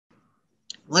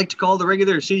I'd like to call the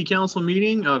regular City Council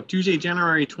meeting of Tuesday,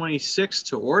 January 26th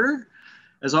to order.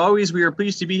 As always, we are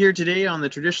pleased to be here today on the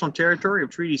traditional territory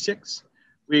of Treaty 6.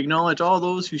 We acknowledge all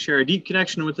those who share a deep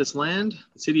connection with this land.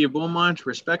 The City of Beaumont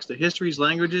respects the histories,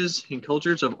 languages, and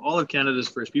cultures of all of Canada's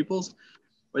First Peoples,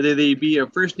 whether they be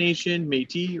of First Nation,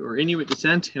 Métis, or Inuit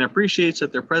descent, and appreciates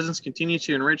that their presence continues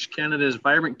to enrich Canada's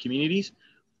vibrant communities.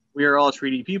 We are all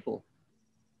treaty people.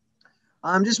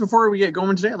 Just before we get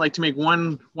going today, I'd like to make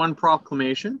one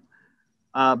proclamation.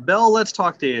 Bell Let's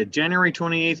Talk Day, January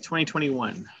 28th,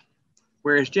 2021.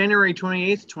 Whereas January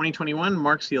 28th, 2021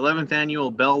 marks the 11th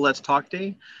annual Bell Let's Talk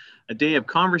Day, a day of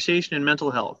conversation and mental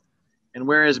health. And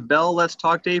whereas Bell Let's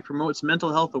Talk Day promotes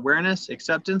mental health awareness,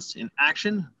 acceptance, and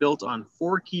action built on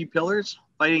 4 key pillars: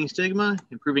 fighting stigma,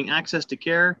 improving access to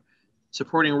care,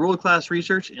 supporting world-class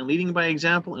research, and leading by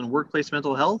example in workplace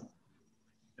mental health.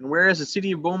 And whereas the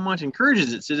City of Beaumont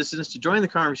encourages its citizens to join the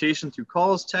conversation through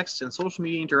calls, texts, and social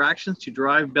media interactions to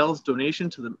drive Bell's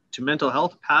donation to mental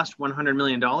health past $100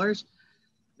 million.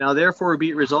 Now therefore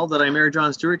be it resolved that I, Mayor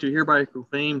John Stewart, do hereby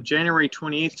proclaim January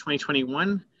 28th,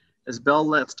 2021 as Bell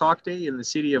Let's Talk Day in the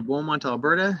City of Beaumont,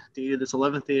 Alberta, dated this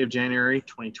 11th day of January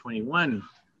 2021.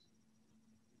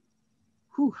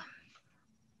 Whew.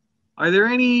 Are there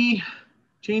any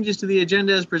changes to the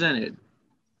agenda as presented?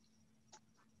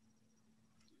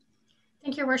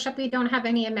 Thank you, Worship. We don't have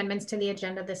any amendments to the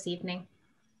agenda this evening.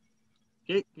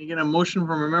 Okay, can you get a motion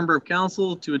from a member of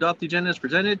council to adopt the agenda as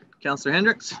presented? Councillor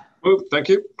Hendricks. Move, thank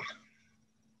you.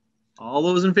 All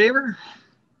those in favor?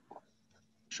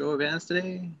 Show of hands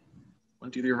today.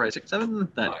 1, 2, 3, 4, 5, 6,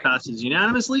 7. That passes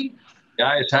unanimously. The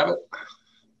ayes have it.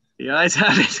 The ayes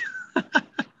have it.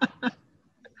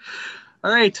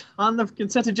 All right, on the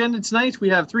consent agenda tonight, we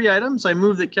have 3 items. I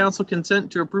move that council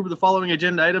consent to approve the following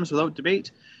agenda items without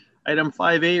debate. Item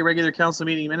 5A, regular council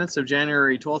meeting minutes of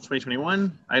January 12th,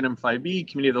 2021. Item 5B,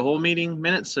 committee of the whole meeting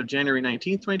minutes of January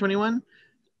 19th, 2021.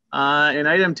 And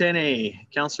item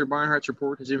 10A, Councillor Barnhart's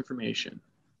report as information.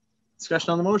 Discussion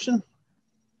on the motion?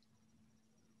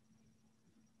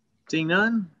 Seeing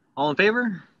none, all in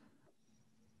favor?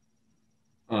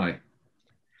 Aye.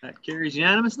 That carries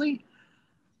unanimously.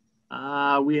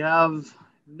 We have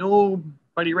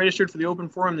nobody registered for the open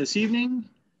forum this evening.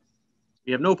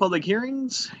 We have no public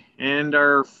hearings, and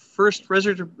our first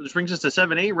registered, which brings us to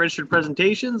 7A, registered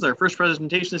presentations. Our first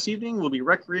presentation this evening will be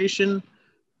Recreation,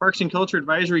 Parks and Culture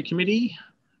Advisory Committee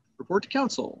report to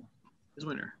council. Ms.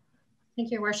 Winter.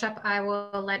 Thank you, Worship. I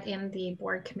will let in the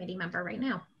board committee member right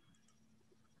now.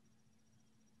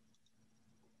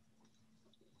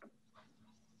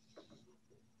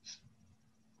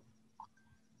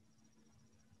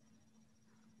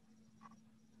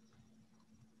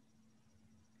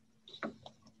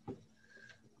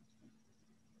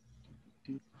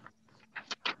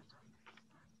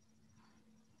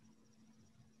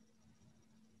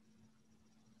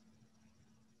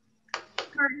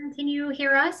 Martin, can you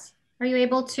hear us? Are you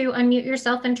able to unmute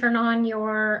yourself and turn on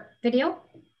your video?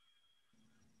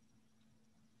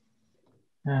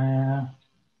 There,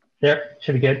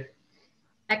 should be good.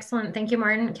 Excellent. Thank you,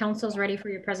 Martin. Council's ready for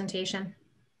your presentation.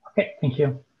 Okay, thank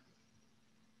you.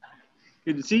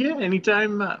 Good to see you.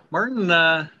 Anytime, Martin,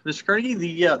 Mr. Carnegie,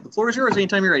 the floor is yours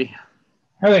anytime you're ready.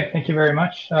 Okay, thank you very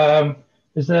much.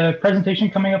 Is the presentation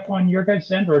coming up on your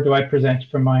guys' end, or do I present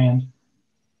from my end?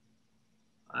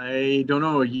 I don't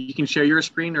know. You can share your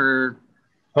screen, or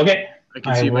okay, I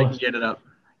can see if I can get it up.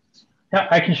 Yeah,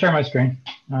 I can share my screen.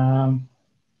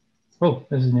 Oh,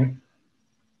 this is new.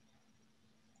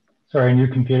 Sorry, new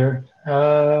computer.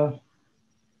 Okay,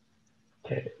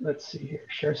 let's see here.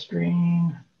 Share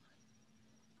screen.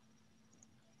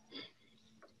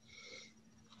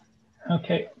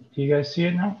 Okay, do you guys see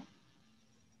it now?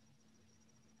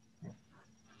 Do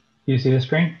you see the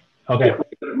screen? Okay.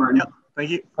 Yep. Thank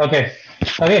you. Okay.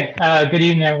 Good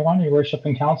evening, everyone, your worship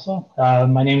and council.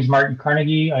 My name is Martin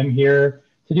Carnegie. I'm here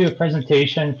to do a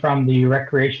presentation from the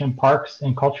Recreation, Parks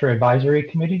and Culture Advisory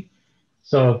Committee.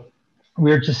 So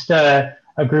we're just a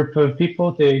group of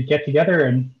people to get together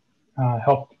and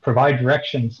help provide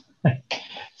directions.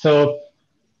 So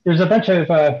there's a bunch of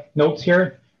notes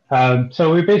here.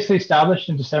 So we basically established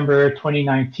in December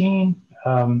 2019.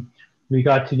 We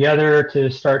got together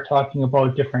to start talking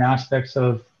about different aspects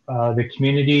of the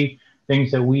community,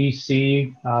 things that we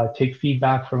see, take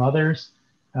feedback from others.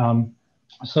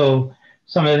 So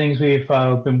some of the things we've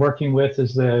been working with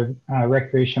is the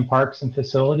Recreation Parks and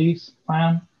Facilities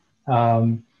Plan,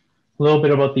 a little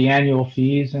bit about the annual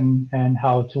fees and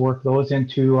how to work those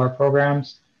into our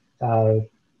programs,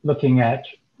 looking at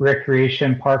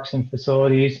recreation parks and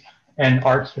facilities and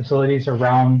arts facilities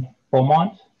around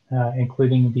Beaumont,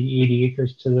 including the 80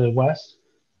 acres to the west.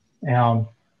 And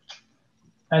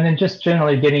then just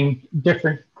generally getting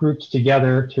different groups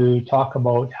together to talk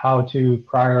about how to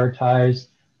prioritize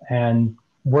and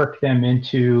work them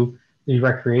into the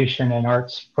recreation and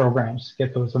arts programs,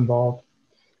 get those involved.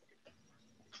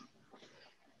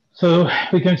 So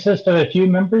we consist of a few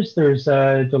members. There's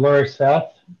Dolores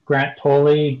Seth, Grant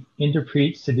Tolley,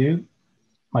 Inderpreet Sidhu,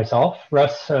 myself,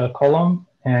 Russ Colum,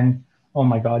 and oh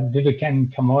my God,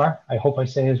 Vivikan Kamor. I hope I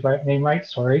say his name right,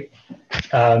 sorry.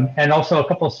 And also a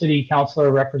couple of city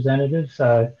councillor representatives,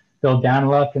 Bill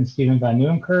Daniluk and Stephen Van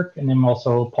Nieuwenkirk, and then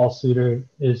also Paul Suter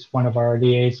is one of our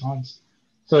liaisons.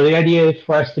 So the idea is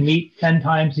for us to meet 10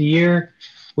 times a year.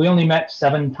 We only met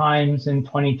 7 times in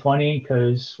 2020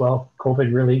 because, well,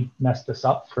 COVID really messed us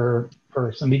up for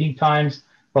some meeting times,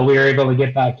 but we were able to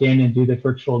get back in and do the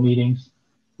virtual meetings,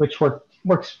 which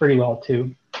works pretty well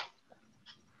too.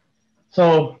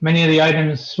 So many of the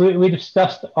items, we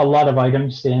discussed a lot of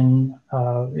items in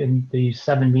the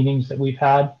 7 meetings that we've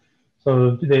had.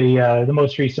 So the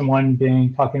most recent one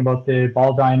being talking about the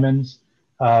ball diamonds,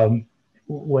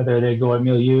 whether they go at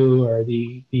Milieu or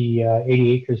the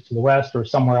 80 acres to the west or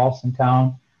somewhere else in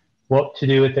town, what to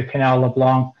do with the Canal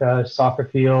LeBlanc soccer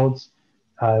fields,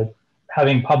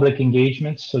 having public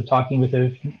engagements, so talking with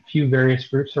a few various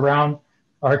groups around,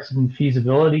 arts and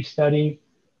feasibility study,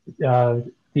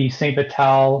 the St.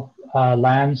 Vital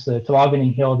lands, the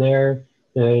tobogganing hill there.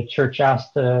 The church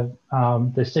asked the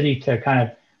city to kind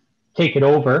of take it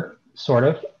over, sort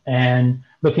of, and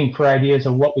looking for ideas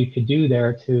of what we could do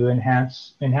there to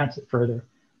enhance it further.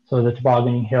 So the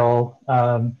tobogganing hill,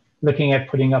 looking at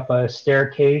putting up a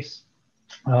staircase,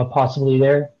 possibly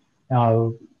there,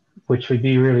 which would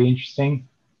be really interesting.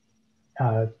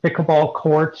 Pickleball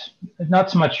court,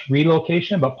 not so much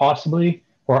relocation, but possibly,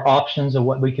 or options of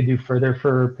what we could do further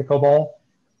for pickleball.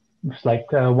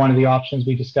 Like one of the options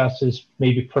we discussed is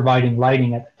maybe providing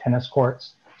lighting at the tennis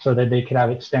courts so that they could have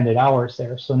extended hours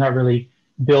there. So not really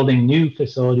building new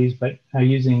facilities, but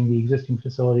using the existing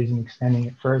facilities and extending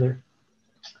it further.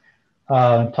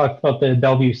 Talked about the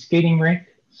Bellevue skating rink.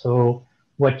 So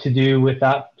what to do with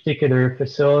that particular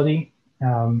facility.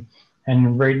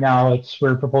 And right now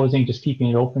we're proposing just keeping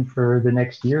it open for the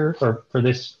next year or for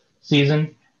this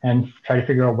season and try to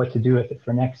figure out what to do with it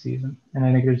for next season. And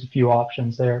I think there's a few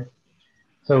options there.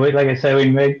 So like I said,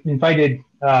 we invited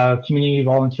community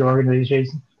volunteer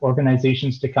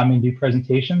organizations to come and do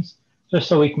presentations, just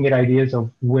so we can get ideas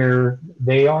of where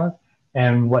they are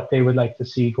and what they would like to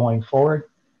see going forward.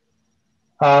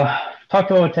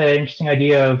 Talked about the interesting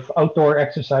idea of outdoor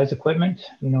exercise equipment,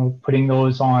 putting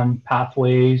those on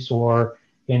pathways or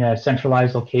in a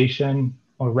centralized location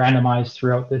or randomized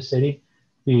throughout the city.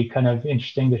 Be kind of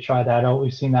interesting to try that out.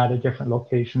 We've seen that at different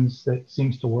locations that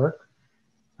seems to work.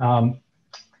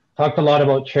 Talked a lot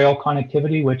about trail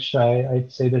connectivity, which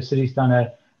I'd say the city's done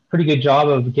a pretty good job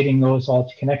of getting those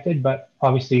all connected, but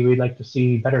obviously we'd like to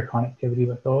see better connectivity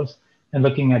with those and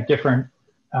looking at different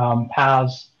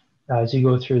paths as you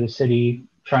go through the city,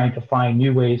 trying to find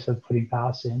new ways of putting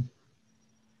paths in.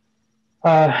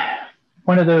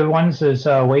 One of the ones is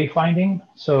wayfinding.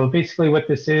 So basically what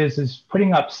this is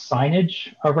putting up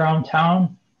signage around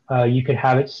town. You could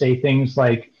have it say things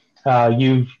like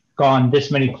you've gone this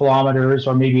many kilometers,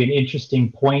 or maybe an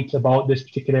interesting point about this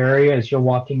particular area as you're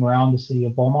walking around the city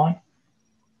of Beaumont.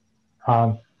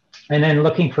 And then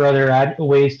looking for other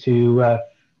ways to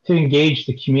engage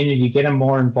the community, get them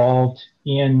more involved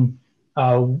in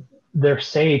their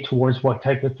say towards what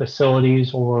type of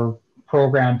facilities or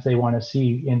programs they want to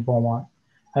see in Beaumont.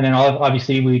 And then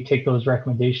obviously we take those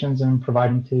recommendations and provide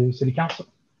them to City Council.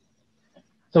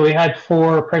 So we had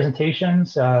 4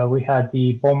 presentations. We had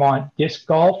the Beaumont disc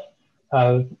golf.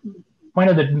 One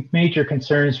of the major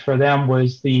concerns for them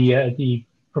was the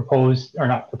proposed, or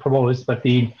not the proposed, but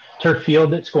the turf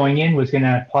field that's going in was going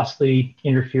to possibly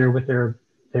interfere with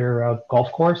their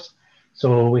golf course.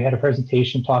 So we had a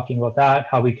presentation talking about that,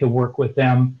 how we could work with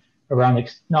them around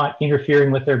not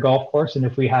interfering with their golf course, and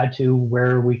if we had to,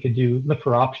 where we could look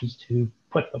for options to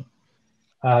put them.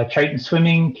 Triton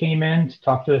Swimming came in to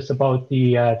talk to us about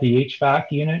the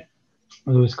HVAC unit.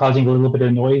 It was causing a little bit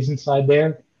of noise inside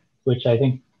there, which I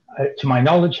think, to my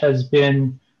knowledge, has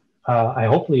been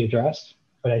hopefully addressed,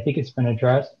 but I think it's been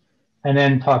addressed. And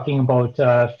then talking about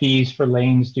fees for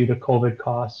lanes due to COVID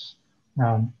costs.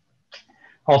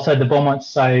 Also the Beaumont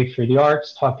Society for the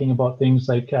Arts, talking about things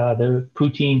like the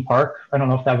Poutine Park. I don't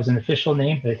know if that was an official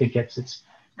name, but I think it's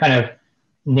kind of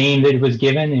name that it was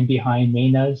given in behind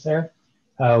Mayna's there,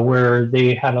 where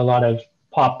they had a lot of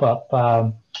pop-up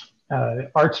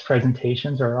arts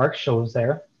presentations or art shows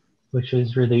there. which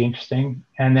is really interesting.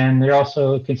 And then they're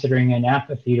also considering an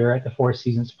amphitheater at the Four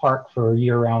Seasons Park for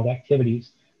year-round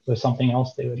activities, was something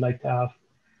else they would like to have.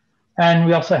 And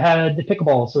we also had the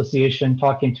Pickleball Association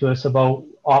talking to us about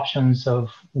options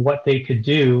of what they could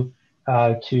do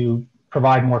to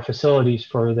provide more facilities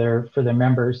for their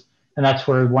members. And that's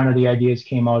where one of the ideas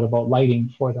came out about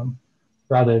lighting for them,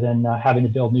 rather than having to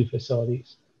build new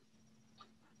facilities.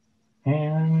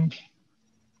 And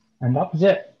that was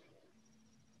it.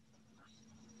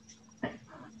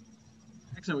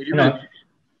 Excellent. We do really...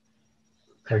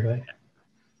 Sorry, go ahead.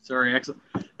 Sorry, excellent.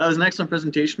 That was an excellent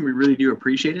presentation. We really do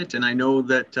appreciate it. And I know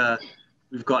that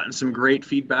we've gotten some great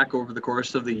feedback over the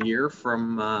course of the year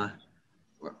from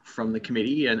the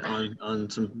committee and on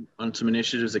some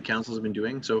initiatives that council has been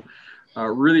doing. So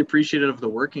really appreciative of the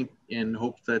work and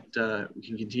hope that we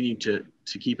can continue to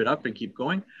keep it up and keep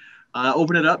going.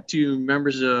 Open it up to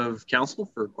members of council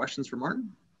for questions for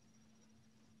Martin.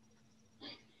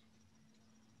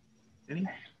 Any?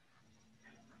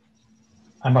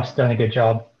 I must have done a good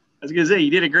job. I was going to say, you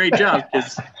did a great job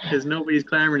because nobody's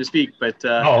clamoring to speak, but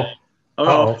Councillor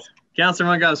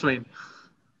Montgomery.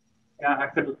 Yeah,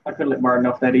 I could let Martin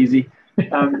off that easy.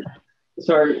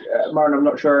 Sorry, Martin, I'm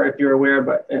not sure if you're aware,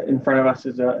 but in front of us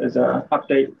is a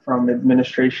update from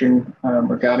administration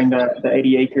regarding the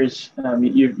 80 acres.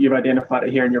 You've identified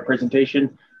it here in your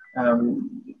presentation.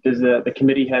 Does the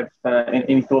committee have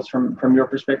any thoughts from your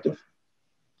perspective?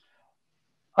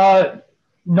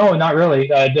 No, not really.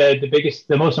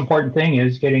 The most important thing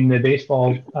is getting the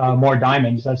baseball more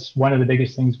diamonds. That's one of the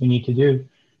biggest things we need to do.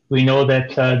 We know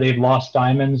that they've lost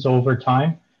diamonds over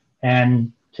time,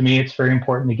 and to me, it's very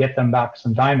important to get them back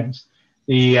some diamonds.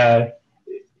 I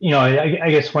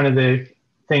guess one of the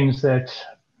things that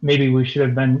maybe we should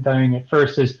have been doing at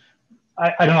first is,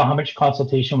 I don't know how much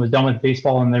consultation was done with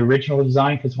baseball in the original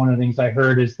design, because one of the things I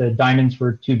heard is the diamonds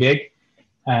were too big,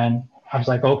 and I was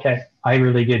like, okay, I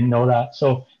really didn't know that.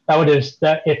 So that would have,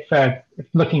 if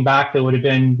looking back, that would have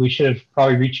been, we should have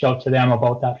probably reached out to them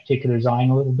about that particular design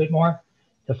a little bit more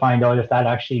to find out if that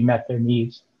actually met their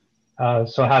needs.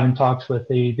 So having talks with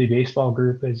the baseball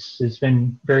group has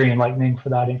been very enlightening for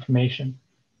that information.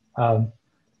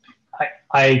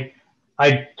 I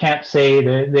can't say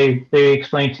that they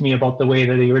explained to me about the way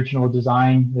that the original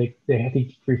design, they I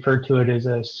think referred to it as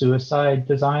a suicide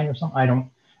design or something. I don't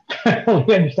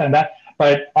really understand that,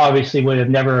 but obviously would have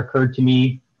never occurred to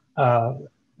me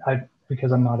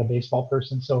because I'm not a baseball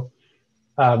person. So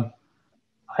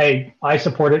I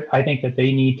support it. I think that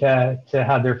they need to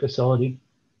have their facility.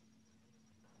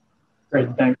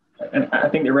 Great, thanks. And I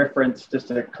think the reference, just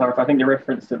to clarify, I think the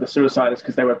reference to the suicide is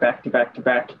because they were back to back to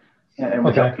back, and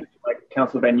we got people like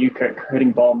Councillor Van Newkirk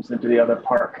hitting bombs into the other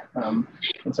park. And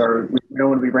so we don't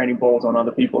want to be raining balls on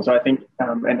other people. So I think,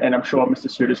 and I'm sure Mr.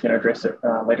 Suter's going to address it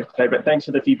later today, but thanks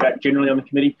for the feedback generally on the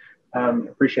committee.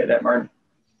 Appreciate that, Martin.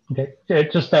 Okay,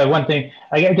 just one thing.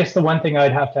 I guess the one thing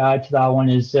I'd have to add to that one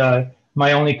is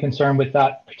my only concern with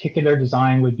that particular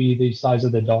design would be the size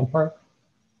of the dog park.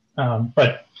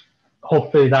 But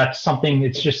hopefully that's something,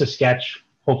 it's just a sketch.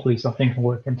 Hopefully something can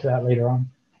work into that later on.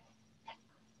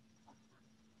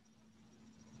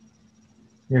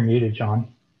 You're muted,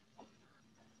 John.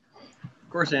 Of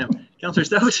course I am. Councillor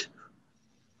Stout.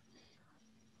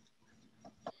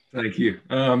 Thank you.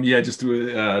 Yeah, just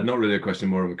not really a question,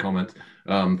 more of a comment.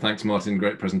 Thanks, Martin.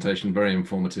 Great presentation, very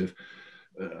informative.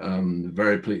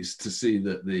 Very pleased to see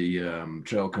that the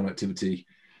trail connectivity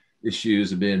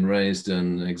issues are being raised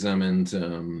and examined,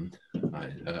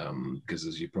 because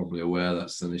as you're probably aware,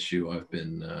 that's an issue I've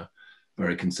been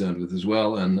very concerned with as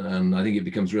well. And I think it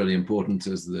becomes really important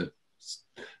as the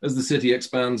city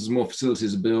expands, as more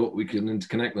facilities are built, we can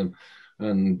interconnect them.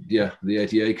 And yeah, the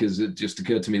 80 acres, it just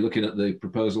occurred to me looking at the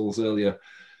proposals earlier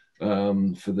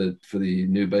for the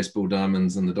new baseball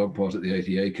diamonds and the dog park at the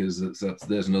 80 acres,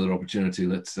 there's another opportunity.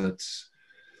 Let's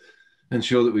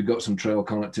ensure that we've got some trail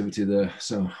connectivity there.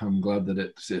 So I'm glad that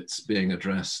it's being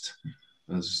addressed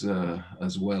as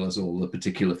well as all the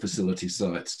particular facility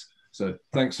sites. So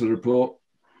thanks for the report.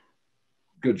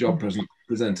 Good job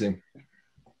presenting.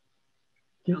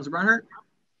 Councillor Barnhart.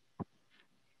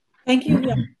 Thank you.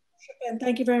 Yeah. And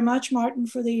thank you very much, Martin,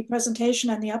 for the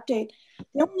presentation and the update.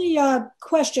 The only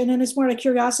question, and it's more a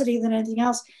curiosity than anything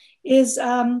else, is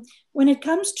when it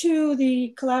comes to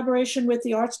the collaboration with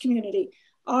the arts community,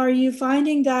 are you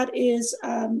finding that is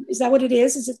that what it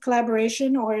is? Is it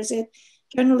collaboration, or is it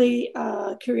generally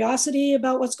curiosity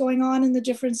about what's going on in the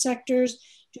different sectors?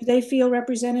 Do they feel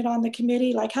represented on the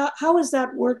committee? Like how is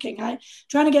that working? I'm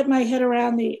trying to get my head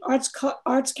around the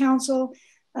Arts Council,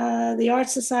 the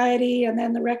Arts Society, and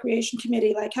then the Recreation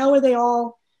Committee. Like how are they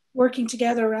all working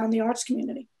together around the arts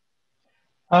community?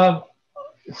 So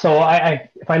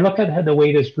if I look at the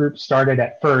way this group started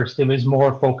at first, it was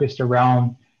more focused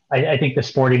around, I think, the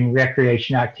sporting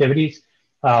recreation activities.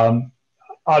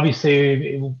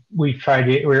 Obviously,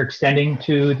 we're extending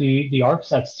to the arts.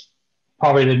 That's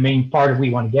probably the main part we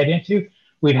want to get into.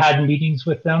 We've had meetings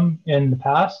with them in the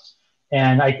past,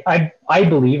 and I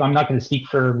believe, I'm not going to speak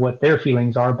for what their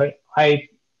feelings are, but I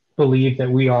believe that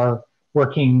we are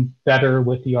working better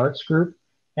with the arts group.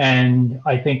 And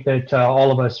I think that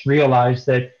all of us realize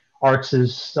that arts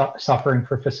is suffering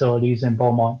for facilities in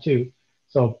Beaumont too.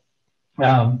 So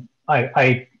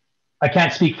I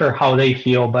can't speak for how they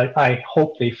feel, but I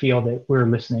hope they feel that we're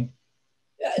listening.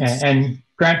 And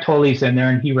Grant Tolley's in there,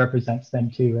 and he represents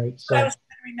them too, right? So I was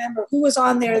trying to remember who was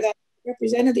on there that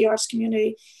represented the arts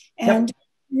community. And yep.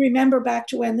 Remember back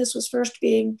to when this was first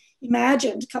being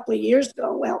imagined a couple of years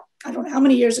ago. Well, I don't know how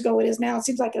many years ago it is now. It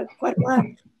seems like quite a while.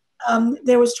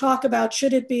 There was talk about,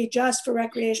 should it be just for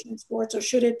recreation and sports, or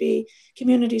should it be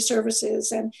community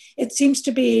services? And it seems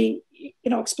to be,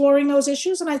 exploring those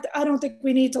issues. And I don't think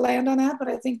we need to land on that, but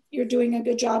I think you're doing a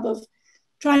good job of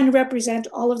trying to represent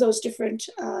all of those different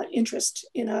interests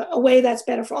in a way that's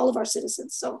better for all of our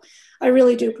citizens. So I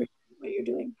really do appreciate what you're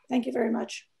doing. Thank you very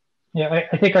much. Yeah,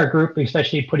 I think our group,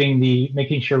 especially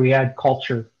making sure we add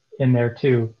culture in there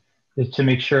too, is to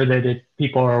make sure that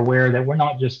people are aware that we're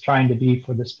not just trying to be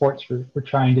for the sports group, we're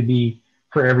trying to be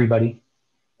for everybody.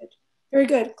 Very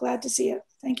good. Glad to see you.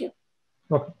 Thank you.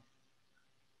 Welcome.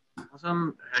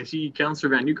 Awesome. I see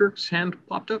Councillor Van Newkirk's hand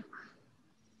popped up.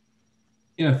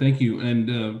 Yeah, thank you.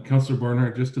 And Councillor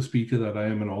Barnhart, just to speak to that, I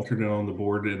am an alternate on the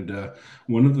board and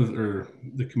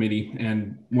the committee.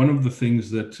 And one of the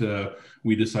things that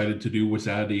we decided to do was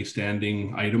add a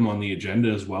standing item on the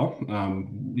agenda as well.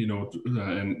 And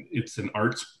it's an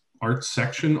arts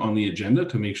section on the agenda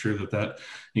to make sure that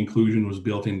inclusion was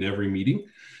built into every meeting.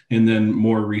 And then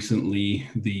more recently,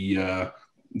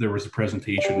 there was a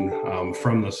presentation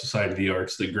from the Society of the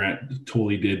Arts that Grant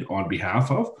Tolley did on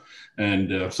behalf of.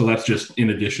 And so that's just in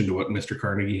addition to what Mr.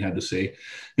 Carnegie had to say.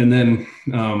 And then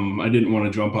I didn't want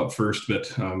to jump up first,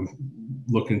 but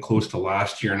looking close to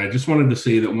last year. And I just wanted to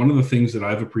say that one of the things that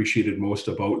I've appreciated most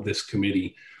about this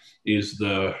committee is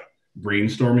the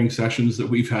brainstorming sessions that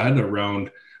we've had around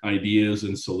ideas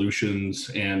and solutions,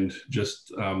 and just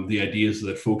the ideas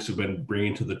that folks have been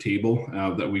bringing to the table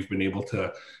that we've been able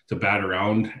to bat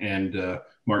around. And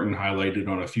Martin highlighted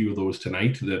on a few of those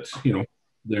tonight that,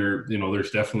 there's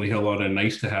definitely a lot of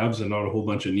nice to haves and not a whole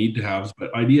bunch of need to haves,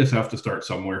 but ideas have to start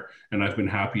somewhere. And I've been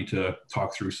happy to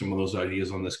talk through some of those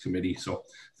ideas on this committee. So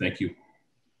thank you.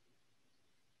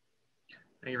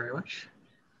 Thank you very much.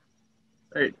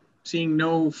 All right, seeing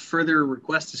no further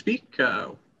requests to speak,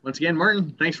 once again,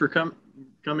 Martin, thanks for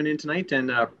coming in tonight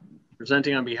and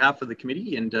presenting on behalf of the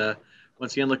committee. And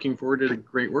once again, looking forward to the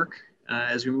great work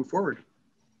as we move forward.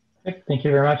 Okay, thank you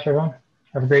very much, everyone.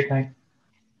 Have a great night.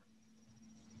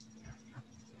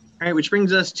 All right, which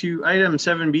brings us to item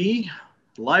 7B,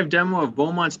 live demo of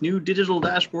Beaumont's new digital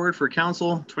dashboard for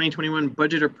Council 2021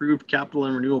 budget approved capital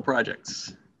and renewal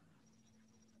projects.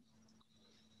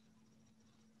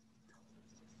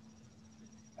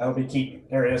 That'll be Keaton.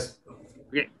 There it is.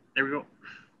 Okay, there we go.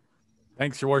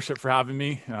 Thanks, Your Worship, for having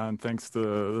me. And thanks to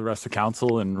the rest of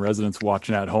Council and residents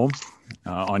watching at home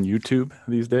on YouTube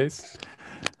these days.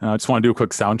 I just want to do a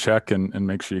quick sound check and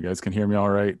make sure you guys can hear me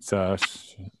all right.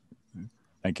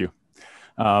 Thank you.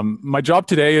 My job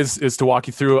today is to walk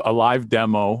you through a live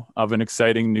demo of an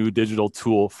exciting new digital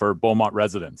tool for Beaumont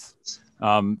residents.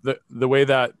 The way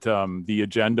that the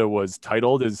agenda was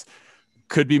titled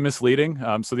could be misleading.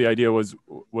 So the idea was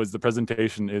the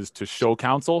presentation is to show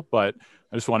Council, but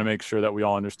I just want to make sure that we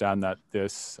all understand that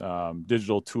this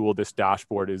digital tool, this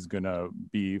dashboard, is going to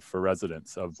be for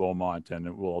residents of Beaumont, and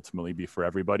it will ultimately be for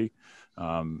everybody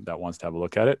that wants to have a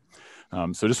look at it.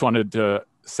 So just wanted to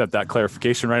set that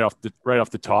clarification right off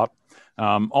the top.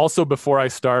 Also, before I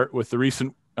start with the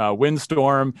recent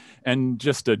windstorm and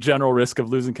just a general risk of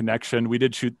losing connection, we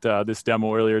did shoot this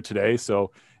demo earlier today.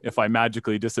 So if I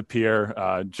magically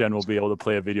disappear, Jen will be able to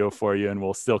play a video for you and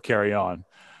we'll still carry on.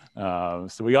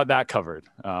 So we got that covered.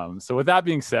 So with that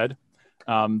being said,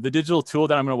 the digital tool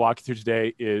that I'm going to walk you through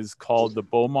today is called the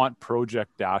Beaumont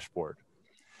Project Dashboard.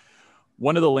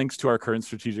 One of the links to our current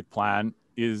strategic plan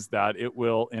is that it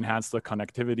will enhance the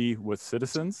connectivity with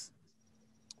citizens.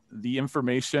 The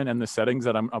information and the settings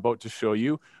that I'm about to show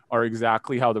you are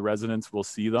exactly how the residents will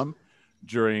see them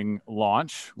during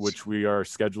launch, which we are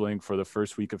scheduling for the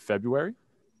first week of February.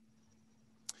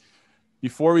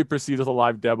 Before we proceed with a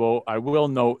live demo, I will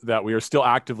note that we are still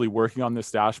actively working on this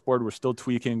dashboard. We're still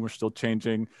tweaking, we're still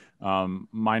changing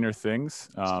minor things.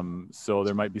 So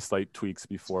there might be slight tweaks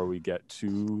before we get to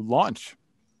launch.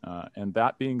 And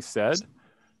that being said,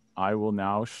 I will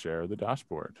now share the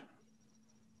dashboard.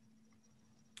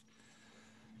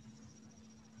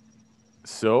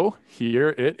 So here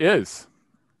it is.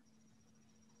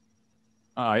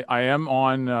 I am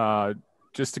on,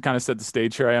 just to kind of set the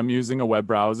stage here, I am using a web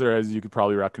browser, as you could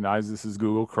probably recognize. This is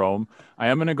Google Chrome. I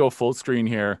am going to go full screen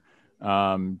here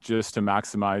just to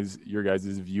maximize your guys'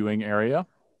 viewing area.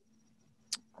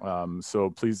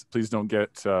 So please don't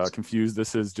get confused.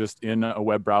 This is just in a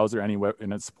web browser,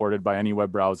 and it's supported by any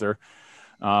web browser.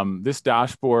 This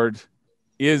dashboard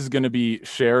is going to be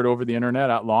shared over the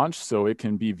internet at launch, so it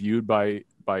can be viewed by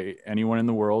anyone in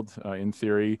the world, in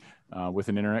theory, with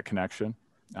an internet connection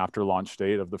after launch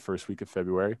date of the first week of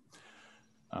February.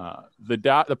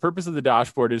 The purpose of the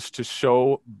dashboard is to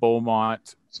show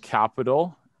Beaumont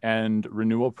capital and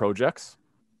renewal projects.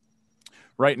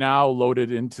 Right now,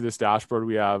 loaded into this dashboard,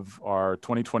 we have our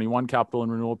 2021 capital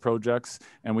and renewal projects,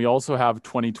 and we also have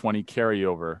 2020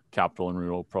 carryover capital and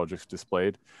renewal projects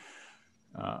displayed.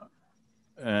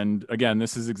 And again,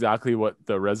 this is exactly what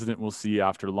the resident will see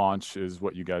after launch, is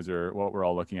what we're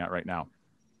all looking at right now.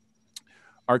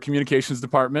 Our communications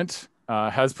department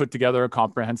has put together a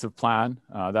comprehensive plan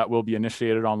that will be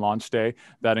initiated on launch day.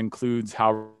 That includes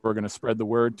how we're going to spread the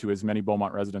word to as many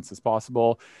Beaumont residents as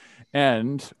possible,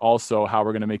 and also how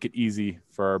we're going to make it easy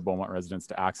for our Beaumont residents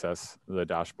to access the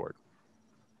dashboard.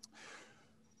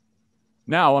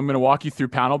 Now I'm going to walk you through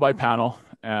panel by panel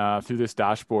through this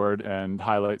dashboard and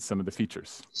highlight some of the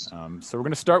features. So we're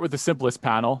going to start with the simplest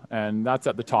panel, and that's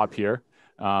at the top here.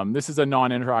 This is a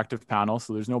non-interactive panel,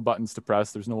 so there's no buttons to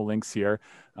press, there's no links here,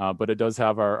 but it does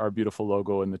have our beautiful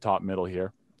logo in the top middle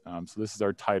here. So this is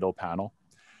our title panel.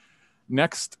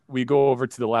 Next, we go over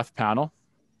to the left panel,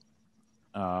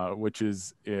 which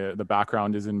is the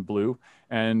background is in blue,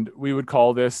 and we would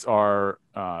call this our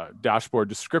dashboard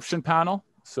description panel.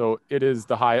 So it is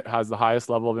has the highest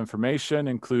level of information,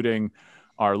 including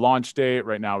our launch date.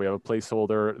 Right now we have a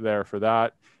placeholder there for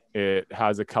that. It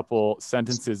has a couple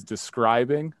sentences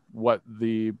describing what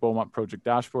the Beaumont project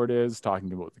dashboard is,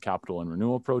 talking about the capital and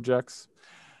renewal projects.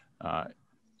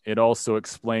 It also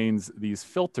explains these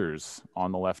filters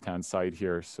on the left-hand side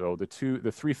here. So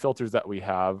the three filters that we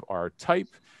have are type,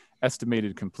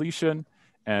 estimated completion,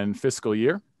 and fiscal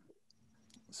year.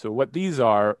 So what these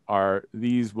are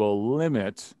these will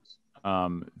limit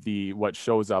what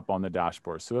shows up on the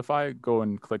dashboard. So if I go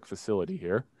and click facility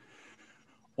here,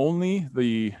 only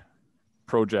the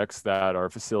projects that are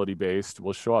facility-based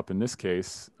will show up. In this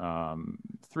case,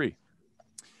 3.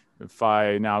 If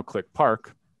I now click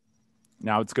park,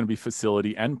 now it's going to be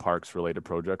facility and parks related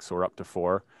projects, so we're up to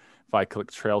 4. If I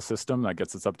click trail system, that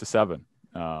gets us up to 7.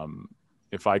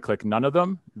 If I click none of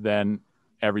them, then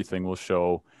everything will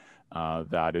show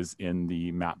that is in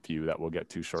the map view that we'll get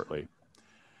to shortly.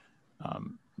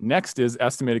 Next is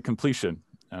estimated completion.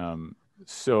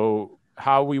 So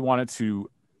how we wanted to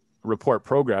report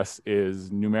progress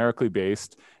is numerically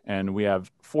based, and we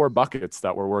have 4 buckets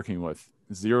that we're working with: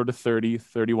 0 to 30,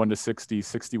 31 to 60,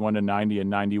 61 to 90, and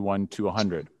 91 to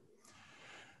 100.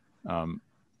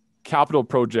 Capital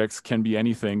projects can be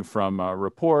anything from a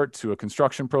report to a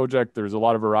construction project. There's a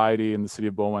lot of variety in the city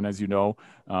of Beaumont, as you know.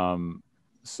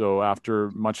 So after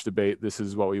much debate, this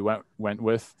is what we went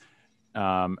with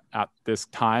at this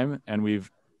time, and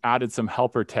we've added some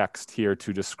helper text here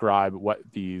to describe what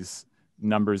these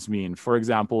numbers mean. For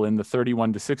example, in the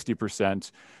 31 to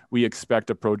 60%, we expect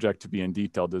a project to be in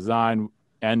detailed design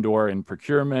and or in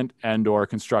procurement and or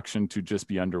construction to just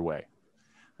be underway,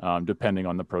 depending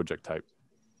on the project type.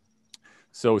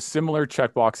 So similar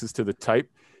checkboxes to the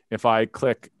type. If I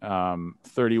click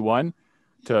 31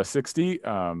 to 60,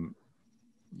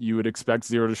 you would expect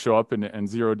 0 to show up, and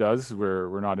 0 does.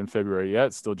 We're not in February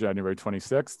yet, still January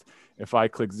 26th. If I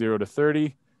click 0 to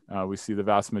 30, we see the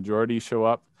vast majority show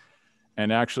up.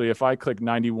 And actually, if I click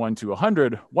 91 to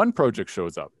 100, 1 project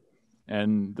shows up.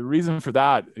 And the reason for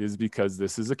that is because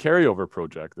this is a carryover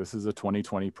project. This is a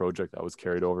 2020 project that was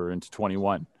carried over into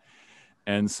 21.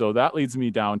 And so that leads me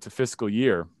down to fiscal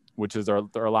year, which is our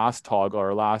last toggle,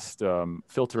 our last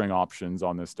filtering options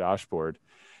on this dashboard.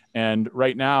 And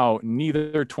right now,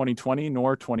 neither 2020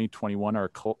 nor 2021 are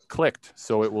clicked,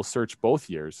 so it will search both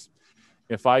years.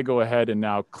 If I go ahead and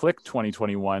now click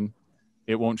 2021,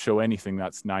 it won't show anything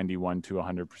that's 91 to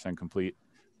 100% complete.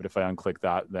 But if I unclick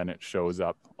that, then it shows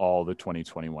up all the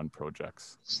 2021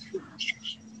 projects.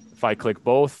 If I click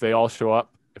both, they all show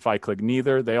up. If I click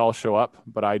neither, they all show up.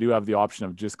 But I do have the option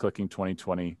of just clicking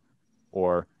 2020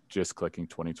 or just clicking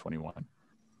 2021.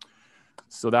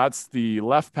 So that's the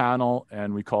left panel,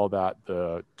 and we call that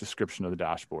the description of the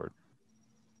dashboard.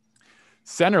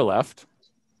 Center left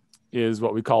is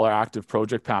what we call our active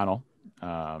project panel.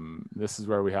 This is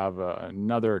where we have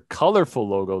another colorful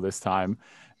logo this time.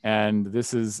 And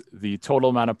this is the total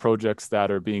amount of projects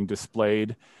that are being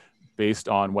displayed based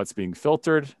on what's being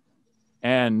filtered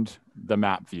and the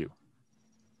map view.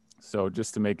 So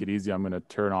just to make it easy, I'm going to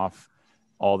turn off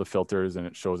all the filters, and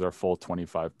it shows our full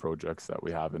 25 projects that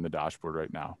we have in the dashboard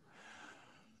right now.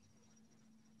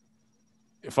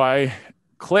 If I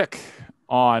click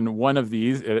on one of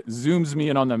these, it zooms me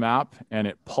in on the map and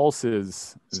it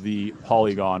pulses the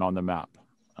polygon on the map.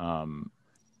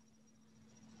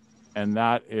 And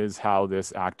that is how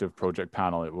this active project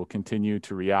panel, it will continue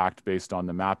to react based on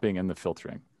the mapping and the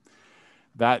filtering.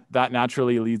 That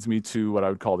naturally leads me to what I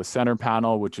would call the center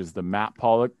panel, which is the map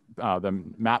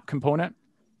component.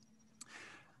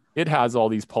 It has all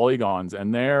these polygons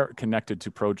and they're connected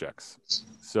to projects.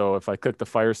 So if I click the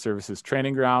fire services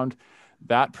training ground,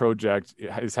 that project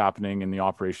is happening in the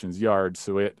operations yard.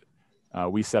 So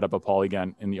we set up a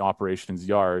polygon in the operations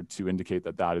yard to indicate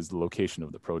that that is the location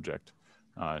of the project.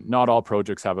 Not all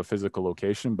projects have a physical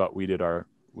location, but we did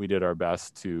our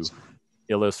best to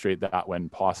illustrate that when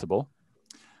possible.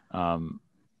 You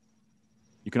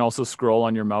can also scroll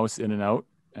on your mouse in and out,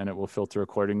 and it will filter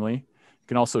accordingly. You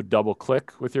can also double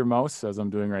click with your mouse, as I'm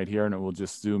doing right here, and it will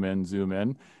just zoom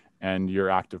in, and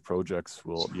your active projects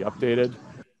will be updated.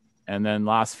 And then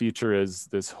last feature is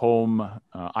this home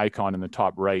icon in the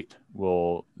top right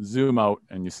will zoom out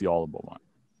and you see all of Beaumont.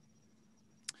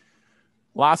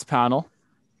 Last panel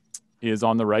is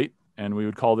on the right, and we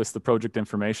would call this the project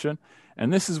information.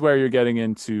 And this is where you're getting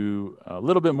into a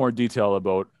little bit more detail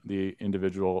about the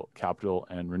individual capital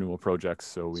and renewal projects.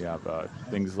 So we have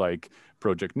things like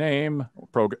project name,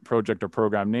 project or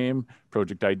program name,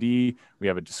 project ID. We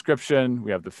have a description.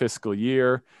 We have the fiscal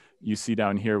year. You see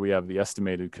down here, we have the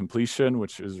estimated completion,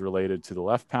 which is related to the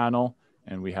left panel.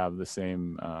 And we have the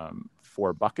same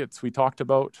 4 buckets we talked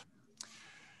about.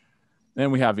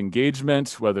 Then we have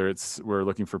engagement, whether we're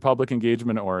looking for public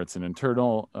engagement or it's an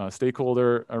internal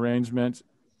stakeholder arrangement.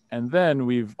 And then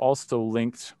we've also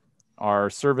linked our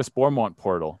Service Beaumont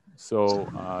portal.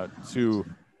 So to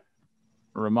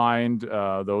remind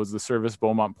those, the Service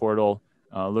Beaumont portal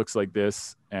looks like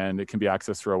this, and it can be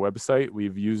accessed through our website.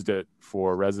 We've used it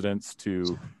for residents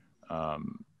to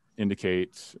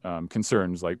indicate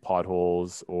concerns like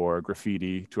potholes or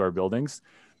graffiti to our buildings.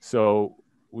 So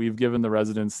we've given the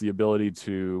residents the ability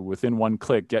to, within one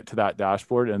click, get to that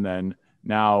dashboard and then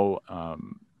now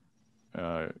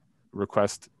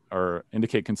request or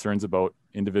indicate concerns about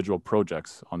individual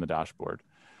projects on the dashboard.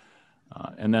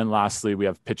 And then lastly, we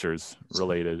have pictures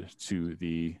related to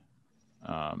the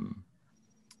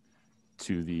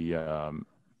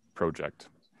project.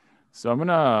 So I'm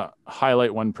gonna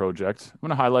highlight one project. I'm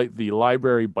gonna highlight the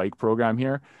library bike program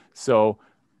here. So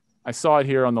I saw it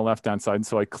here on the left-hand side,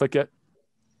 so I click it,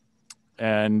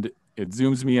 and it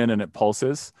zooms me in and it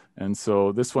pulses. And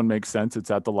so this one makes sense. It's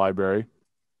at the library.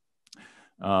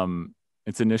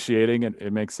 It's initiating.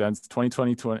 It makes sense.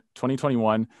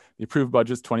 2021, the approved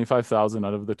budget's 25,000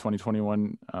 out of the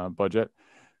 2021 budget,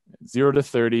 0 to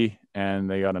 30. And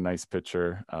they got a nice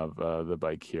picture of the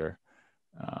bike here.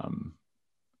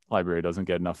 Library doesn't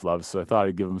get enough love, so I thought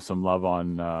I'd give them some love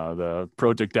on the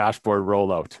project dashboard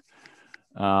rollout.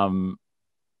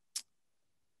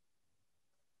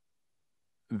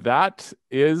 That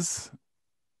is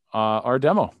our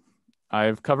demo.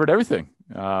 I've covered everything.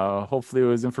 Hopefully it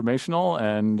was informational,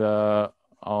 and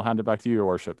I'll hand it back to you, Your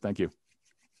Worship. Thank you.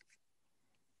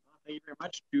 Thank you very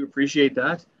much. Do appreciate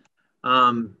that.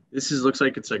 This looks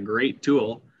like it's a great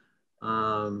tool.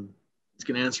 It's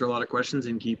going to answer a lot of questions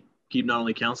and keep not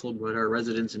only council but our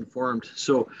residents informed.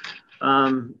 So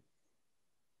I'm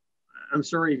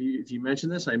sorry if you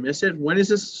mentioned this, I missed it. When is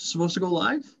this supposed to go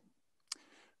live?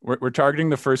 We're targeting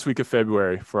the first week of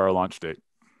February for our launch date.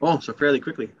 Oh, so fairly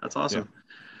quickly. That's awesome.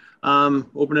 Yeah.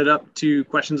 Open it up to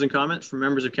questions and comments from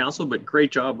members of council, but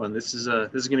great job on this. This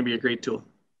is going to be a great tool.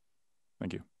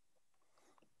 Thank you.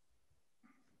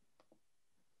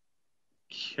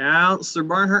 Councillor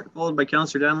Barnhart, followed by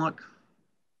Councillor Danlock.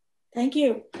 Thank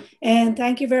you. And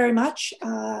thank you very much.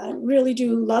 Really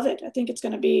do love it. I think it's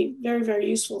going to be very, very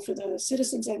useful for the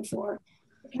citizens and for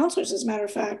the councillors, as a matter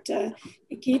of fact.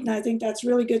 Keaton, I think that's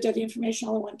really good to have the information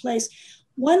all in one place.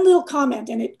 One little comment,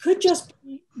 and it could just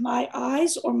be my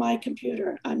eyes or my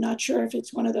computer. I'm not sure if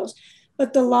it's one of those,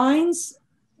 but the lines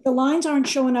aren't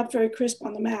showing up very crisp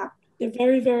on the map. They're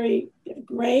very, very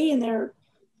gray, and they're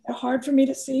hard for me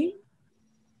to see.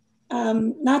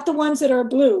 Not the ones that are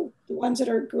blue, the ones that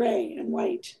are gray and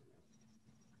white.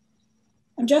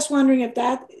 I'm just wondering if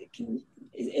that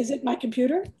is it my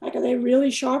computer? Like, are they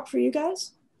really sharp for you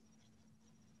guys?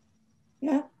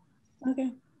 Yeah,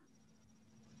 okay.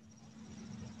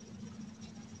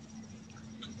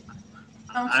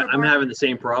 I'm having the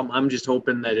same problem. I'm just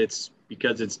hoping that it's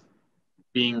because it's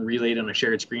being relayed on a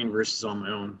shared screen versus on my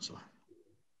own. So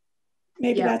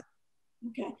maybe that's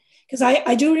okay. Because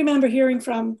I do remember hearing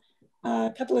from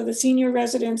a couple of the senior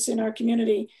residents in our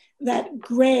community that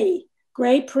gray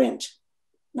print,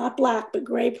 not black, but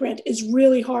gray print is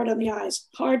really hard on the eyes,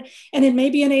 hard. And it may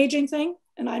be an aging thing,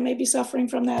 and I may be suffering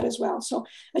from that as well. So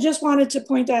I just wanted to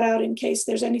point that out in case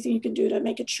there's anything you can do to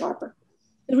make it sharper.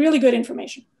 Really good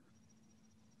information.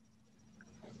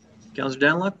 Councillor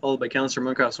Danlock, followed by Councillor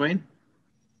Munkoff-Swain.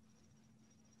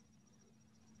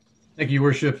 Thank you, Your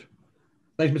Worship.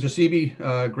 Thanks, Mr.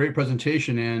 Seavey. Great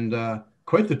presentation and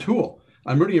quite the tool.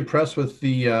 I'm really impressed with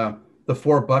the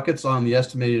 4 buckets on the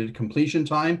estimated completion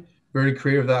time. Very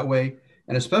creative that way.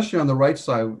 And especially on the right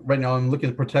side, right now I'm looking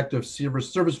at protective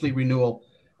service fleet renewal.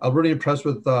 I'm really impressed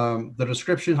with the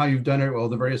description, how you've done it, all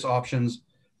the various options,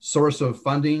 source of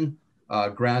funding,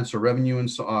 grants or revenue and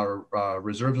so,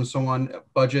 reserves and so on,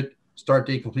 budget, start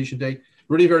date, completion date.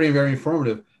 Really very, very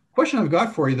informative. Question I've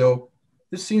got for you though,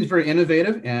 this seems very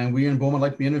innovative and we in Beaumont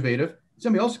like to be innovative. Has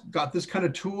anybody else got this kind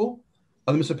of tool?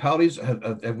 Other municipalities,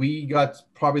 have we got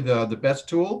probably the best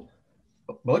tool?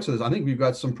 Well, looks at this, I think we've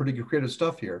got some pretty good creative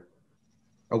stuff here.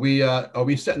 Are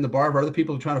we setting the bar for other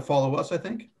people trying to follow us, I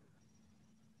think?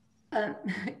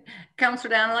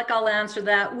 Councillor Danlock, I'll answer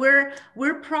that.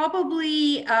 We're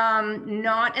probably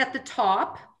not at the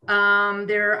top.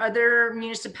 There are other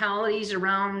municipalities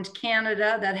around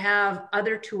Canada that have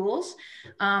other tools,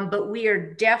 but we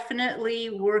are definitely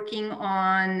working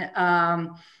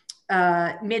on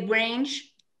mid-range.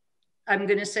 I'm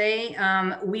going to say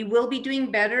we will be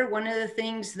doing better. One of the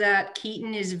things that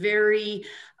Keaton is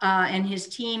and his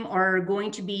team are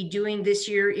going to be doing this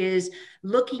year is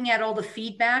looking at all the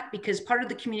feedback, because part of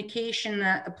the communication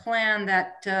plan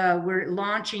that we're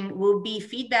launching will be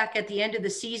feedback at the end of the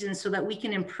season so that we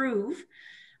can improve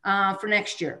for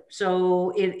next year.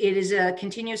 So it is a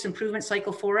continuous improvement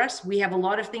cycle for us. We have a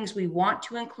lot of things we want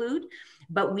to include,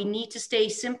 but we need to stay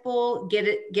simple,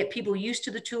 get people used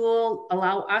to the tool,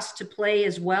 allow us to play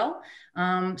as well.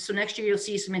 So next year you'll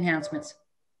see some enhancements.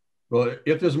 Well,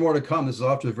 if there's more to come, this is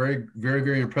off to a very, very,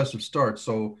 very impressive start.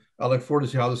 So I look forward to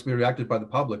see how this will be reacted by the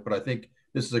public. But I think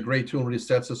this is a great tool and really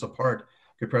sets us apart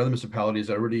compared to the municipalities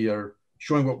that really are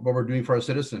showing what we're doing for our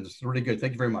citizens. It's really good.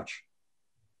 Thank you very much.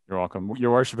 You're welcome.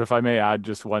 Your Worship, if I may add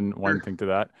just one thing to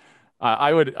that,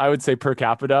 I would say per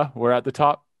capita we're at the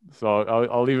top. So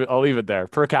I'll leave it there.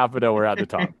 Per capita we're at the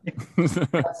top.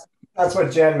 That's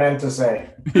what Jen meant to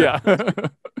say. Yeah.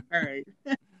 All right.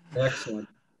 Excellent.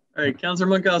 All right, Councillor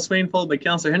Munkoff-Swain, followed by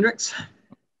Councillor Hendricks.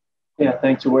 Yeah,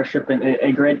 thanks, Your Worship, and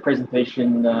a great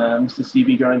presentation, Mr.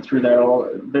 Seavey, going through that all.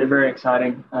 Very, very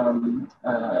exciting.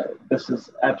 This is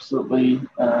absolutely,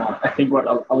 I think, what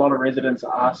a lot of residents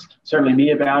ask, certainly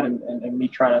me about, and me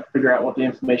trying to figure out what the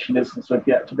information is, and so to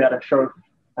be able to show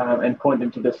and point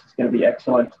them to this is going to be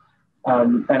excellent.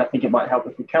 And I think it might help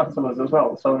with the councillors as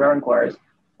well, some of our inquiries.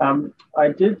 I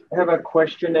did have a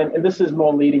question, and this is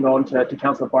more leading on to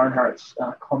Councillor Barnhart's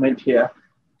comment here.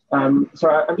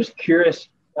 So I'm just curious,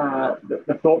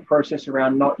 the thought process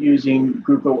around not using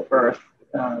Google Earth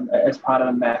as part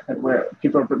of the map, and where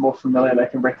people are a bit more familiar, they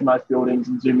can recognize buildings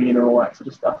and zooming in and all that sort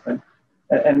of stuff. And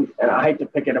I hate to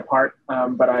pick it apart,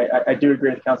 but I do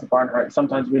agree with Councillor Barnhart.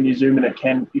 Sometimes when you zoom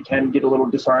in, you can get a little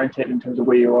disorientated in terms of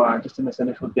where you are just in this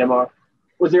initial demo.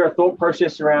 Was there a thought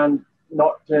process around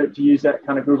not to use that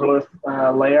kind of Google Earth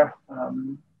layer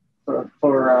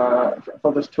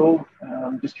for this tool?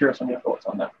 Just curious on your thoughts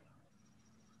on that.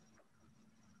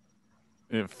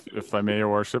 If I may, Your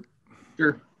Worship.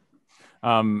 Sure.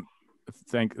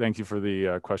 Thank you for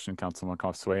the question, Councillor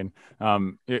Munkoff-Swain.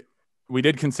 We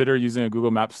did consider using a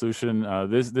Google Map solution.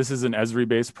 This is an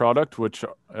Esri-based product, which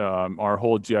our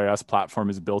whole GIS platform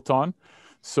is built on.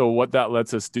 So what that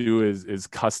lets us do is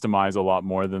customize a lot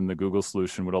more than the Google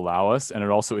solution would allow us. And it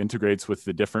also integrates with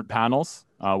the different panels,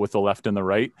 with the left and the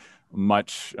right,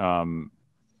 much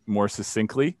more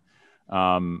succinctly.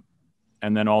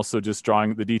 And then also just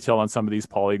drawing the detail on some of these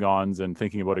polygons and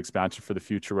thinking about expansion for the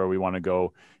future where we want to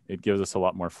go, it gives us a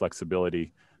lot more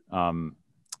flexibility.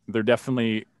 They're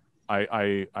definitely,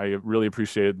 I really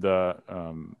appreciated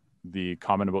the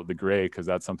comment about the gray, because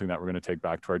that's something that we're going to take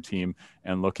back to our team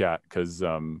and look at, because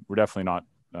we're definitely not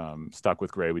stuck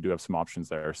with gray. We do have some options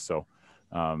there. So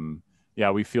yeah,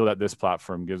 we feel that this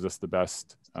platform gives us the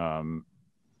best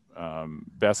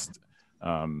best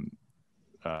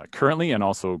currently and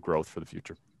also growth for the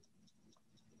future.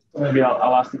 Maybe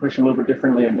I'll ask the question a little bit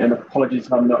differently, and apologies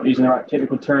if I'm not using the right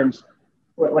technical terms.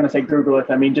 When I say Google Earth,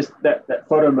 I mean just that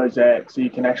photo mosaic, so you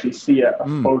can actually see a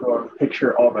photo or a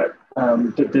picture of it.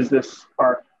 Does this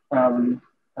ARC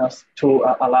tool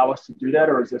allow us to do that,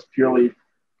 or is this purely,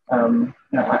 I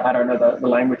don't know the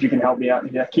language, you can help me out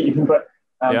here, Keaton, but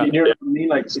you know what I mean?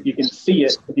 Like if you can see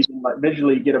it, if you can like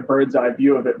visually get a bird's eye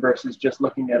view of it versus just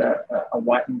looking at a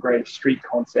white and gray street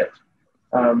concept.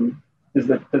 Does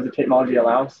the technology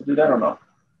allow us to do that or not?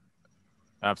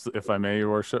 Absolutely, if I may, Your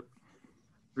Worship.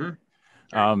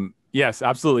 Yes,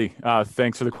 absolutely.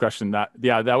 Thanks for the question.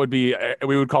 That would be,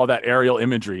 we would call that aerial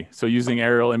imagery. So using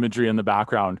aerial imagery in the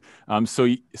background. So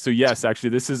yes, actually,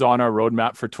 this is on our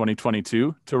roadmap for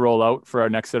 2022 to roll out for our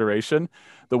next iteration.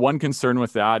 The one concern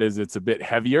with that is it's a bit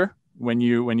heavier when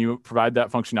you provide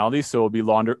that functionality. So it'll be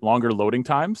longer loading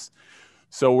times.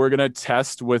 So we're going to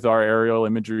test with our aerial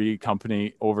imagery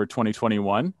company over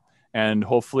 2021, and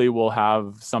hopefully we'll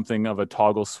have something of a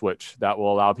toggle switch that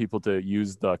will allow people to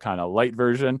use the kind of light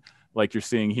version like you're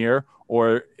seeing here,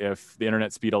 or if the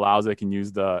internet speed allows, they can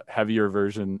use the heavier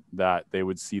version that they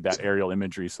would see that aerial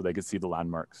imagery so they could see the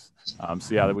landmarks.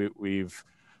 So yeah, we've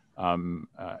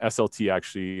SLT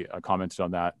actually commented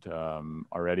on that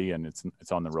already, and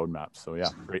it's on the roadmap. So yeah,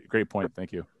 great point.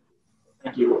 Thank you.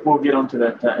 Thank you. We'll get onto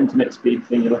that internet speed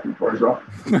thing you're looking for as well.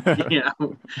 Yeah,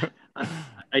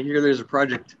 I hear there's a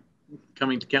project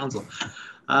coming to council.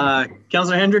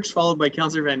 Councillor Hendricks, followed by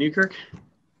Councillor Van Nieuwkerk.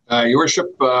 Your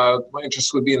Worship, my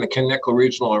interest would be in the Connecticut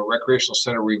Regional Recreational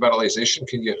Center revitalization.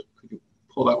 Could you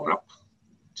pull that one up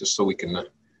just so we can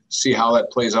see how that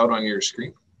plays out on your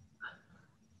screen?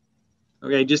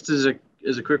 Okay, just as a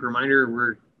quick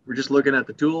reminder, we're just looking at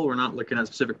the tool. We're not looking at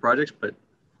specific projects, but.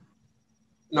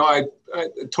 No, I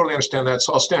totally understand that.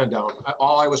 So I'll stand down.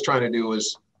 All I was trying to do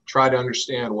is try to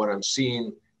understand what I'm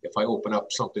seeing if I open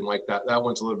up something like that. That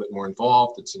one's a little bit more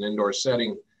involved. It's an indoor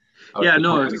setting. Yeah,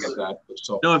 no, if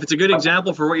it's a good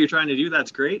example for what you're trying to do, that's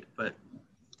great. But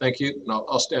thank you. No,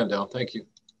 I'll stand down. Thank you.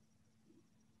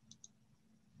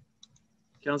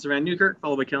 Councillor Van Nieuwkerk,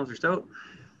 followed by Councillor Stout.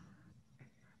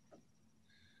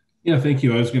 Yeah, thank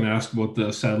you. I was going to ask about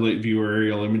the satellite view or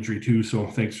aerial imagery too, so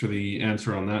thanks for the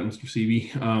answer on that, Mr.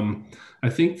 Seavey. I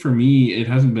think for me, it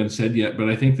hasn't been said yet, but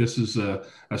I think this is a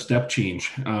step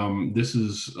change. This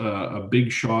is a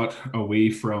big shot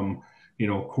away from,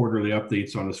 quarterly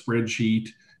updates on a spreadsheet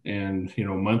and,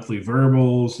 monthly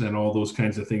verbals and all those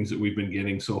kinds of things that we've been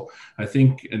getting. So I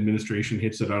think administration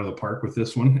hits it out of the park with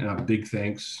this one. Big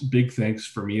thanks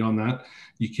for me on that.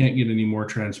 You can't get any more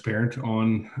transparent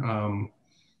on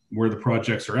where the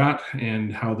projects are at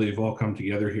and how they've all come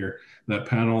together here. That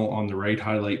panel on the right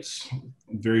highlights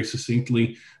very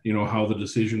succinctly, how the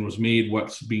decision was made,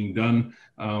 what's being done.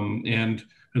 And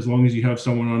as long as you have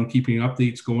someone on keeping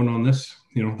updates going on this,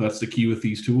 that's the key with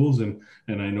these tools. And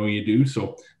I know you do.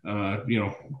 So,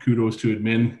 kudos to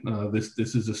admin.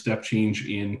 This is a step change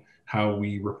in how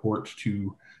we report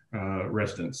to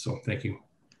residents. So thank you.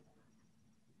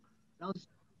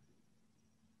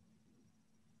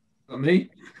 Me?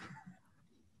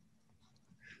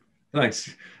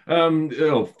 Thanks.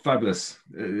 Fabulous.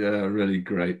 Really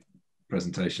great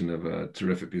presentation of a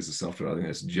terrific piece of software. I think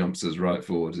this jumps us right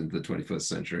forward into the 21st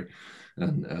century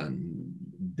and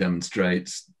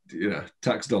demonstrates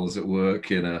tax dollars at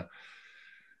work in a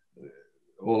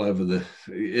really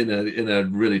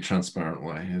transparent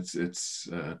way. It's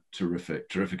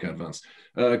terrific advance.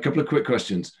 A couple of quick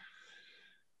questions.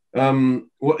 I'm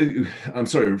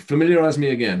sorry, familiarize me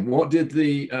again. What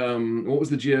was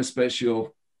the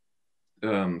geospatial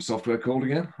software called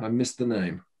again? I missed the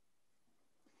name.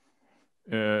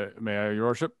 May I, Your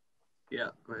Worship? Yeah,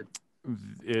 go ahead.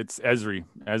 It's Esri.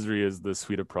 Esri is the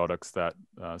suite of products that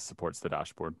supports the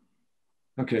dashboard.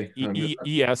 Okay.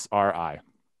 ESRI.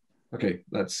 Okay,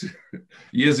 that's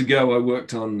years ago. I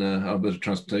worked on Alberta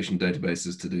transportation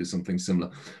databases to do something similar,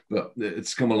 but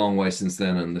it's come a long way since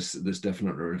then, and this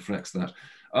definitely reflects that.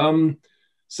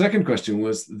 Second question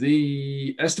was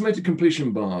the estimated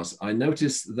completion bars. I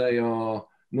noticed they are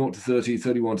 0 to 30,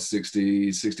 31 to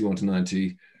 60, 61 to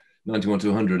 90, 91 to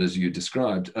 100, as you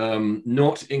described.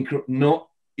 Not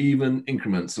even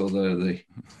increments, although the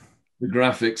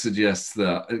graphic suggests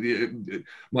that.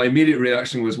 My immediate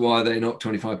reaction was, why are they not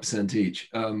 25% each?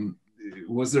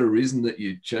 Was there a reason that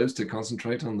you chose to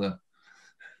concentrate on the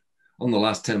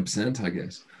last 10%, I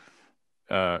guess?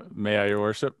 May I, Your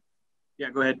Worship? Yeah,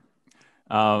 go ahead.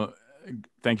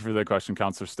 Thank you for the question,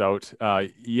 Councillor Stout.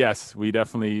 Yes, we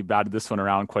definitely batted this one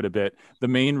around quite a bit. The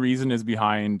main reason is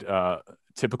behind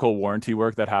typical warranty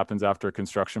work that happens after a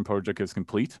construction project is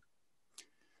complete.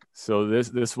 So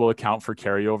this will account for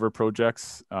carryover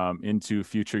projects into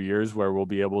future years where we'll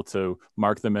be able to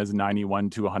mark them as 91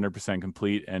 to 100%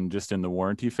 complete and just in the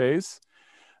warranty phase.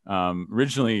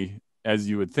 Originally, as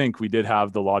you would think, we did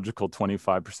have the logical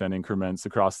 25% increments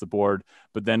across the board,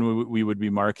 but then we would be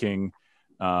marking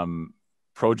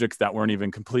projects that weren't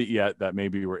even complete yet that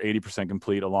maybe were 80%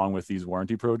 complete along with these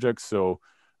warranty projects. So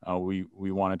we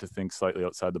wanted to think slightly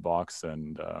outside the box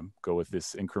and go with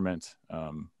this increment.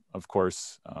 Of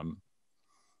course,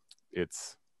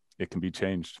 it can be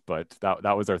changed, but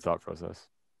that was our thought process.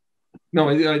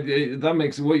 No, that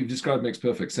makes, what you've described makes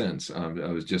perfect sense. I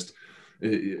was just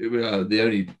the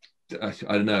only, I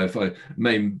don't know if I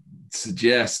may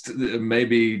suggest that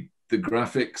maybe the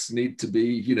graphics need to be,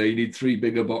 you need 3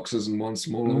 bigger boxes and 1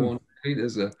 smaller one.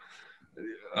 There's a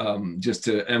just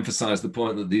to emphasize the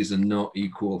point that these are not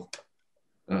equal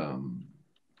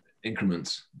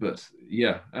increments, but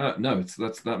yeah, no,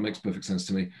 that makes perfect sense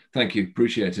to me. Thank you,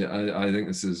 appreciate it. I think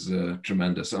this is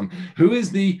tremendous. Who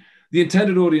is the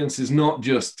intended audience? Is not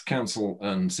just council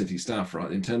and city staff, right?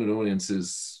 The intended audience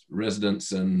is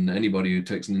residents and anybody who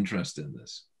takes an interest in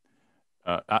this.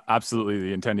 Absolutely,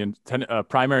 the intended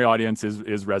primary audience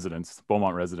is residents.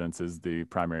 Beaumont residents is the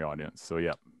primary audience. So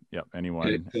yep, anyone,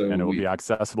 okay, so and it will be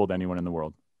accessible to anyone in the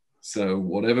world. So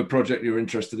whatever project you're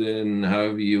interested in,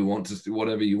 however you want to,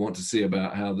 whatever you want to see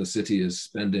about how the city is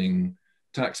spending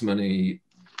tax money,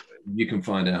 you can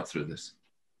find out through this.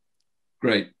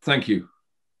 Great, thank you.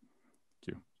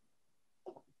 Thank you.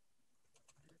 All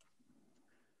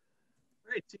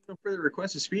right, seeing no further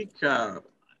requests to speak,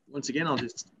 once again, I'll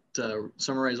just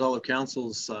summarize all of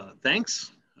council's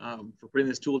thanks for putting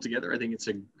this tool together. I think it's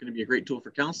going to be a great tool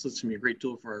for council. It's going to be a great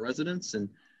tool for our residents, and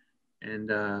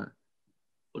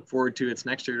look forward to its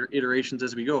next iterations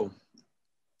as we go.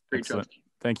 Great Excellent. job.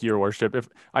 Thank you, Your Worship. If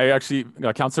I actually,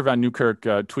 Councillor Van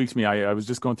Nieuwkerk tweaked me. I was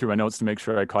just going through my notes to make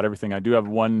sure I caught everything. I do have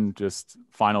one just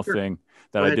final thing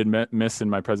that I did miss in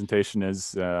my presentation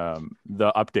is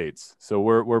the updates. So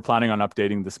we're planning on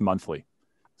updating this monthly.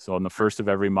 So on the first of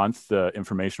every month, the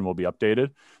information will be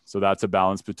updated. So that's a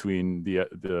balance between the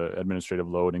administrative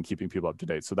load and keeping people up to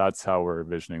date. So that's how we're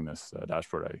envisioning this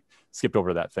dashboard. I skipped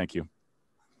over that. Thank you.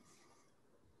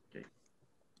 Okay,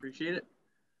 appreciate it.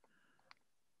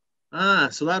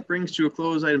 So that brings to a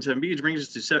close item 7B, which brings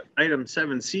us to item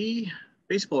 7C,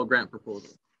 baseball grant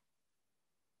proposal.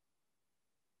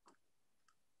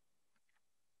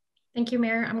 Thank you,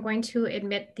 Mayor. I'm going to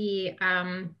admit the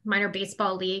Minor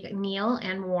Baseball League, Neil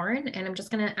and Warren, and I'm just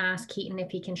going to ask Keaton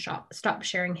if he can stop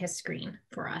sharing his screen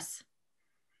for us.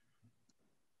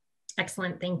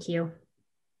 Excellent, thank you.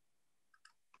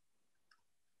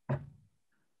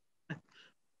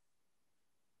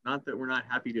 Not that we're not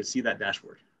happy to see that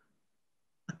dashboard.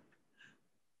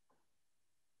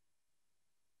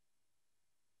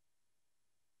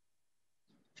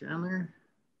 Chandler.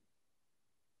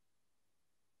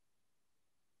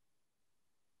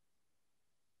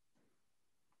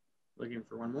 Looking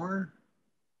for one more.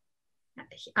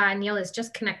 Neil is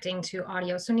just connecting to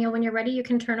audio. So Neil, when you're ready, you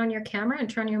can turn on your camera and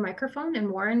turn on your microphone. And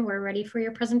Warren, we're ready for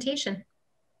your presentation.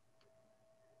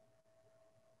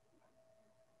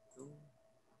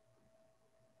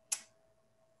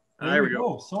 There we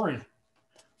go. Sorry.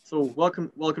 So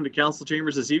welcome to council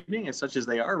chambers this evening, as such as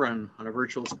they are run on a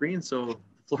virtual screen. So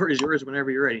the floor is yours whenever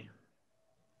you're ready.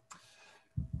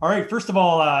 All right. First of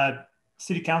all,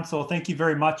 City Council, thank you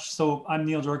very much. So I'm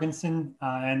Neil Jorgensen,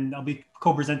 and I'll be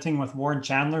co-presenting with Warren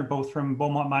Chandler, both from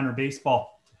Beaumont Minor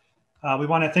Baseball. We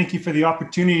want to thank you for the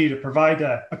opportunity to provide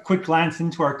a quick glance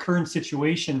into our current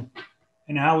situation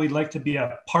and how we'd like to be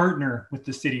a partner with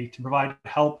the city to provide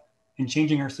help in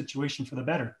changing our situation for the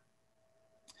better.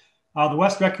 The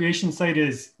West Recreation site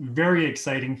is very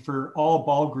exciting for all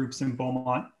ball groups in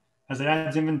Beaumont, as it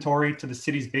adds inventory to the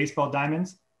city's baseball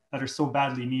diamonds that are so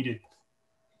badly needed.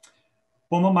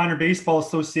 Beaumont Minor Baseball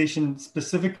Association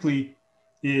specifically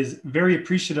is very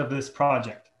appreciative of this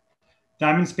project.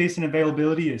 Diamond space and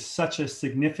availability is such a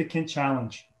significant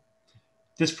challenge.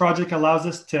 This project allows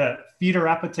us to feed our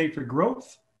appetite for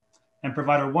growth and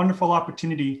provide a wonderful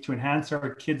opportunity to enhance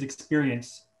our kids'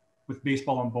 experience with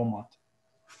baseball in Beaumont.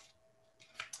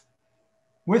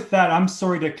 With that, I'm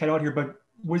sorry to cut out here, but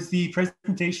was the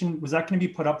presentation, was that going to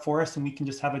be put up for us and we can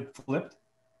just have it flipped?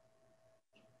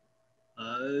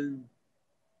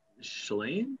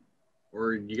 Shalane,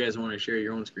 or you guys want to share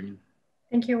your own screen?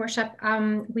 Thank you, Worship.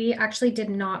 We actually did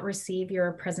not receive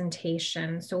your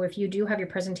presentation. So if you do have your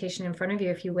presentation in front of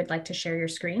you, if you would like to share your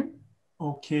screen.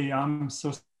 Okay, I'm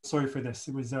so sorry for this.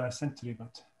 It was sent to me,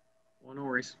 but. Well, no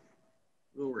worries.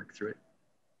 We'll work through it.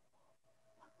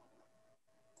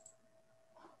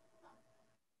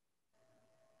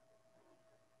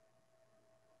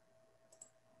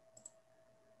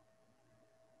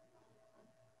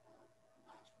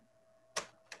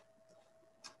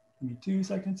 Give me 2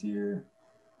 seconds here.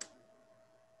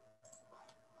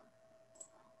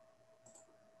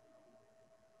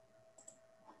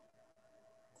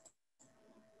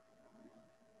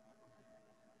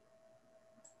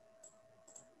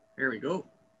 There we go.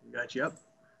 We got you up.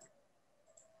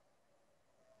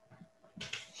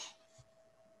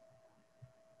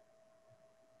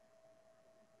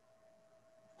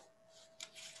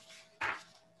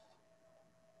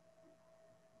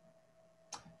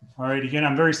 All right, again,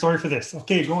 I'm very sorry for this.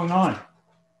 Okay, going on.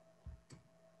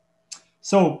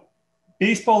 So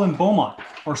baseball in Beaumont,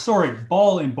 or sorry,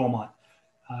 ball in Beaumont.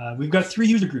 We've got 3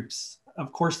 user groups.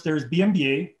 Of course, there's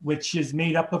BMBA, which is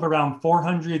made up of around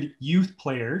 400 youth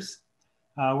players.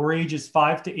 We're ages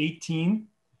 5 to 18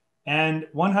 and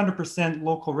 100%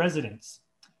 local residents.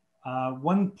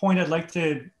 One point I'd like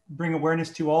to bring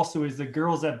awareness to also is the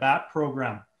Girls at Bat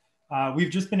program. We've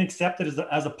just been accepted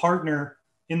as a partner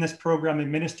in this program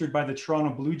administered by the Toronto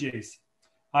Blue Jays.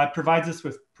 It provides us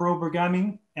with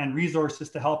programming and resources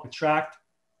to help attract,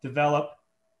 develop,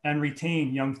 and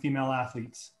retain young female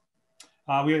athletes.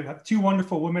 We have 2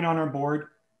 wonderful women on our board,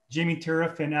 Jamie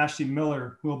Turiff and Ashley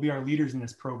Miller, who will be our leaders in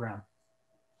this program.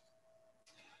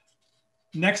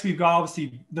 Next, we've got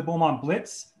obviously the Beaumont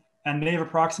Blitz, and they have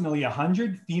approximately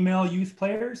 100 female youth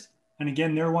players. And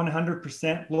again, they're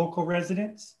 100% local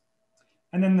residents.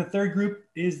 And then the third group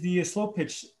is the Slow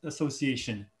Pitch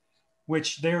Association,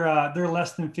 which they're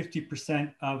less than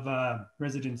 50% of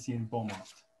residency in Beaumont.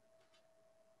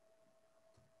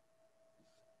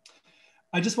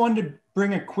 I just wanted to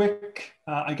bring a quick,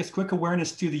 quick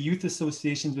awareness to the youth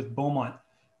associations with Beaumont.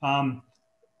 I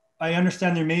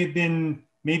understand there may have been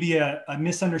maybe a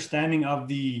misunderstanding of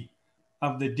the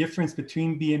difference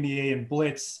between BMBA and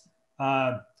Blitz.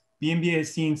 BMBA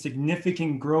has seen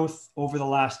significant growth over the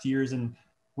last years, and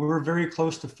we're very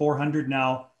close to 400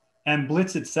 now. And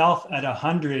Blitz itself at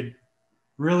 100,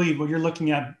 really, when you're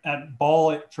looking at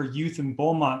ball for youth in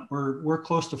Beaumont, we're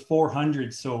close to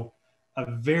 400. So a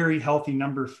very healthy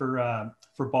number for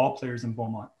ball players in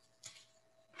Beaumont.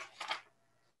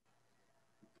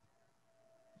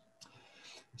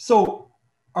 So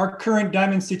our current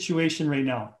diamond situation right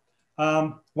now.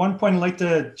 One point I'd like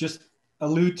to just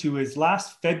allude to is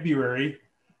last February,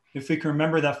 if we can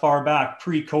remember that far back,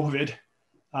 pre-COVID,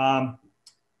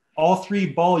 all 3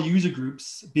 ball user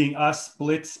groups, being us,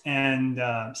 Blitz, and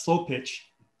Slow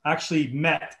Pitch, actually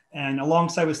met, and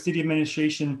alongside with city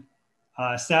administration,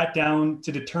 sat down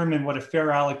to determine what a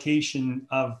fair allocation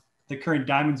of the current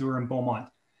diamonds were in Beaumont.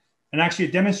 And actually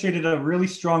it demonstrated a really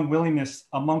strong willingness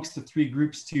amongst the 3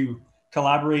 groups to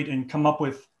collaborate and come up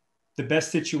with the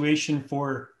best situation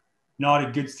for not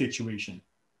a good situation.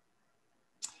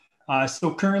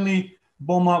 So currently,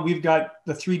 Beaumont, we've got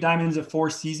the 3 diamonds at 4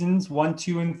 Seasons, 1,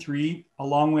 2, and 3,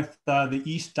 along with the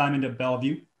East Diamond at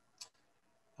Bellevue.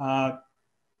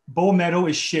 Bow Meadow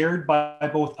is shared by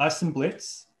both us and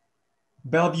Blitz.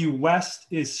 Bellevue West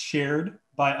is shared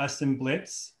by us and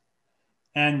Blitz.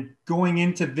 And going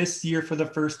into this year for the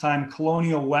first time,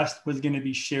 Colonial West was going to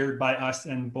be shared by us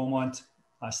and Beaumont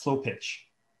Slow Pitch.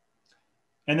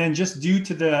 And then just due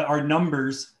to our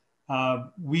numbers,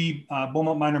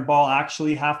 Beaumont Minor Ball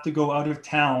actually have to go out of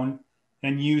town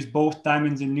and use both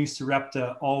diamonds in New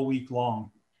Sarepta all week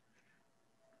long.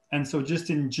 And so just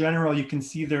in general, you can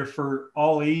see there for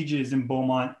all ages in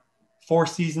Beaumont, 4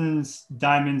 Seasons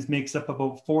diamonds makes up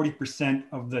about 40%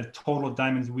 of the total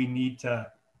diamonds we need to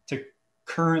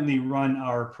currently run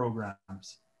our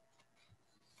programs.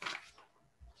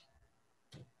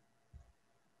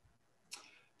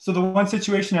 So the one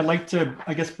situation I'd like to,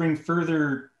 bring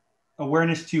further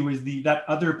awareness to is that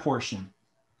other portion.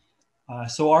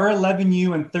 So our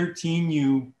 11U and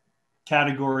 13U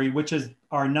category, which is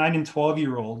our 9 and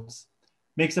 12-year-olds,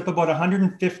 makes up about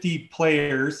 150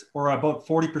 players, or about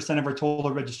 40% of our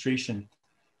total registration.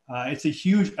 It's a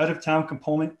huge out-of-town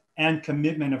component and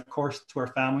commitment, of course, to our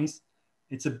families.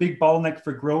 It's a big bottleneck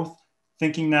for growth,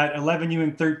 thinking that 11U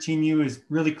and 13U is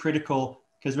really critical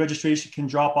because registration can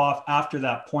drop off after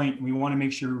that point. We want to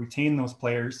make sure we retain those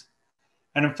players.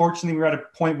 And unfortunately, we're at a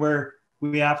point where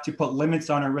we have to put limits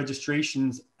on our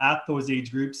registrations at those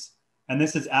age groups. And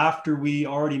this is after we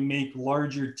already make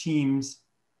larger teams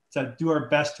to do our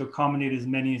best to accommodate as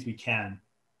many as we can.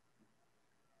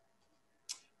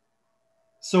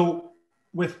 So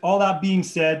with all that being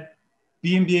said,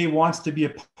 BMBA wants to be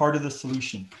a part of the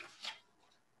solution.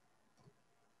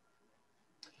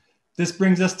 This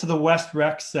brings us to the West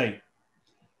Rec site.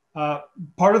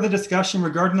 Part of the discussion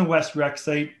regarding the West Rec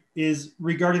site is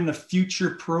regarding the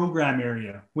future program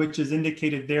area, which is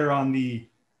indicated there on the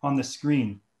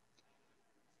screen.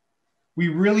 We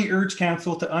really urge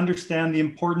council to understand the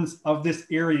importance of this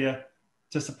area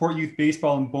to support youth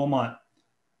baseball in Beaumont.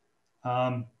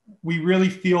 We really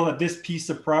feel that this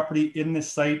piece of property in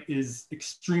this site is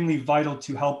extremely vital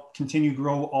to help continue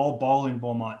grow all ball in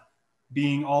Beaumont,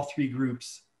 being all three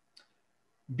groups.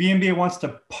 BMBA wants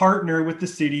to partner with the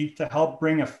city to help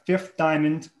bring a fifth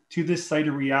diamond to this site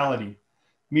a reality,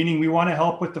 meaning we want to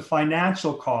help with the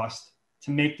financial cost to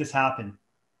make this happen.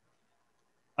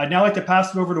 I'd now like to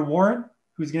pass it over to Warren,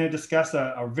 who's going to discuss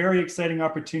a very exciting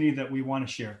opportunity that we want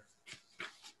to share.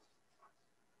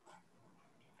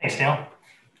 Thanks, Neil.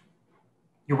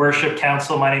 Your Worship,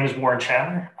 Council, my name is Warren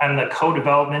Chandler. I'm the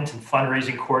Co-Development and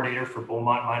Fundraising Coordinator for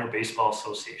Beaumont Minor Baseball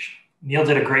Association. Neil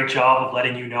did a great job of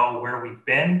letting you know where we've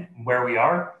been, where we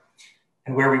are,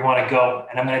 and where we want to go.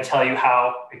 And I'm going to tell you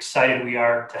how excited we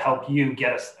are to help you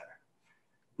get us there.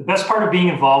 The best part of being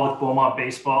involved with Beaumont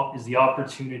baseball is the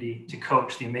opportunity to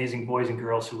coach the amazing boys and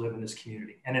girls who live in this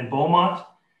community. And in Beaumont,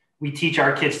 we teach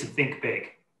our kids to think big.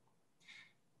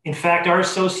 In fact, our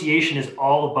association is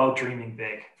all about dreaming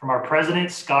big. From our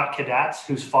president, Scott Kadatz,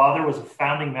 whose father was a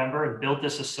founding member and built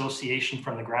this association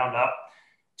from the ground up,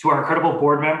 to our incredible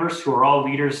board members who are all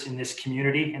leaders in this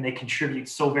community, and they contribute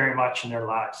so very much in their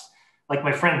lives. Like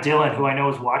my friend Dylan, who I know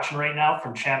is watching right now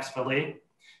from Champs Valley,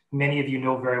 who many of you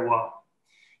know very well.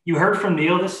 You heard from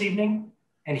Neil this evening,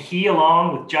 and he,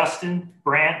 along with Justin,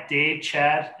 Brant, Dave,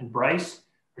 Chad, and Bryce,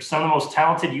 are some of the most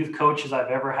talented youth coaches I've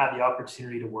ever had the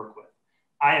opportunity to work with.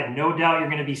 I have no doubt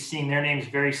you're going to be seeing their names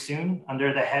very soon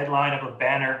under the headline of a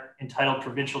banner entitled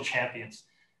Provincial Champions,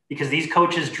 because these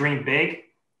coaches dream big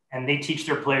and they teach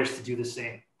their players to do the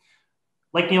same.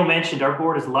 Like Neil mentioned, our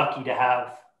board is lucky to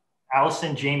have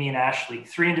Allison, Jamie, and Ashley,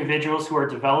 three individuals who are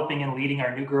developing and leading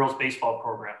our new girls baseball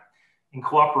program in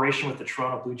cooperation with the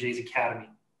Toronto Blue Jays Academy.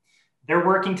 They're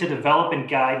working to develop and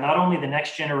guide not only the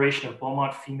next generation of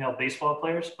Beaumont female baseball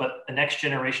players, but the next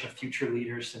generation of future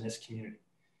leaders in this community.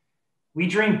 We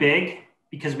dream big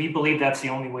because we believe that's the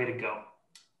only way to go.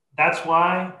 That's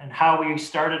why and how we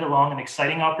started along an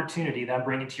exciting opportunity that I'm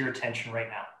bringing to your attention right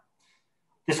now.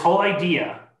 This whole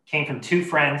idea came from two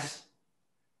friends,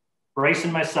 Bryce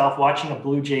and myself, watching a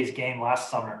Blue Jays game last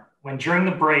summer, when during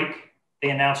the break, they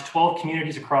announced 12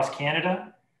 communities across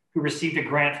Canada who received a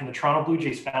grant from the Toronto Blue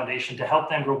Jays Foundation to help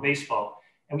them grow baseball.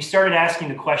 And we started asking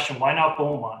the question, why not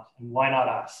Beaumont and why not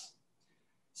us?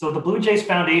 So the Blue Jays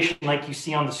Foundation, like you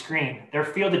see on the screen, their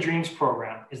Field of Dreams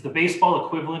program is the baseball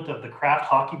equivalent of the Kraft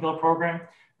Hockey Bill program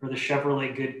or the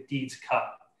Chevrolet Good Deeds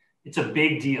Cup. It's a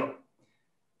big deal.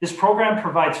 This program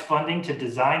provides funding to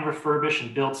design, refurbish,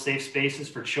 and build safe spaces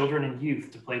for children and youth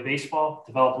to play baseball,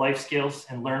 develop life skills,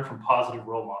 and learn from positive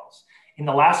role models. In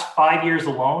the last 5 years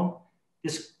alone,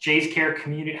 this Jays Care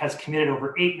community has committed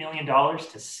over $8 million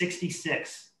to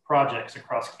 66 projects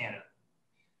across Canada.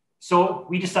 So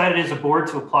we decided as a board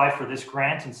to apply for this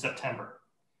grant in September.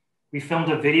 We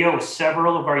filmed a video with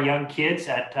several of our young kids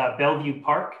at Bellevue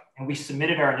Park, and we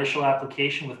submitted our initial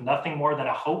application with nothing more than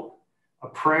a hope, a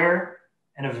prayer,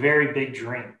 and a very big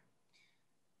dream.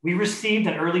 We received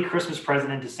an early Christmas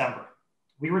present in December.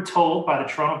 We were told by the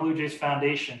Toronto Blue Jays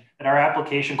Foundation that our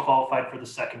application qualified for the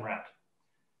second round.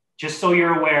 Just so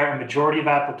you're aware, a majority of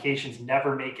applications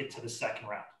never make it to the second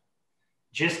round.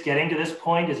 Just getting to this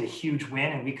point is a huge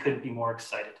win, and we couldn't be more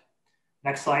excited.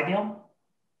 Next slide, Neil.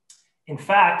 In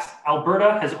fact,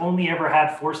 Alberta has only ever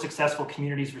had 4 successful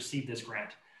communities receive this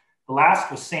grant. The last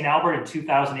was St. Albert in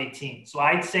 2018. So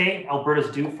I'd say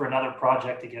Alberta's due for another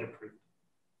project to get approved.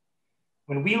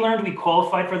 When we learned we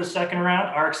qualified for the second round,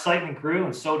 our excitement grew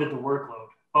and so did the workload.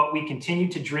 But we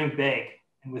continued to dream big,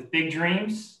 and with big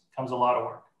dreams comes a lot of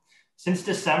work. Since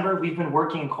December, we've been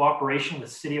working in cooperation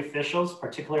with city officials,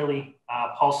 particularly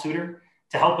Paul Suter,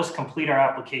 to help us complete our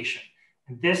application.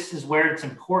 And this is where it's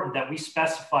important that we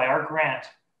specify our grant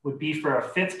would be for a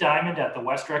 5th diamond at the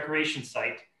West Recreation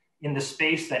site in the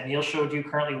space that Neil showed you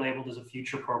currently labeled as a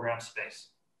future program space.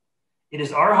 It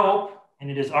is our hope and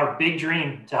it is our big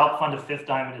dream to help fund a 5th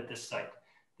diamond at this site.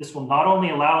 This will not only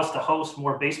allow us to host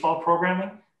more baseball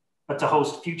programming, but to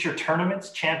host future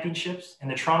tournaments, championships,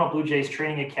 and the Toronto Blue Jays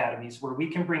training academies where we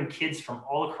can bring kids from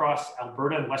all across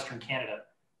Alberta and Western Canada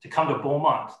to come to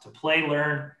Beaumont to play,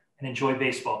 learn, and enjoy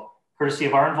baseball, courtesy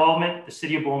of our involvement, the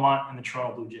City of Beaumont, and the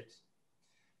Toronto Blue Jays.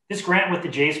 This grant with the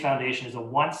Jays Foundation is a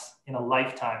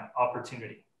once-in-a-lifetime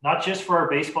opportunity, not just for our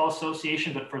baseball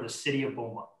association, but for the City of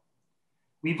Beaumont.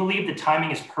 We believe the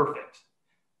timing is perfect.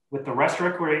 With the West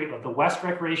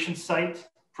Recreation site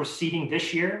proceeding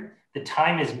this year, the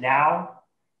time is now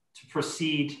to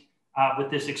proceed with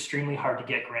this extremely hard to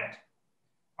get grant.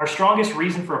 Our strongest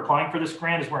reason for applying for this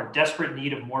grant is we're in desperate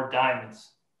need of more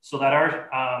diamonds so that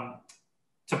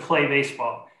to play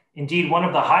baseball. Indeed, one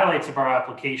of the highlights of our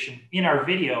application in our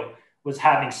video was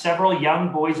having several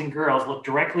young boys and girls look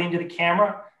directly into the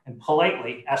camera and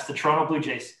politely ask the Toronto Blue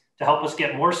Jays to help us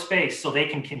get more space so they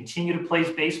can continue to play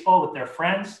baseball with their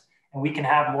friends and we can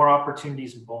have more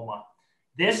opportunities in Beaumont.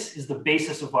 This is the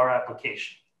basis of our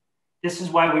application. This is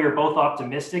why we are both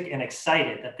optimistic and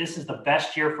excited that this is the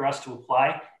best year for us to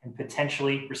apply and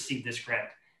potentially receive this grant.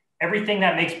 Everything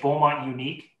that makes Beaumont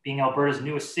unique, being Alberta's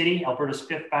newest city, Canada's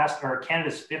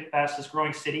fifth fastest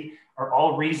growing city, are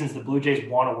all reasons the Blue Jays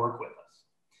want to work with us.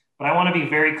 But I want to be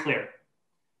very clear.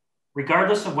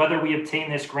 Regardless of whether we obtain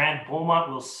this grant,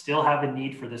 Beaumont will still have a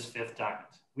need for this fifth diamond.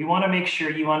 We want to make sure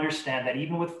you understand that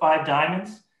even with 5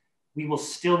 diamonds, we will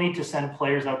still need to send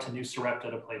players out to New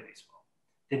Sarepta to play baseball.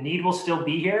 The need will still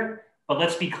be here, but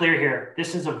let's be clear here.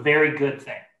 This is a very good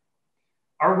thing.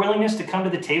 Our willingness to come to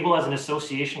the table as an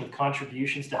association with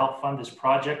contributions to help fund this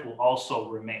project will also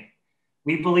remain.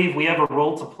 We believe we have a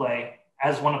role to play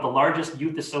as one of the largest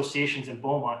youth associations in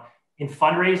Beaumont in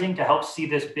fundraising to help see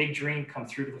this big dream come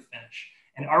through to the finish.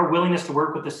 And our willingness to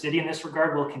work with the city in this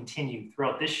regard will continue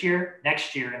throughout this year,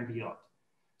 next year, and beyond.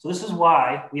 So this is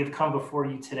why we have come before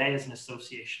you today as an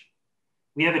association.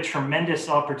 We have a tremendous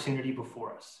opportunity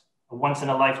before us, a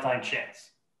once-in-a-lifetime chance.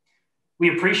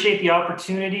 We appreciate the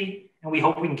opportunity and we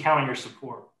hope we can count on your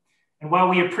support. And while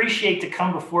we appreciate to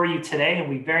come before you today and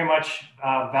we very much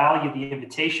value the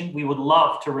invitation, we would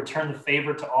love to return the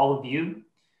favor to all of you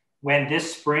when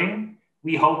this spring,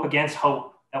 we hope against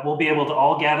hope that we'll be able to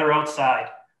all gather outside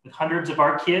with hundreds of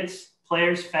our kids,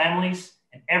 players, families,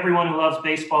 and everyone who loves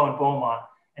baseball in Beaumont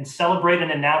and celebrate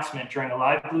an announcement during a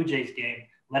live Blue Jays game,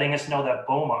 letting us know that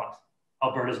Beaumont,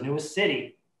 Alberta's newest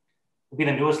city, will be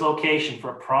the newest location for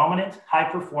a prominent,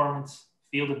 high-performance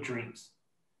field of dreams.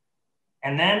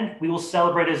 And then we will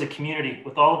celebrate as a community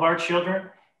with all of our children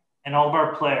and all of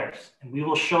our players, and we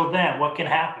will show them what can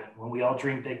happen when we all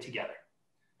dream big together.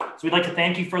 So we'd like to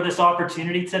thank you for this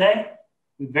opportunity today.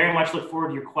 We very much look forward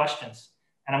to your questions,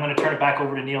 and I'm going to turn it back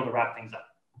over to Neil to wrap things up.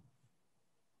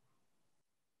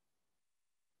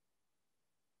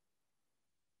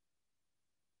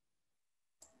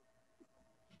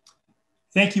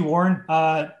 Thank you, Warren.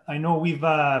 I know we've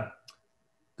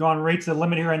gone right to the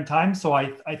limit here on time, so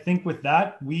I think with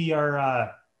that, we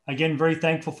are, again, very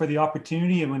thankful for the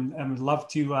opportunity and would love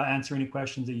to answer any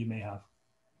questions that you may have.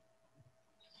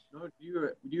 No,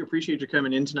 do appreciate you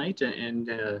coming in tonight and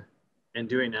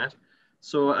doing that.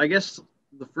 So I guess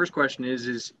the first question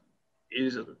is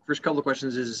first couple of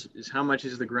questions is how much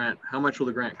is the grant? How much will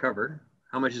the grant cover?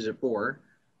 How much is it for?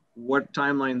 What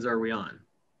timelines are we on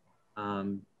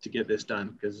to get this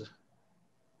done? Because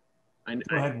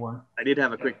Go ahead, Warren. I did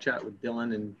have a quick chat with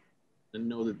Dylan and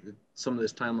know that some of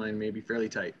this timeline may be fairly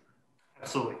tight.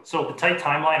 Absolutely. So the tight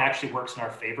timeline actually works in our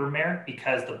favor, Mayor,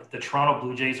 because the Toronto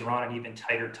Blue Jays are on an even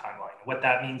tighter timeline. What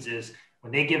that means is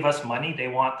when they give us money, they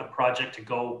want the project to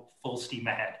go full steam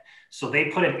ahead. So they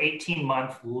put an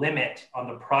 18-month limit on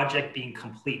the project being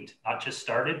complete, not just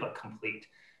started, but complete.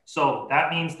 So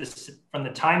that means this, from the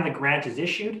time the grant is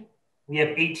issued, we have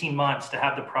 18 months to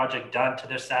have the project done to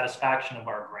the satisfaction of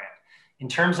our grant. In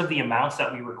terms of the amounts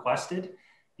that we requested,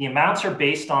 the amounts are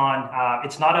based on,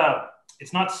 it's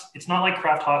not like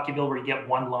Kraft Hockeyville where you get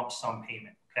one lump sum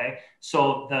payment, okay?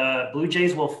 So the Blue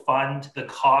Jays will fund the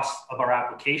cost of our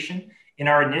application. In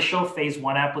our initial phase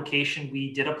 1 application,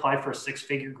 we did apply for a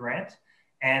 6-figure grant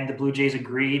and the Blue Jays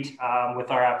agreed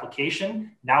with our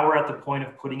application. Now we're at the point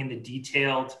of putting in the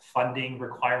detailed funding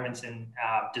requirements and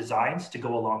designs to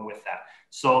go along with that.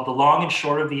 So the long and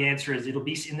short of the answer is it'll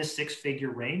be in the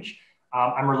 6-figure range.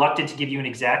 I'm reluctant to give you an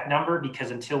exact number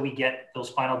because until we get those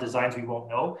final designs, we won't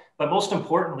know. But most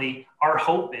importantly, our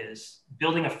hope is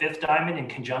building a 5th diamond in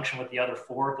conjunction with the other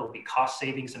 4, there'll be cost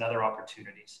savings and other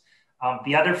opportunities.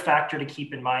 The other factor to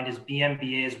keep in mind is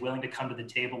BMBA is willing to come to the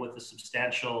table with a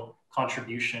substantial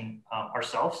contribution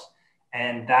ourselves.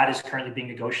 And that is currently being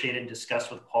negotiated and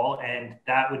discussed with Paul. And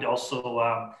that would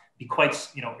also be quite,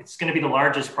 it's going to be the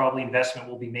largest probably investment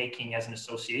we'll be making as an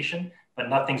association, but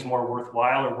nothing's more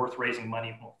worthwhile or worth raising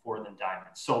money for than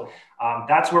diamonds. So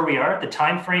that's where we are. The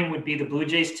time frame would be the Blue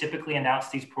Jays typically announce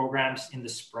these programs in the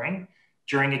spring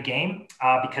during a game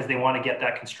because they want to get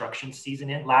that construction season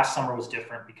in. Last summer was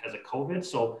different because of COVID.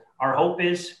 So our hope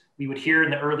is we would hear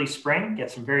in the early spring,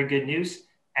 get some very good news,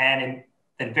 and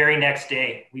the very next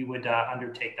day we would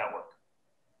undertake that work.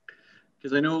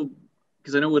 Because I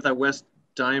know with that West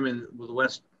Diamond, with the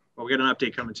West, well, we got an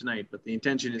update coming tonight, but the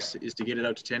intention is to get it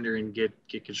out to tender and get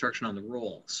construction on the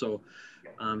roll. So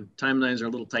timelines are a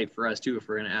little tight for us too if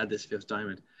we're going to add this 5th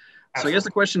diamond. Absolutely. So I guess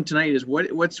the question tonight is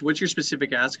what's your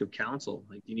specific ask of council?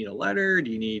 Like, do you need a letter?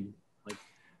 Do you need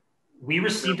We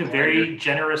received a very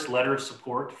generous letter of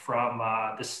support from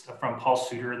from Paul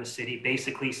Suter in the city,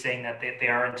 basically saying that they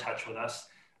are in touch with us.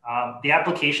 The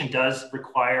application does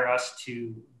require us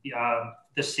to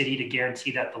the city to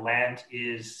guarantee that the land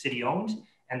is city owned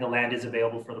and the land is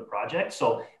available for the project.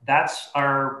 So that's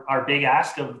our big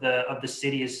ask of the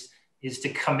city is to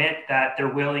commit that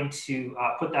they're willing to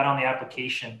put that on the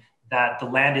application, that the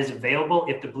land is available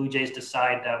if the Blue Jays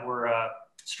decide that we're a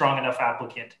strong enough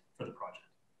applicant for the project.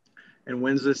 And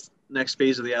when's this next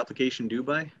phase of the application due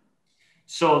by?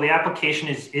 So the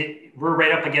application we're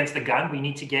right up against the gun. We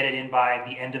need to get it in by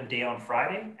the end of day on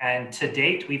Friday. And to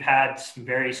date, we've had some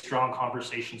very strong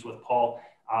conversations with Paul.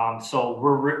 So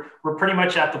we're pretty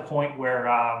much at the point where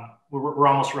we're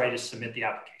almost ready to submit the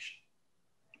application.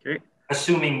 Okay.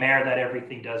 Assuming, Mayor, that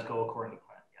everything does go according to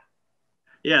plan.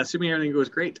 Yeah, assuming everything goes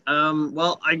great.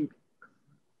 Well, I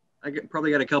probably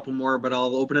got a couple more, but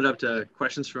I'll open it up to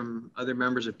questions from other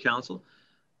members of council.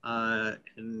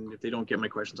 And if they don't get my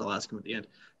questions, I'll ask them at the end.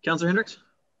 Councillor Hendricks,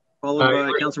 followed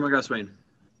by Councillor Margolis-Swain.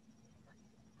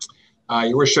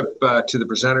 Your Worship, to the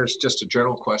presenters, just a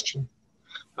general question.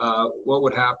 What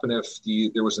would happen if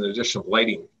there was an addition of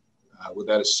lighting? Would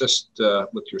that assist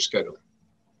with your schedule?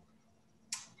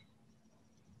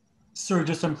 Sorry,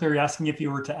 just unclear, you're asking if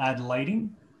you were to add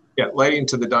lighting? Yeah, lighting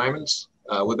to the diamonds.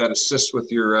 Would that assist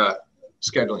with your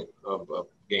scheduling of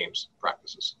games,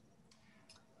 practices?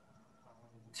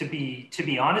 To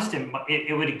be honest,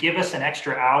 it would give us an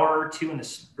extra hour or two in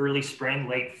the early spring,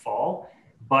 late fall.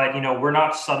 But we're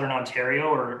not Southern Ontario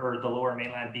or the Lower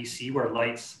Mainland BC, where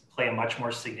lights play a much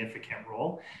more significant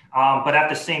role. But at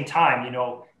the same time,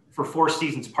 for Four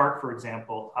Seasons Park, for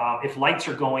example, if lights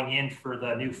are going in for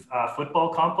the new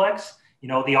football complex,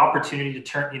 the opportunity to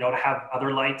turn, to have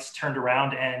other lights turned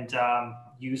around and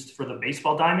used for the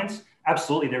baseball diamonds,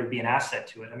 absolutely, there would be an asset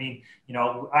to it. I mean,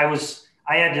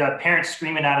 I had parents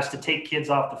screaming at us to take kids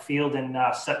off the field in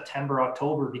September,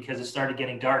 October, because it started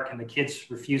getting dark and the kids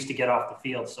refused to get off the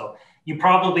field. So you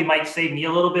probably might save me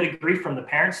a little bit of grief from the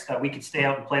parents that we could stay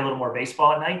out and play a little more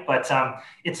baseball at night, but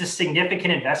it's a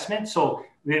significant investment. So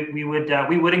we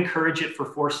would encourage it for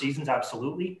Four Seasons,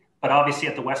 absolutely. But obviously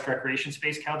at the West Recreation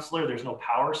Space, Councillor, there's no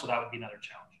power, so that would be another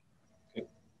challenge. Okay.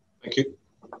 Thank you.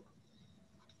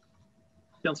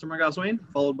 Councillor Margolis-Swain,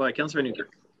 followed by Councillor Newkirk.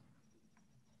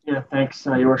 Yeah, thanks,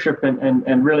 Your Worship,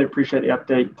 and really appreciate the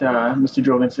update, Mr.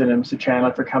 Jorgensen and Mr.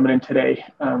 Chandler, for coming in today.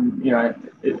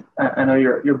 I know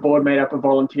your board made up of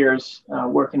volunteers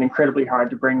working incredibly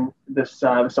hard to bring this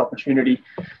opportunity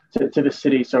to the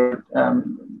city. So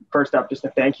first up, just a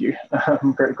thank you.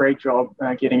 Great job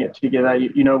getting it together.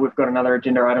 We've got another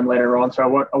agenda item later on, so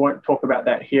I won't talk about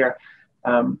that here.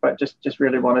 But just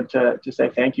really wanted to say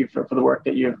thank you for the work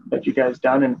that you guys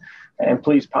done, and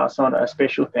please pass on a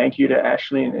special thank you to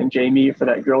Ashley and Jamie for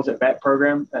that Girls at Bat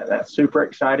program. That's super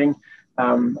exciting.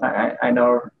 I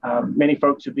know many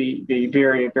folks would be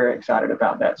very, very excited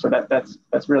about that. So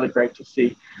that's really great to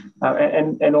see,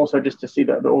 and also just to see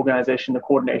the organization, the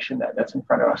coordination that's in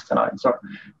front of us tonight. So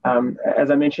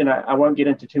as I mentioned, I won't get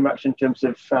into too much in terms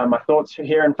of my thoughts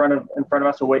here in front of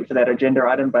us. We'll wait for that agenda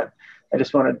item, but I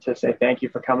just wanted to say thank you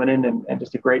for coming in and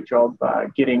just a great job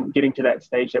getting to that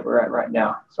stage that we're at right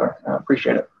now. So I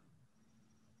appreciate it.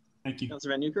 Thank you.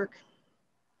 Councillor Van Newkirk.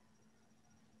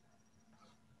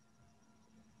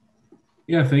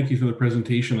 Yeah, thank you for the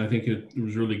presentation. I think it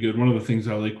was really good. One of the things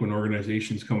I like when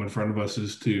organizations come in front of us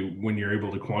is when you're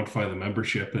able to quantify the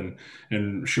membership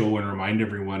and show and remind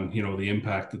everyone, the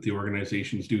impact that the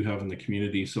organizations do have in the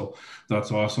community. So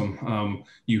that's awesome.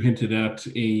 You hinted at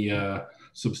a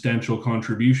substantial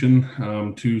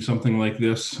contribution to something like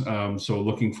this. So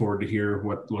looking forward to hear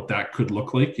what that could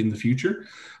look like in the future.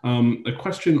 A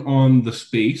question on the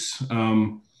space.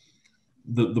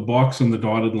 The box and the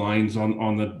dotted lines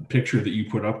on the picture that you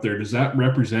put up there, does that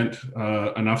represent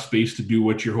enough space to do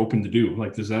what you're hoping to do?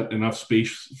 Like, is that enough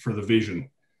space for the vision?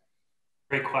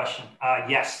 Great question.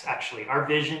 Yes, actually, our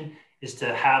vision is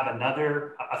to have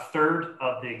a third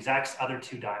of the exact other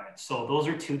two diamonds. So those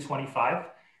are 225,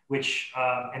 which,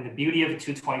 and the beauty of the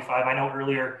 225, I know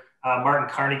earlier, Martin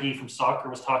Carnegie from soccer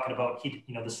was talking about,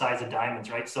 the size of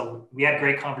diamonds, right? So we had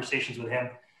great conversations with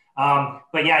him.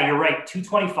 But yeah, you're right.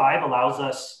 225 allows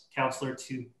us, Councillor,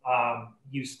 to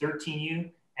use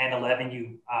 13U and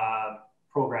 11U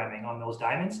programming on those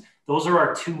diamonds. Those are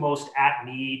our two most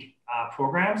at-need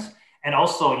programs. And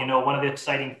also, one of the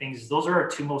exciting things is those are our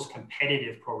two most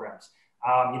competitive programs.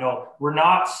 We're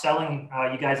not selling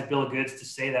you guys a bill of goods to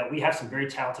say that we have some very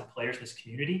talented players in this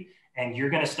community, and you're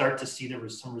going to start to see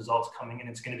some results coming, and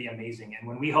it's going to be amazing. And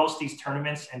when we host these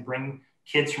tournaments and bring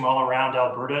kids from all around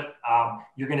Alberta,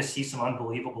 you're going to see some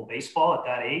unbelievable baseball at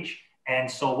that age. And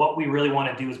so what we really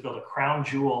want to do is build a crown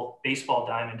jewel baseball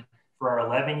diamond for our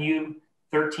 11U,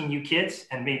 13U kids,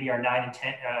 and maybe our 9 and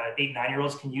 10, 8,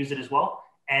 9-year-olds can use it as well.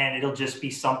 And it'll just be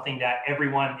something that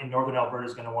everyone in Northern Alberta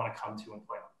is going to want to come to and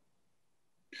play on.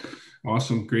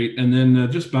 Awesome, great. And then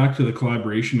just back to the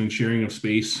collaboration and sharing of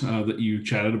space that you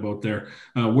chatted about there.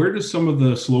 Where does some of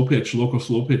the local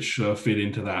slow pitch fit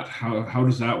into that? How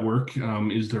does that work?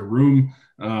 Is there room?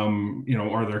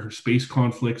 Are there space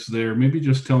conflicts there? Maybe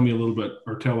just tell me a little bit,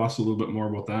 or tell us a little bit more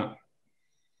about that.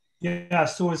 Yeah,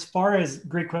 so as far as,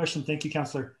 great question, thank you,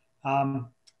 Councillor.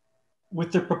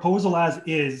 With the proposal as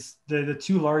is, the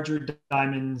 2 larger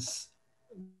diamonds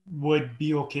would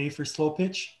be okay for slow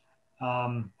pitch.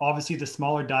 Obviously, the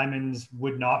smaller diamonds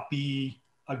would not be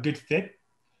a good fit.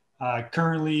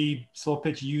 Currently, slow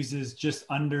pitch uses just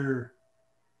under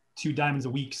 2 diamonds a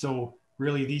week. So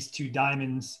really, these 2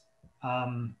 diamonds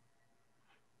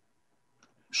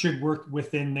should work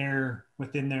within their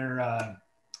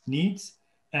needs.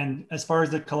 And as far as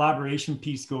the collaboration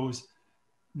piece goes,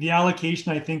 the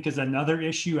allocation, I think, is another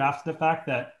issue after the fact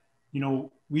that,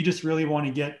 we just really want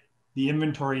to get the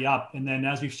inventory up. And then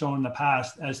as we've shown in the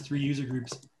past, as 3 user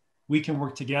groups, we can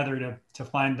work together to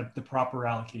find the proper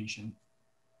allocation.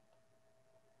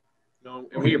 No,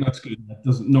 and okay, that's good.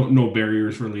 There's no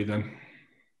barriers really then.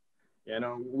 Yeah,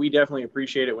 no, we definitely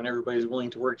appreciate it when everybody's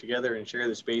willing to work together and share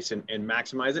the space and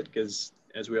maximize it, because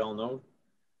as we all know,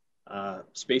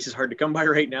 space is hard to come by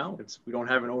right now. We don't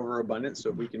have an overabundance,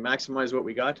 so if we can maximize what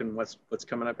we got and what's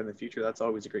coming up in the future, that's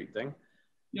always a great thing.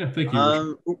 Yeah, thank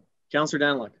you. Councillor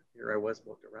Danluck, here I was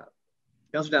about to wrap.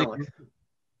 Councillor Danluck.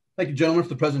 Thank you, gentlemen, for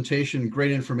the presentation.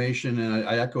 Great information, and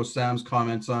I echo Sam's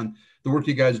comments on the work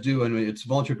you guys do. And it's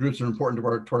volunteer groups that are important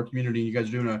to our community, and you guys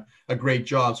are doing a great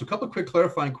job. So a couple of quick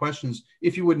clarifying questions,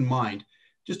 if you wouldn't mind.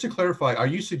 Just to clarify, are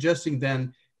you suggesting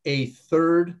then a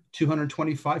third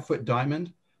 225-foot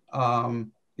diamond?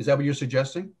 Is that what you're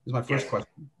suggesting? Is my first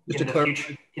question.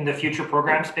 Just in the future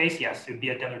program space, yes, it would be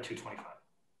another 225.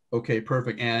 Okay,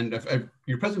 perfect. And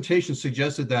your presentation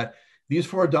suggested that these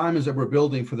 4 diamonds that we're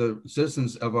building for the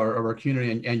citizens of our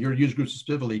community and your user groups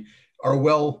specifically are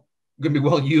going to be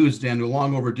well used and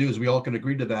long overdue, as we all can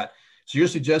agree to that. So you're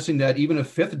suggesting that even a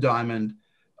 5th diamond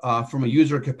from a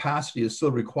user capacity is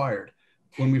still required.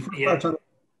 When we first started talking,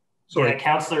 yeah,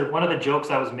 Councillor, one of the jokes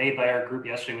that was made by our group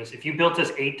yesterday was, if you built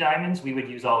us 8 diamonds, we would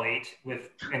use all 8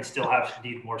 and still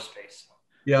need more space.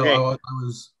 Yeah, okay. I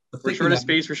was. We're short of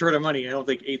space, we're short of money. I don't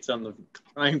think 8's on the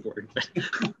drawing board.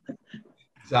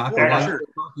 Exactly. I was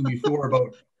talking before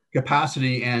about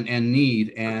capacity and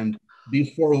need, and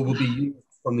these 4 will be used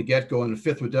from the get-go, and the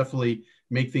 5th would definitely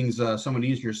make things somewhat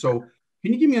easier. So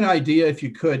can you give me an idea, if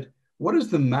you could, what is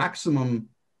the maximum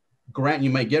grant you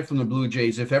might get from the Blue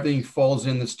Jays if everything falls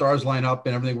in, the stars line up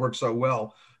and everything works out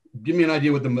well? Give me an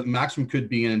idea what the maximum could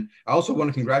be. And I also want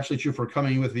to congratulate you for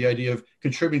coming with the idea of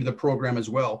contributing to the program as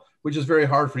well, which is very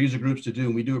hard for user groups to do.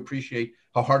 And we do appreciate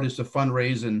how hard it is to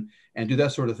fundraise and do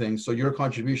that sort of thing. So your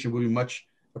contribution will be much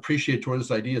appreciated toward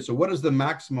this idea. So what is the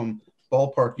maximum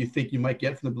ballpark you think you might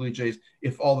get from the Blue Jays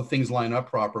if all the things line up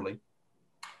properly?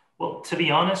 Well, to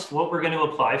be honest, what we're going to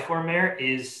apply for, Mayor,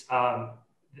 is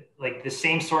like the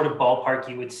same sort of ballpark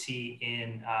you would see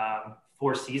in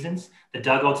Four Seasons. The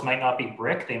dugouts might not be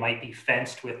brick; they might be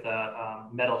fenced with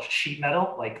sheet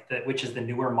metal, which is the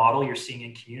newer model you're seeing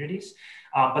in communities.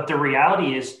 But the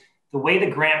reality is, the way the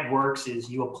grant works is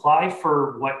you apply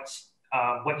for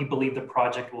what you believe the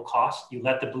project will cost. You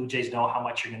let the Blue Jays know how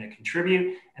much you're going to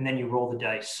contribute, and then you roll the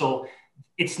dice. So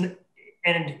it's not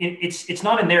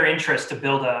in their interest to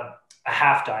build a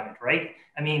half diamond, right?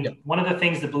 I mean, one of the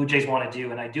things the Blue Jays want to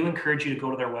do, and I do encourage you to go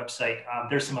to their website,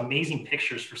 there's some amazing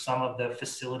pictures for some of the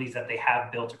facilities that they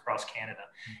have built across Canada.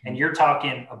 Mm-hmm. And you're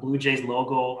talking a Blue Jays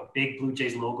logo, a big Blue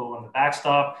Jays logo on the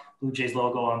backstop, Blue Jays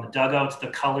logo on the dugouts, the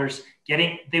colors.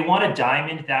 They want a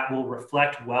diamond that will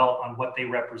reflect well on what they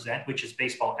represent, which is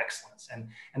baseball excellence.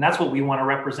 And that's what we want to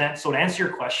represent. So to answer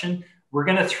your question, we're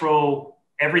going to throw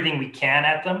everything we can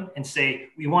at them and say,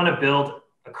 we want to build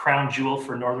a crown jewel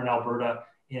for Northern Alberta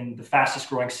in the fastest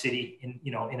growing city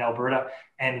in Alberta,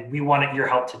 and we wanted your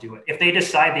help to do it. If they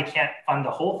decide they can't fund the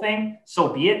whole thing, so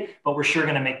be it, but we're sure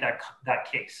going to make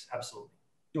that case. Absolutely.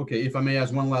 Okay, if I may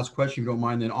ask one last question, if you don't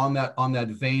mind, then on that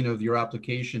vein of your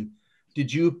application,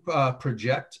 did you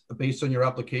project, based on your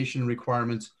application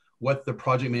requirements, what the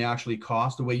project may actually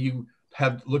cost? The way you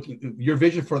have your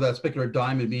vision for that particular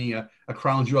diamond being a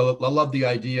crown jewel. I love the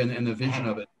idea and the vision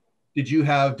of it. Did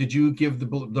you give the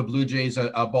Blue Jays a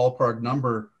ballpark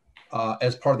number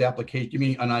as part of the application? Give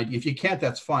me an idea. If you can't,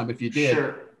 that's fine. But if you did,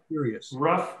 sure. Curious.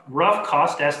 Rough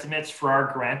cost estimates for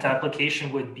our grant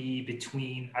application would be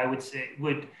between, I would say,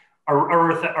 would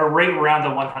are right around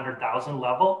the 100,000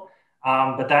 level.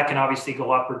 But that can obviously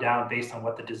go up or down based on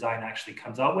what the design actually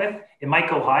comes out with. It might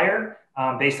go higher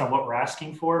based on what we're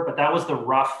asking for, but that was the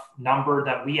rough number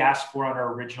that we asked for on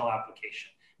our original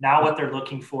application. Now what they're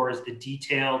looking for is the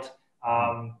detailed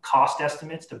cost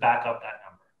estimates to back up that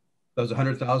number. That was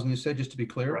 100,000 you said, just to be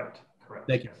clear? Correct, correct.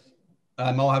 Thank you.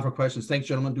 I'll have for questions. Thanks,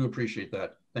 gentlemen. Do appreciate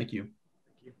that. Thank you.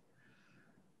 Thank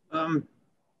you.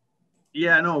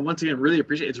 Yeah, no, once again, really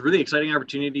appreciate it. It's a really exciting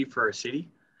opportunity for our city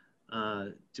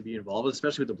to be involved with,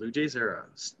 especially with the Blue Jays. They're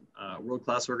a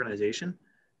world-class organization.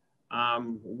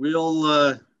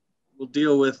 We'll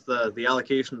deal with the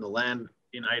allocation of the land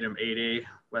in item 8A,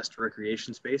 West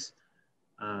Recreation Space.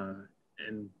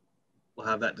 And we'll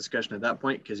have that discussion at that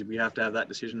point because we have to have that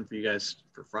decision for you guys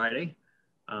for Friday.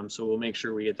 So we'll make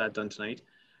sure we get that done tonight.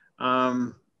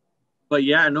 But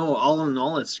yeah, no, all in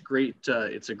all, it's great.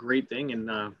 It's a great thing.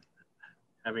 And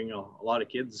having a lot of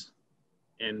kids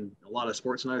and a lot of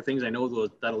sports and other things. I know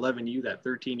that 11U, that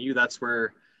 13U, that's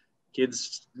where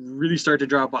kids really start to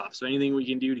drop off. So anything we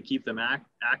can do to keep them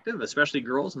active, especially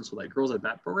girls. And so that Girls at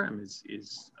Bat program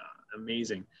is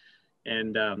amazing.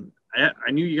 And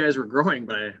I knew you guys were growing,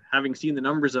 but having seen the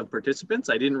numbers of participants,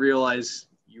 I didn't realize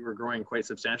you were growing quite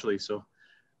substantially. So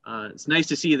it's nice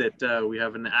to see that we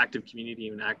have an active community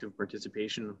and active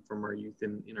participation from our youth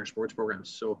in our sports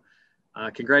programs. So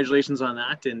congratulations on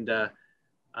that. And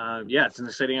yeah, it's an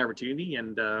exciting opportunity,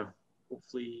 and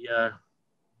hopefully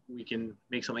we can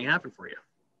make something happen for you.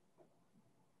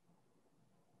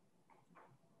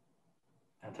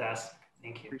 Fantastic.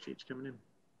 Thank you. Appreciate you coming in.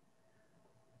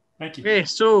 Thank you. Okay,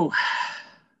 so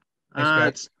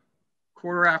Thanks, it's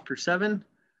 7:15.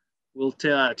 We'll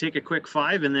take a quick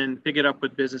 5 and then pick it up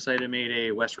with business item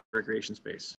 8A, West Recreation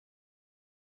Space.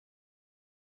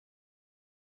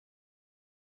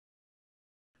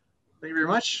 Thank you very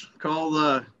much. Call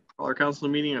our council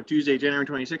meeting of Tuesday, January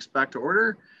 26th back to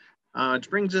order. Which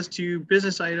brings us to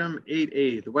business item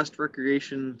 8A, the West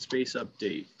Recreation Space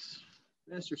update.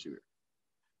 Mr. Stewart.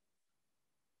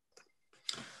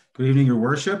 Good evening, Your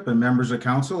Worship and members of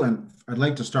council. And I'd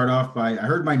like to start off by, I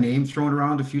heard my name thrown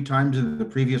around a few times in the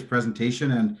previous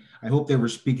presentation, and I hope they were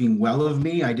speaking well of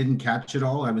me. I didn't catch it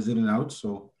all. I was in and out,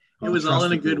 so it was all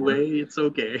in a good way. It's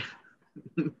okay.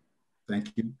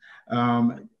 Thank you.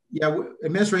 Yeah,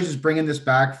 administration is bringing this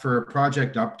back for a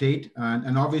project update.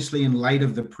 And obviously, in light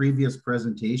of the previous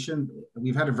presentation,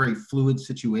 we've had a very fluid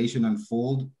situation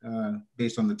unfold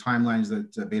based on the timelines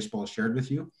that baseball shared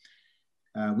with you.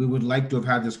 We would like to have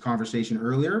had this conversation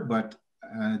earlier, but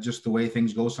just the way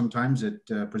things go, sometimes it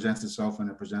presents itself when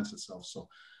it presents itself. So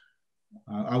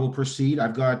I will proceed.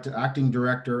 I've got Acting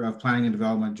Director of Planning and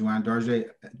Development, Joanne Darge,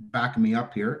 backing me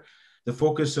up here. The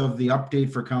focus of the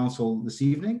update for council this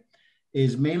evening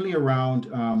is mainly around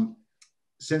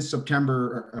since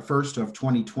September 1st of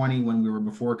 2020, when we were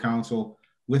before council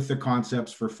with the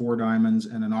concepts for 4 diamonds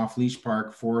and an off-leash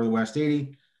park for the West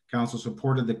 80. Council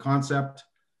supported the concept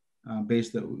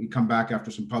based that we come back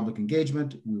after some public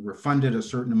engagement. We were funded a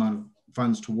certain amount of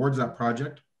funds towards that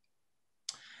project.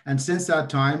 And since that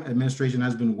time, administration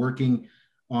has been working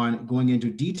on going into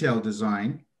detailed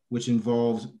design, which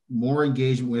involves more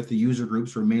engagement with the user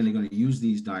groups who are mainly going to use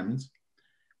these diamonds,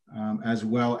 as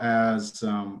well as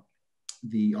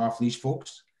the off-leash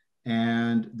folks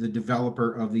and the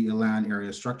developer of the Elan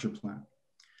area structure plan.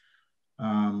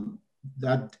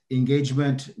 That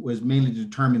engagement was mainly to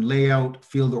determine layout,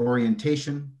 field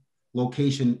orientation,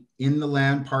 location in the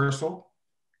land parcel,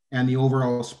 and the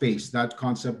overall space. That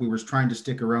concept, we were trying to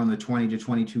stick around the 20 to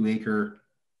 22 acre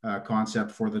concept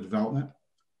for the development.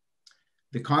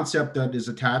 The concept that is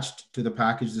attached to the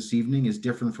package this evening is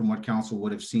different from what council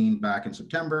would have seen back in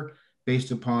September, based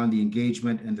upon the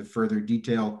engagement and the further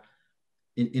detail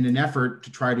in an effort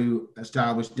to try to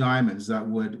establish diamonds that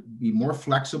would be more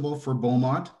flexible for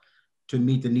Beaumont to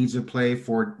meet the needs of play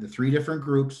for the 3 different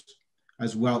groups,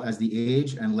 as well as the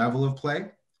age and level of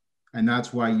play. And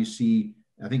that's why you see,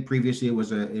 I think previously it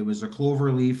was a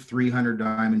clover leaf 300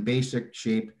 diamond basic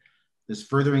shape. This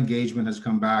further engagement has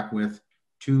come back with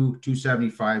 2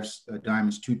 275s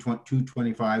diamonds, 2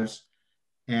 225s,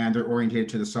 and they're orientated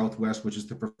to the southwest, which is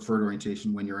the preferred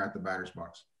orientation when you're at the batter's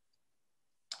box.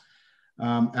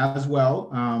 As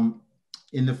well,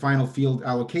 in the final field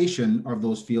allocation of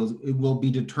those fields, it will be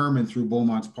determined through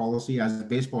Beaumont's policy. As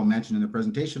baseball mentioned in the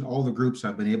presentation, all the groups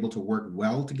have been able to work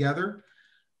well together.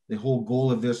 The whole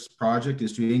goal of this project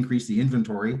is to increase the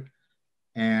inventory,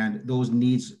 and those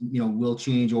needs, will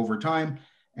change over time.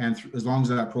 And as long as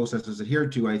that process is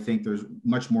adhered to, I think there's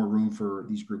much more room for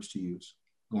these groups to use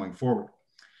going forward.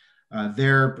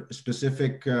 Their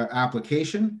specific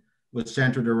application was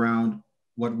centered around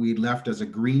what we left as a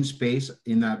green space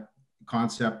in that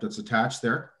concept that's attached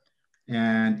there.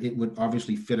 And it would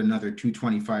obviously fit another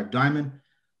 225 diamond.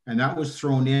 And that was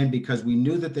thrown in because we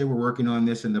knew that they were working on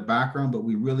this in the background, but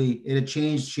it had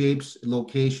changed shapes,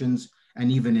 locations,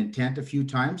 and even intent a few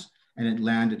times, and it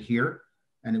landed here.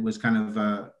 And it was kind of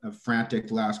a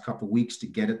frantic last couple of weeks to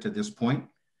get it to this point.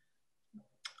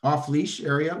 Off-leash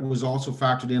area was also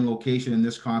factored in location in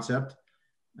this concept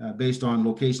based on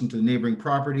location to the neighboring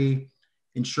property,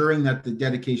 ensuring that the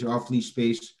dedication off-leash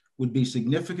space would be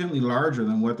significantly larger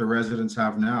than what the residents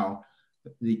have now.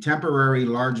 The temporary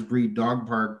large breed dog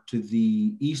park to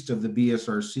the east of the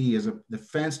BSRC the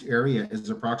fenced area is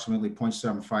approximately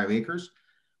 0.75 acres.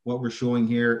 What we're showing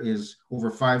here is over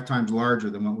 5 times larger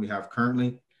than what we have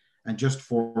currently. And just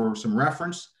for some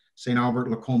reference, St. Albert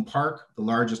Lacombe Park, the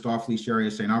largest off-leash area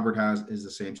St. Albert has, is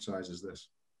the same size as this.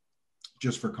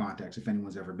 Just for context, if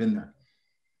anyone's ever been there.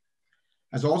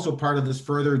 As also part of this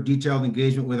further detailed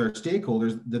engagement with our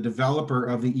stakeholders, the developer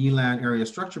of the ELAN area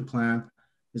structure plan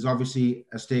is obviously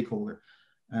a stakeholder.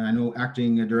 And I know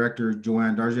Acting Director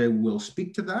Joanne Darget will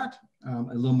speak to that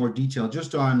a little more detail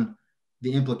just on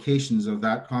the implications of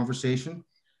that conversation.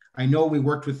 I know we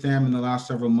worked with them in the last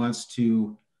several months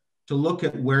to look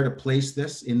at where to place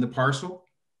this in the parcel,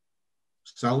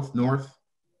 south, north,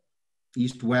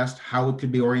 east, west, how it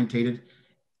could be orientated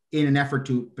in an effort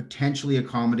to potentially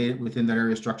accommodate it within that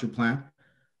area structure plan.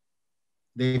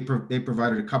 They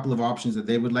provided a couple of options that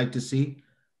they would like to see,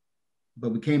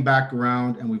 but we came back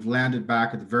around and we've landed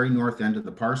back at the very north end of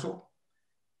the parcel.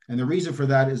 And the reason for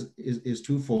that is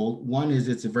twofold. One is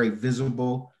it's a very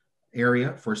visible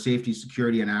area for safety,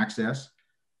 security, and access.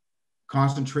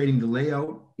 Concentrating the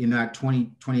layout in that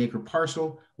 20 acre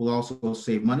parcel will also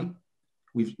save money.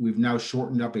 We've now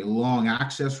shortened up a long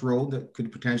access road that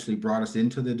could potentially brought us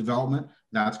into the development.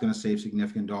 That's going to save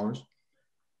significant dollars.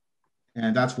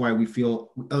 And that's why we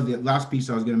feel, the last piece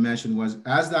I was going to mention was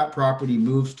as that property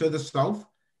moves to the south,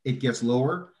 it gets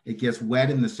lower, it gets wet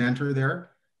in the center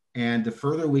there. And the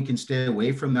further we can stay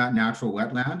away from that natural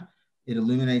wetland, it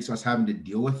eliminates us having to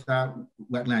deal with that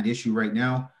wetland issue right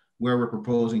now. Where we're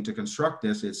proposing to construct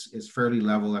this, it's fairly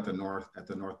level at the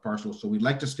north parcel. So we'd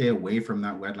like to stay away from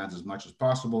that wetlands as much as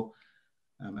possible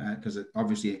because it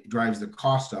obviously drives the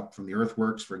cost up from the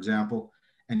earthworks, for example,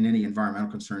 and any environmental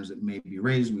concerns that may be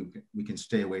raised, we can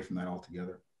stay away from that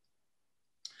altogether.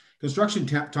 Construction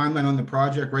timeline on the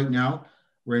project right now,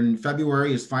 we're in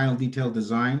February is final detailed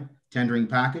design, tendering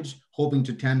package, hoping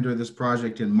to tender this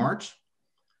project in March.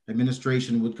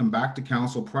 Administration would come back to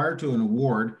council prior to an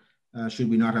award should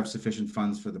we not have sufficient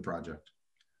funds for the project.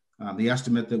 The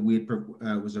estimate that we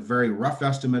was a very rough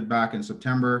estimate back in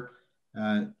September.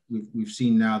 We've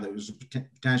seen now that there's a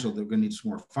potential that we're going to need some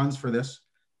more funds for this,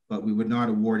 but we would not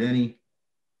award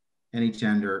any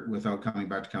tender without coming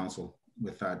back to council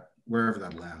with that, wherever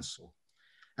that lands. So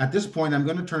at this point, I'm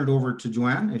going to turn it over to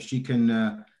Joanne if she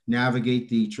can navigate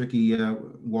the tricky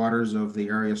waters of the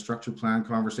area structure plan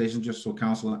conversation, just so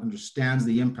council understands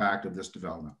the impact of this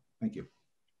development. Thank you.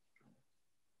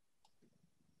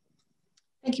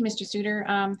 Thank you, Mr. Suter.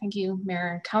 Thank you,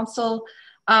 Mayor and Council.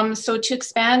 So to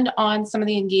expand on some of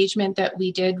the engagement that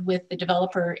we did with the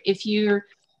developer, if you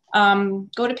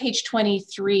go to page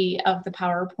 23 of the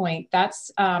PowerPoint,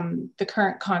 that's the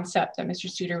current concept that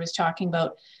Mr. Suter was talking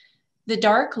about. The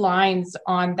dark lines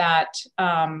on that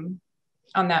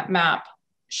map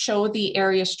show the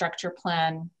area structure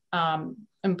plan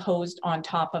imposed on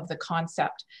top of the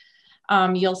concept.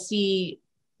 You'll see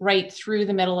right through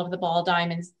the middle of the ball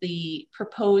diamonds, the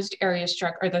proposed area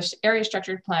structure, or the area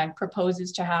structured plan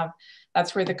proposes to have,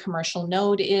 that's where the commercial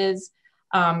node is.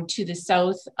 To the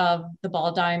south of the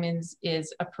ball diamonds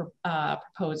is a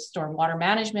proposed stormwater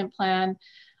management plan.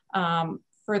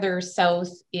 Further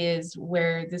south is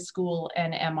where the school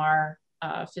and MR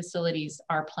facilities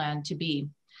are planned to be.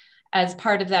 As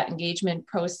part of that engagement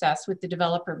process with the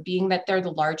developer, being that they're the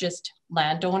largest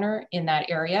landowner in that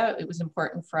area, it was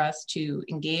important for us to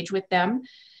engage with them.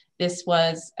 This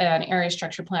was an area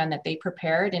structure plan that they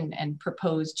prepared and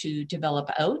proposed to develop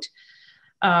out.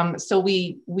 So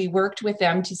we worked with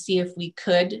them to see if we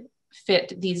could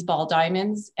fit these ball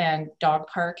diamonds and dog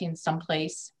park in some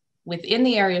place within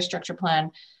the area structure plan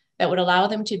that would allow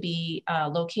them to be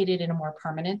located in a more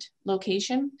permanent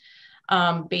location.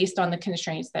 Based on the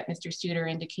constraints that Mr. Suter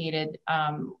indicated,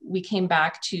 we came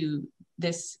back to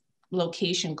this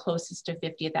location closest to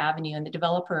 50th Avenue, and the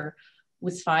developer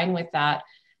was fine with that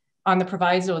on the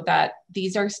proviso that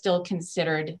these are still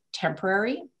considered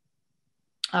temporary.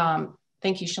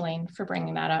 Thank you, Shalane, for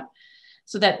bringing that up.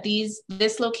 so that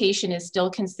this location is still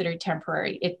considered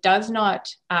temporary. It does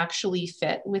not actually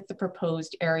fit with the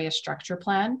proposed area structure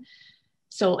plan.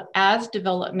 So as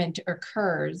development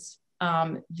occurs,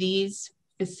 these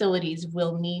facilities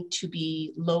will need to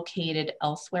be located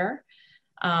elsewhere.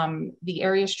 The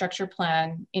area structure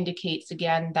plan indicates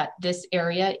again that this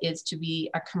area is to be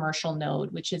a commercial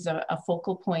node, which is a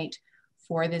focal point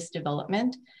for this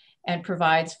development, and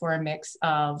provides for a mix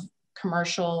of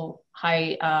commercial,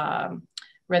 high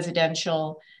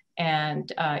residential,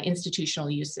 and institutional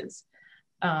uses.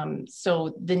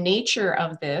 So the nature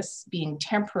of this being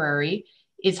temporary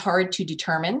is hard to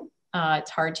determine.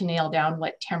 It's hard to nail down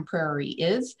what temporary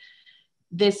is.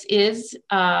 This is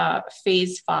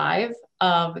phase 5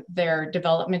 of their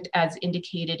development as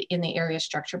indicated in the area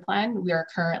structure plan. We are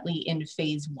currently in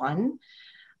phase 1.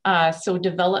 So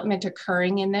development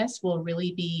occurring in this will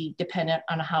really be dependent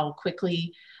on how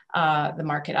quickly the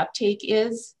market uptake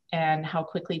is and how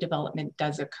quickly development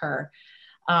does occur.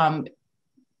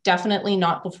 Definitely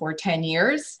not before 10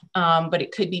 years, but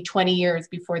it could be 20 years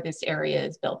before this area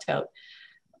is built out.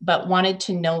 But wanted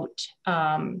to note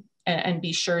and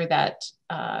be sure that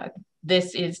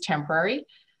this is temporary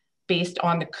based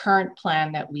on the current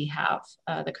plan that we have,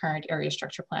 the current area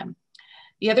structure plan.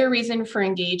 The other reason for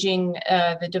engaging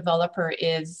the developer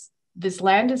is this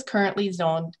land is currently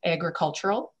zoned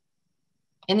agricultural.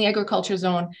 In the agriculture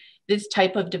zone, this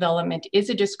type of development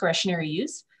is a discretionary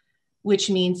use, which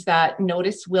means that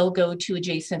notice will go to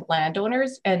adjacent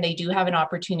landowners and they do have an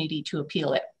opportunity to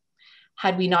appeal it.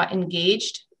 Had we not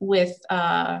engaged with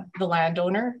the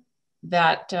landowner,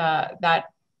 that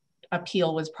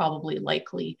appeal was probably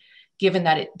likely, given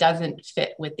that it doesn't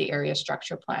fit with the area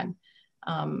structure plan.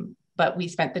 But we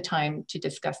spent the time to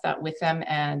discuss that with them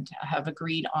and have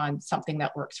agreed on something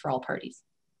that works for all parties.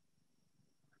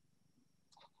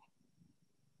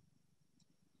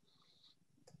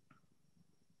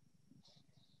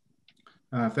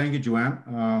 Thank you,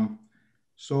 Joanne.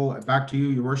 So back to you,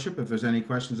 Your Worship, if there's any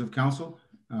questions of council.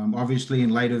 Obviously, in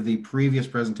light of the previous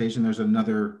presentation, there's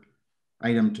another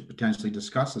item to potentially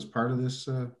discuss as part of this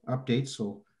update.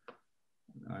 So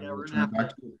I will turn it back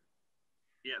to you.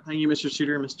 Yeah, thank you, Mr.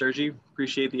 Suter and Ms. Dargy.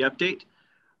 Appreciate the update.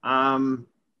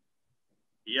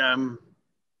 Yeah, I'm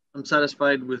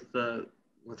satisfied with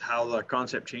how the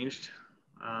concept changed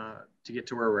to get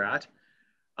to where we're at.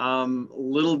 A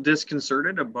little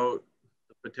disconcerted about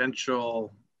the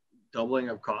potential doubling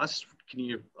of costs. Can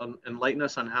you enlighten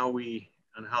us on how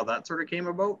that sort of came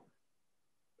about?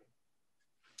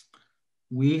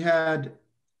 We had,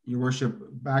 Your Worship,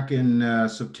 back in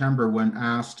September, when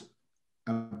asked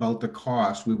about the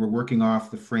cost, we were working off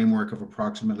the framework of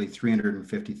approximately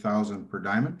 350,000 per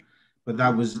diamond, but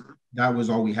that was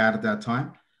all we had at that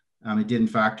time. It didn't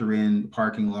factor in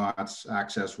parking lots,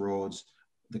 access roads,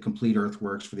 the complete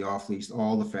earthworks for the off-lease,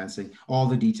 all the fencing, all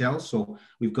the details. So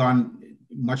we've gone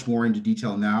much more into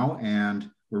detail now,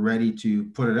 and we're ready to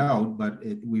put it out, but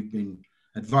we've been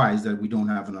advised that we don't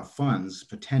have enough funds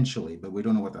potentially, but we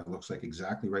don't know what that looks like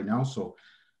exactly right now. So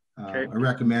okay. I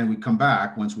recommend we come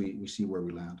back once we see where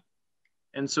we land.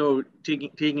 And so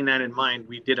taking that in mind,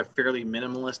 we did a fairly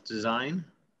minimalist design.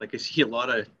 Like I see a lot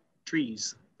of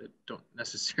trees that don't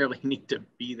necessarily need to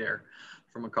be there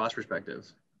from a cost perspective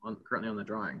currently on the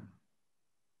drawing.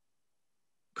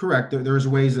 Correct. There's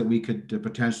ways that we could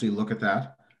potentially look at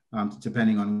that,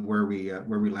 depending on where we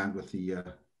land with the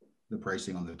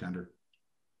pricing on the tender.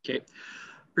 Okay,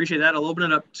 appreciate that. I'll open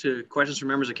it up to questions from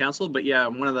members of council. But yeah,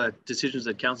 one of the decisions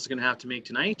that council is going to have to make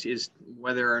tonight is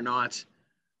whether or not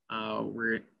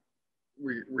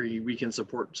we can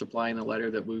support supplying the letter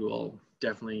that we will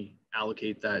definitely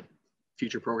allocate that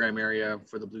future program area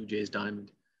for the Blue Jays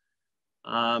Diamond.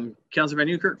 Councillor Van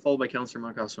Nieuwkerk, followed by Councillor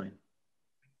Montcalf-Swain.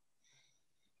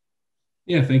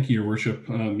 Yeah, thank you, Your Worship.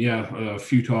 Yeah, a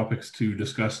few topics to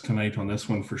discuss tonight on this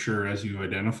one for sure, as you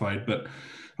identified, but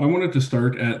I wanted to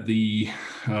start at the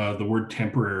word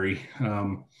temporary.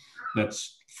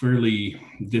 That's fairly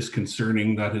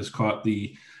disconcerting. That has caught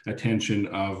the attention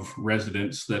of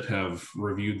residents that have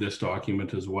reviewed this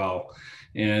document as well.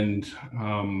 And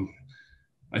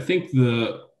I think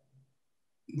the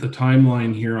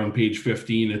timeline here on page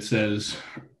 15, it says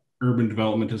urban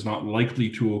development is not likely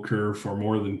to occur for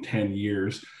more than 10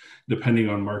 years, depending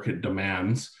on market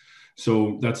demands.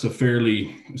 So that's a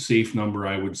fairly safe number,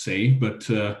 I would say. But,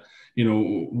 you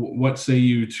know, what say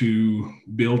you to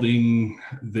building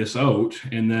this out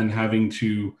and then having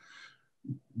to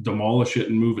demolish it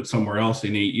and move it somewhere else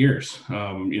in 8 years?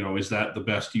 You know, is that the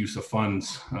best use of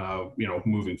funds, you know,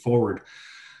 moving forward?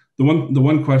 The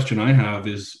one question I have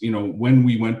is, when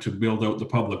we went to build out the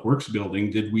Public Works building,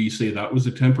 did we say that was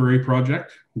a temporary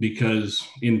project? Because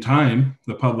in time,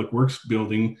 the Public Works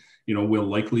building, will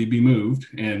likely be moved,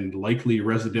 and likely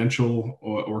residential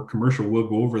or commercial will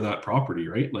go over that property,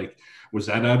 right? Like, was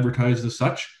that advertised as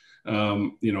such?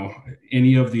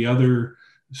 Any of the other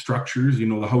structures,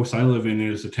 the house I live in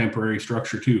is a temporary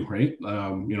structure too, right?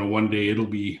 One day it'll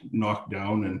be knocked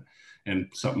down and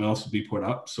something else will be put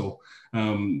up. So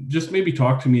just maybe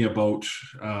talk to me about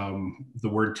the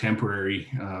word temporary.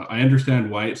 I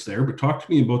understand why it's there, but talk to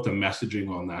me about the messaging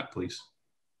on that, please.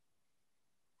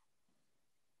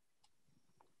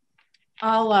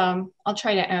 I'll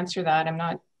try to answer that. I'm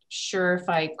not sure if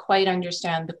I quite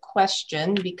understand the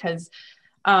question, because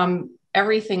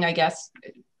everything, I guess,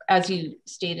 as you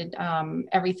stated,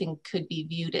 everything could be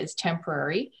viewed as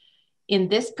temporary. In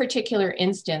this particular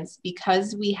instance,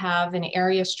 because we have an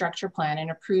area structure plan,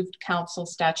 an approved council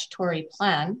statutory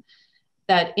plan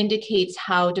that indicates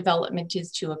how development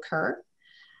is to occur,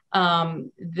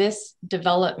 this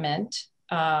development,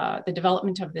 the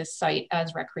development of this site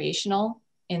as recreational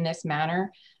in this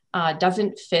manner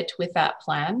doesn't fit with that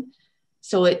plan.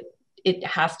 So it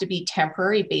has to be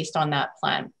temporary based on that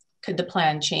plan. Could the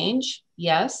plan change?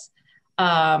 Yes.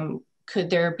 Could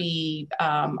there be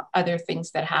other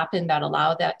things that happen that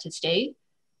allow that to stay?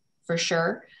 For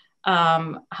sure.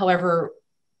 However,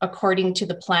 according to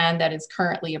the plan that is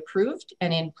currently approved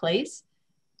and in place,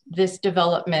 this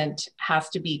development has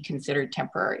to be considered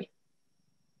temporary.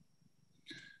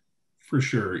 For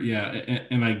sure, yeah,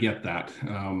 and I get that.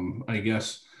 I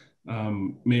guess,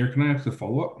 Mayor, can I ask a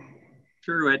follow-up?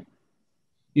 Sure, Ed.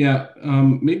 Yeah,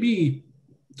 maybe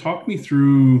talk me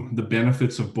through the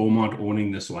benefits of Beaumont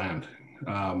owning this land.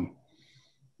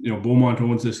 Beaumont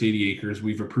owns this 80 acres.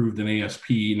 We've approved an ASP.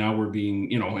 Now we're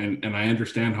being, and I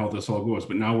understand how this all goes,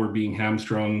 but now we're being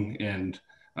hamstrung and,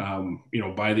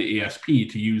 by the ASP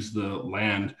to use the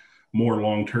land more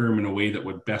long-term in a way that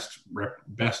would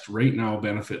best right now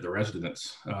benefit the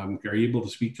residents. Are you able to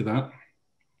speak to that?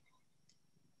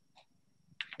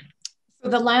 So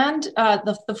the land,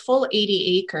 the full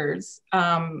 80 acres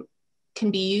can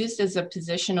be used as a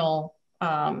positional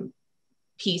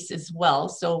piece as well.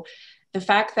 So the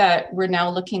fact that we're now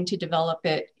looking to develop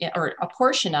it, or a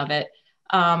portion of it,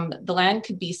 the land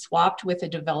could be swapped with a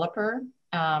developer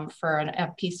for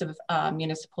a piece of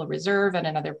municipal reserve at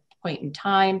another point in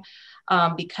time,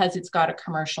 because it's got a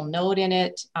commercial node in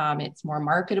it. It's more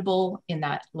marketable in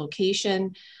that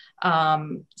location.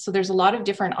 So there's a lot of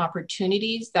different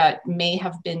opportunities that may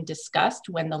have been discussed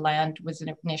when the land was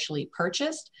initially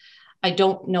purchased. I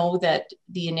don't know that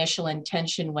the initial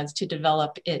intention was to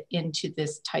develop it into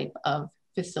this type of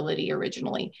facility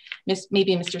originally.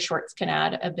 Maybe Mr. Schwartz can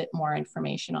add a bit more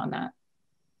information on that.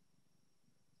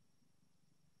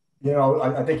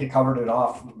 I think you covered it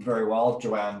off very well,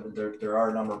 Joanne. There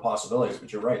are a number of possibilities,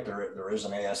 but you're right. There is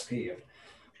an ASP.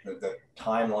 The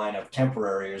timeline of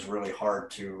temporary is really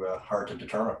hard to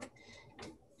determine.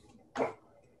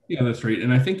 Yeah, that's right.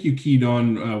 And I think you keyed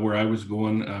on where I was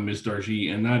going, Ms.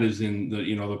 Dargy, and that is in the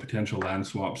the potential land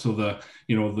swap. So the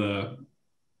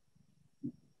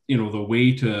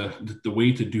way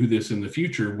to do this in the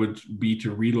future would be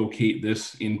to relocate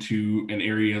this into an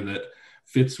area that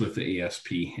fits with the ASP,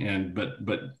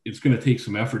 but it's going to take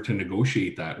some effort to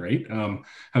negotiate that, right?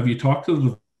 Have you talked to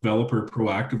the developer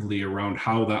proactively around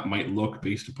how that might look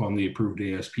based upon the approved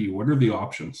ASP? What are the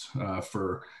options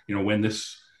for when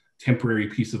this temporary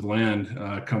piece of land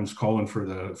comes calling for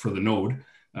the node?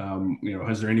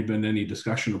 Has there been any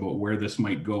discussion about where this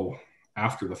might go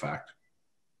after the fact?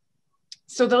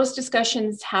 So those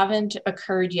discussions haven't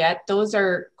occurred yet. Those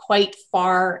are quite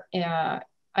far,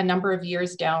 a number of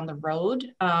years down the road.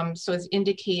 So as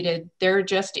indicated, they're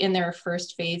just in their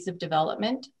first phase of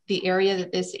development. The area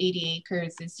that this 80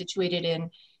 acres is situated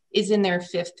in is in their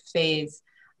 5th phase.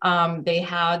 They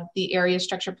had the area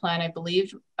structure plan, I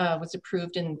believe, was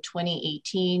approved in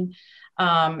 2018.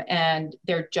 And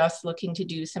they're just looking to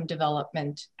do some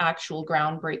development, actual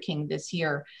groundbreaking this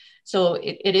year. So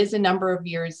it is a number of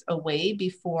years away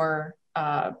before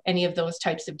any of those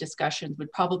types of discussions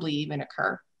would probably even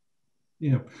occur.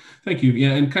 Yeah, thank you.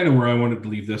 Yeah, and kind of where I wanted to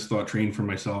leave this thought train for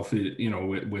myself,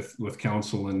 with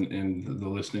council and the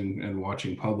listening and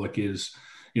watching public is,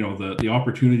 the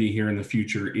opportunity here in the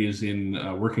future is in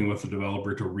working with the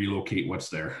developer to relocate what's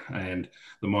there, and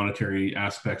the monetary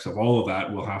aspects of all of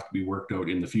that will have to be worked out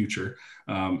in the future.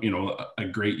 A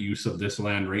great use of this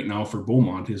land right now for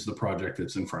Beaumont is the project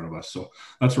that's in front of us. So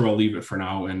that's where I'll leave it for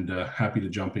now, and happy to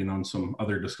jump in on some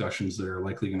other discussions that are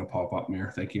likely going to pop up,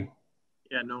 Mayor. Thank you.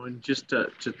 Yeah, no, and just to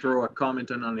throw a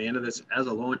comment on the end of this, as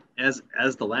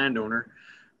the landowner,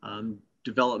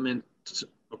 development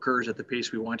occurs at the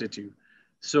pace we want it to.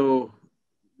 So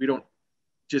we don't,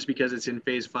 just because it's in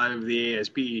phase 5 of the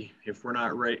ASP, if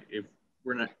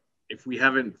we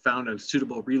haven't found a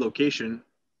suitable relocation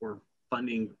or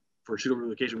funding for suitable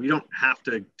relocation, we don't have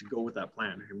to go with that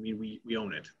plan. I mean, we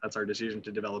own it. That's our decision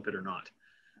to develop it or not,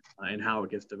 and how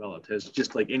it gets developed. It's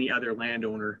just like any other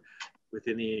landowner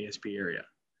within the ASP area.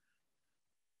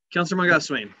 Councillor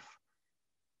Mungas-Swain.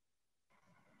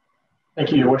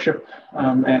 Thank you, Your Worship,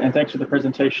 and thanks for the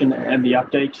presentation and the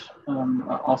update.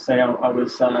 I'll say I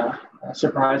was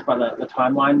surprised by the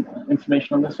timeline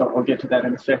information on this, so I'll get to that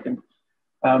in a second.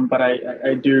 But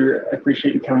I do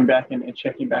appreciate you coming back and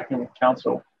checking back in with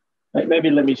Council. Maybe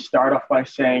let me start off by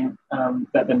saying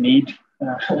that the need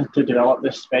to develop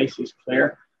this space is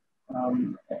clear,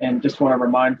 and just want to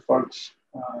remind folks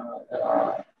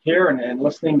here and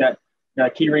listening that a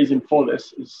key reason for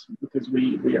this is because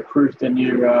we approved the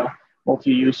new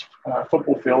multi-use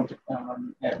football field,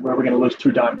 and where we're going to lose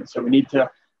 2 diamonds. So we need to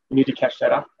catch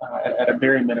that up at a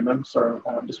very minimum. So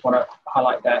just want to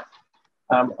highlight that.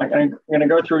 I'm going to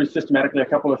go through systematically a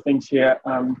couple of things here.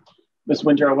 Ms.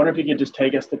 Winter, I wonder if you could just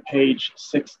take us to page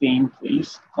 16,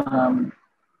 please.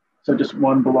 So just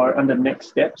one below under next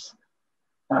steps.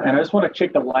 And I just want to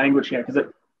check the language here because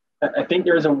I think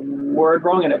there is a word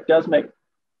wrong, and it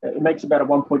makes about a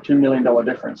 $1.2 million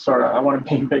difference. So I want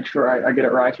to make sure I get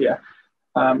it right here.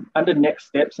 Under next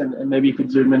steps, and maybe you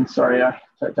could zoom in, sorry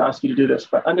to ask you to do this,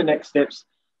 but under next steps,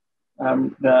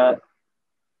 thank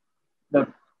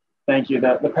you.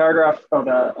 The paragraph of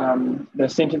the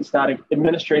sentence starting,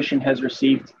 administration has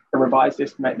received a revised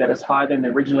estimate that is higher than the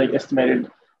originally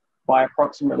estimated by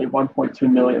approximately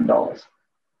 $1.2 million.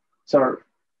 So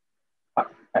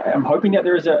I'm hoping that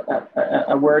there is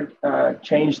a word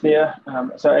change there.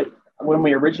 So when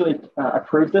we originally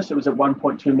approved this, it was at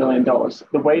 $1.2 million.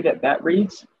 The way that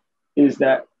reads is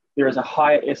that there is a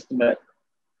higher estimate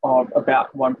of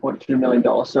about $1.2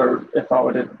 million. So if I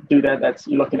were to do that,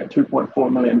 you're looking at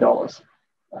 $2.4 million.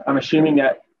 I'm assuming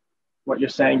that what you're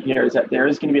saying here is that there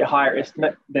is going to be a higher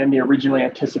estimate than the originally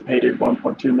anticipated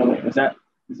 $1.2 million. Is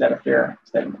that a fair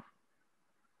statement?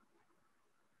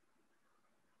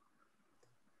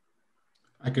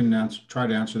 I can try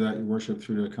to answer that, Your Worship,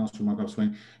 through to Councillor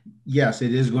Mungas-Swain. Yes,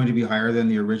 it is going to be higher than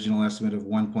the original estimate of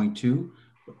 1.2,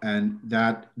 and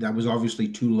that was obviously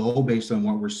too low based on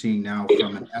what we're seeing now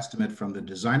from an estimate from the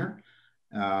designer.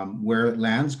 Where it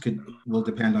lands will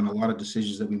depend on a lot of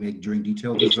decisions that we make during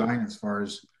detailed design, as far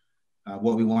as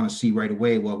what we want to see right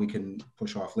away, what we can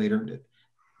push off later,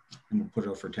 and we'll put it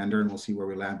out for tender, and we'll see where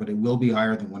we land. But it will be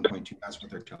higher than 1.2. That's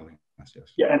what they're telling us.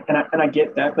 Yes. Yeah, and I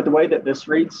get that, but the way that this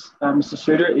reads, Mr.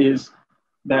 Suter, is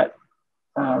that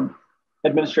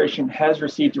administration has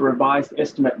received a revised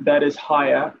estimate that is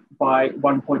higher by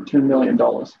 $1.2 million.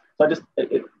 So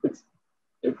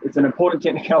it's an important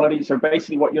technicality. So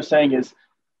basically, what you're saying is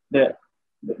that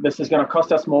this is going to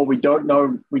cost us more. We don't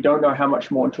know how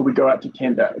much more until we go out to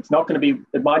tender. It's not going to be.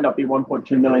 It might not be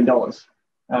 $1.2 million.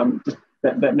 Just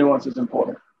that nuance is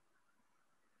important.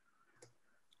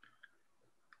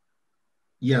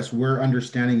 Yes, we're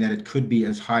understanding that it could be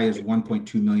as high as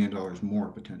 $1.2 million more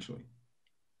potentially.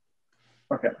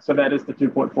 Okay, so that is the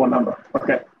 2.4 number.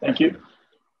 Okay, thank you.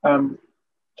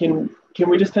 Can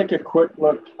we just take a quick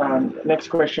look? Next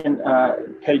question,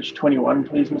 page 21,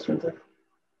 please, Ms. Winter.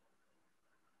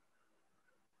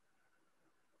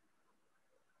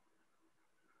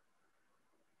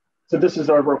 So this is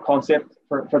the overall concept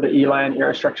for the ELAN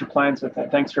area structure plan. So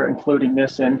thanks for including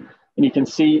this in. And you can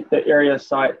see the area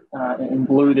site in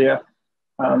blue there.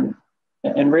 And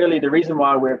really the reason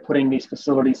why we're putting these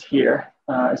facilities here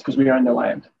is because we own the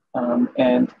land.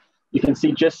 And you can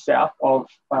see just south of,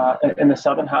 in the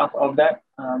southern half of that,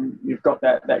 you've got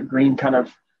that green kind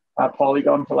of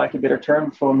polygon, for lack of a better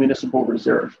term, for municipal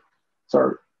reserve.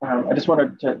 So I just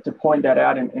wanted to point that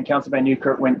out, and Councillor Van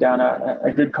Nieuwkerk went down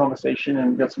a good conversation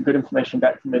and got some good information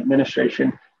back from the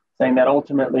administration, saying that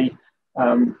ultimately,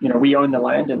 we own the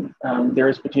land, and there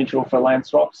is potential for land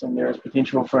swaps, and there is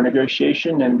potential for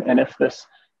negotiation. And if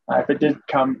it did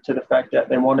come to the fact that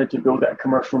they wanted to build that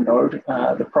commercial node,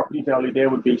 the property value there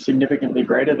would be significantly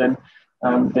greater than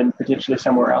potentially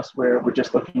somewhere else where we're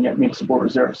just looking at municipal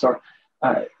reserve. So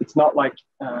it's not like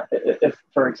if,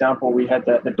 for example, we had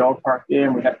the dog park there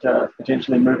and we had to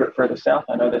potentially move it further south.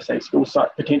 I know they say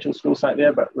potential school site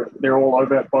there, but they're all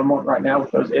over Beaumont right now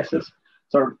with those S's.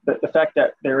 So the fact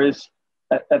that there is,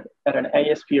 at an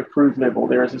ASP approved level,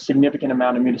 there is a significant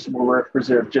amount of municipal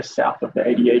reserve just south of the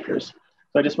 80 acres.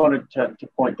 So I just wanted to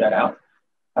point that out.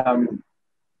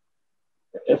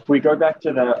 if we go back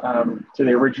to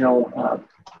the original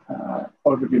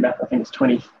overview map, I think it's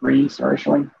 23. Sorry,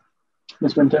 showing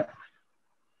Ms. Winter.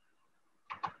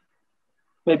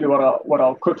 Maybe what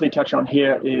I'll quickly touch on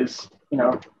here is,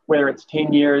 whether it's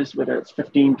 10 years, whether it's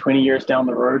 15, 20 years down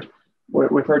the road,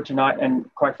 we've heard tonight,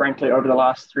 and quite frankly, over the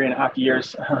last 3.5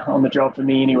 years on the job for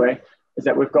me anyway, is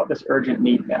that we've got this urgent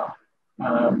need now.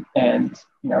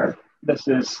 This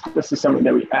is something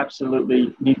that we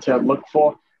absolutely need to look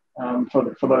for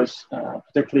those,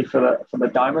 particularly for the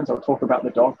diamonds. I'll talk about the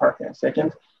dog park in a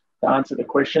second. To answer the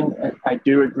question, I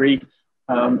do agree.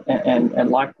 And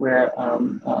like where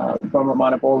Beaumont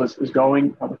Minor Bowl is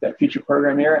going with that future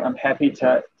program area, I'm happy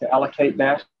to allocate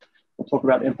that. We'll talk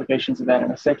about the implications of that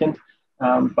in a second.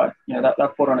 But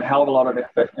that put on a hell of a lot of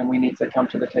effort, and we need to come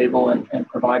to the table and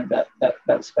provide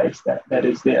that space that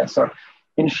is there. So,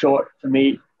 in short, for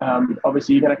me,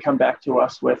 obviously you're going to come back to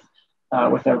us with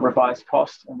a revised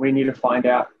cost, and we need to find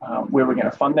out where we're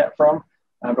going to fund that from.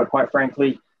 But quite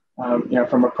frankly,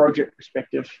 from a project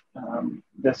perspective,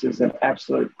 this is an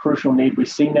absolute crucial need. We've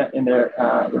seen that in the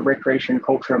Recreation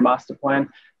Culture Master Plan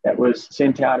that was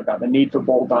sent out about the need for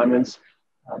ball diamonds,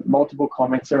 multiple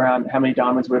comments around how many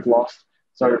diamonds we've lost.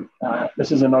 So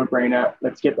this is a no-brainer.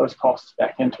 Let's get those costs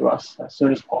back into us as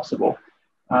soon as possible.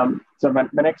 So my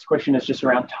next question is just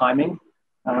around timing.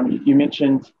 You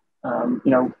mentioned,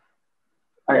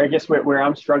 I guess where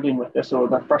I'm struggling with this, or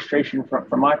the frustration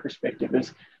from my perspective,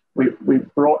 is we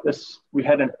brought this, we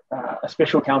had a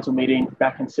special council meeting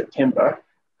back in September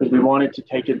because we wanted to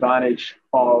take advantage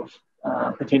of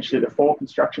potentially the fall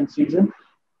construction season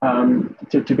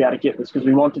to be able to get this, because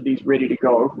we wanted these ready to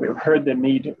go. We've heard the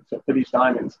need for these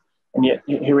diamonds, and yet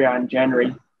here we are in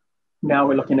January. Now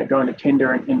we're looking at going to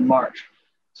tender in March.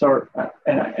 So,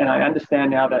 and I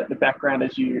understand now that the background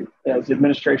as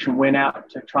administration went out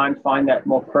to try and find that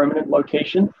more permanent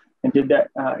location and did that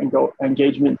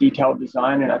engagement detailed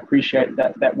design, and I appreciate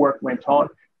that work went on.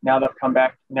 Now they've come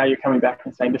back. Now you're coming back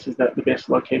and saying this is the best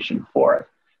location for it.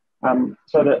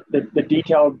 So the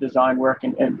detailed design work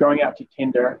and going out to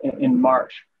tender in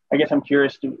March. I guess I'm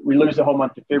curious, do we lose the whole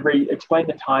month of February? Explain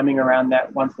the timing around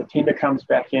that. Once the tender comes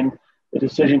back in, the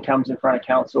decision comes in front of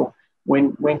council.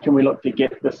 When can we look to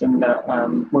get this in?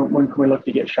 When can we look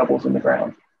to get shovels in the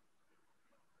ground?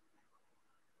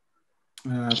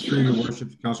 Through your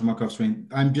worship, Councillor McCuff-Swain,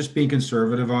 I'm just being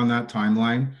conservative on that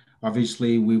timeline.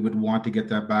 Obviously, we would want to get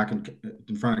that back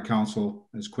in front of council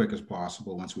as quick as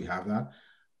possible once we have that.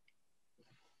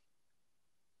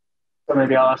 So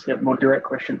maybe I'll ask a more direct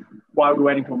question. Why are we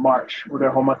waiting till March? We'll go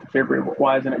a whole month of February.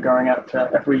 Why isn't it going out to,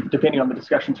 depending on the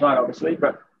discussion tonight, obviously,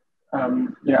 but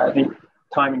I think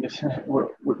timing is,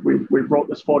 we brought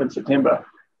this forward in September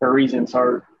for a reason.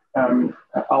 So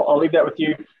I'll leave that with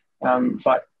you.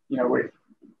 But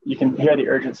you can hear the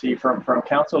urgency from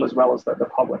council as well as the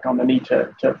public on the need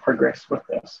to progress with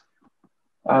this.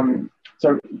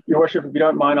 So, Your Worship, if you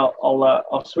don't mind,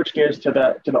 I'll switch gears to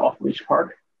the off-leash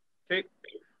park. Okay.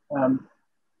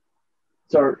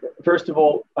 So first of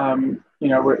all,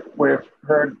 we've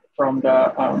heard from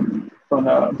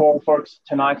the ball folks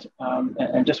tonight,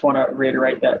 and just want to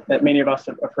reiterate that many of us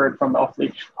have heard from the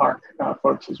off-leash park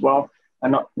folks as well.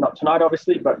 And not tonight,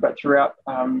 obviously, but throughout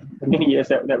the many years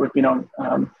that we've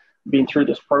been through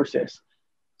this process.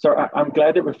 So I'm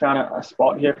glad that we found a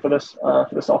spot here for this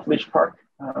off-leash park.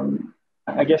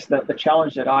 I guess that the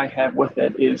challenge that I have with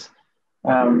it is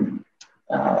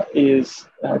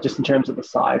just in terms of the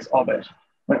size of it.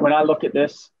 When I look at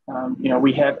this,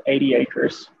 we have 80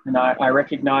 acres, and I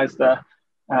recognize the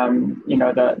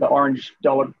orange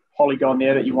dotted polygon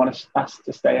there that you want us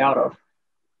to stay out of.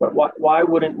 But why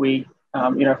wouldn't we?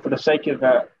 For the sake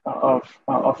of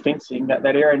fencing, that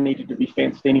area needed to be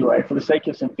fenced anyway. For the sake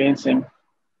of some fencing,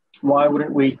 why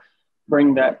wouldn't we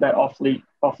bring that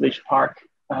off-leash park?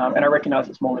 And I recognize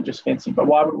it's more than just fencing, but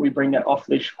why wouldn't we bring that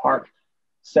off-leash park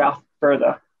south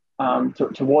further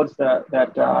towards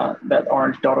that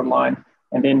orange dotted line,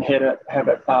 and then have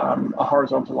it a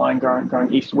horizontal line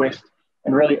going east-west,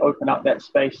 and really open up that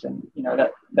space, and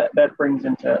that brings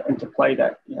into play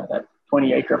that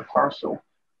 20-acre parcel.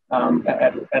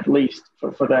 At least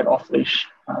for that off-leash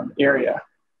area,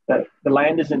 that the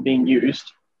land isn't being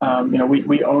used.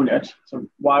 We own it, so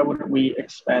why wouldn't we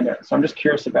expand it? So I'm just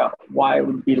curious about why it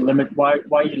would be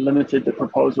why you limited the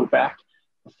proposal back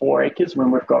to 4 acres when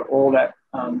we've got all that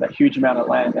huge amount of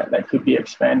land that could be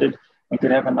expanded and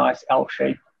could have a nice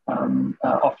L-shaped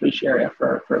off-leash area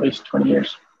for at least 20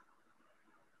 years.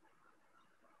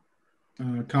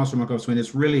 Councillor McCuff-Swain,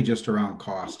 it's really just around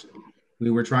cost. We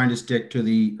were trying to stick to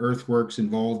the earthworks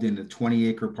involved in the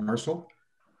 20-acre parcel,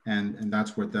 and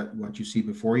that's what you see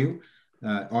before you.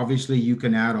 Obviously, you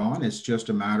can add on. It's just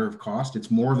a matter of cost.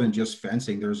 It's more than just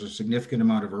fencing. There's a significant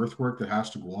amount of earthwork that has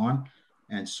to go on,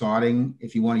 and sodding.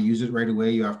 If you want to use it right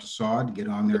away, you have to sod, get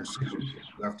on there and seed.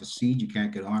 You have to seed. You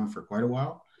can't get on for quite a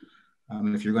while.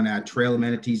 If you're going to add trail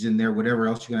amenities in there, whatever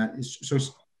else you're going to. So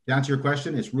to answer your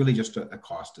question, it's really just a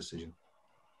cost decision.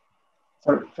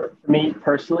 So for me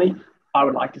personally, I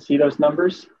would like to see those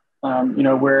numbers. You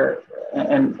know, where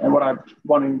and what I'm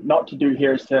wanting not to do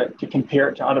here is to compare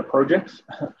it to other projects,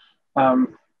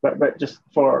 but just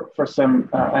for some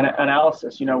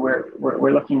analysis. You know,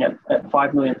 we're looking at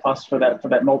 $5 million plus for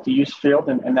that multi-use field,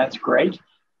 and that's great.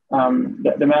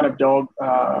 The amount of dog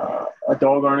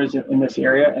owners in this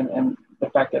area, and the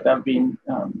fact that they've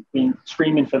been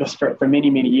screaming for this for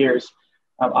many years.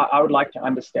 I would like to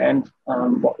understand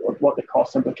what the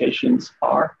cost implications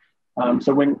are.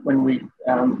 So when we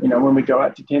go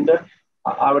out to tender,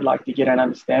 I would like to get an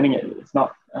understanding. It's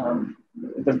not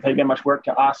it doesn't take that much work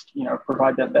to ask,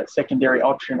 provide that secondary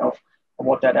option of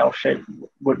what that L shape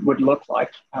would look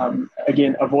like.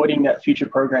 Again, avoiding that future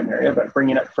program area, but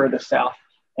bringing it further south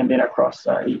and then across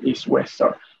east-west.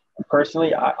 So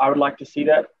personally, I would like to see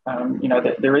that.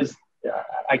 That there is.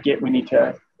 I get we need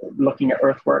to looking at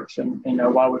earthworks, and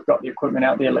while we've got the equipment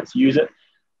out there, let's use it.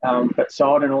 But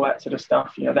sod and all that sort of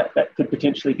stuff, that could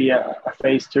potentially be a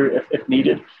phase 2 if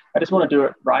needed. I just want to do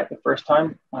it right the first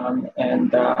time,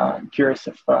 and I'm curious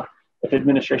if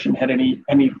administration had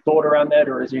any thought around that,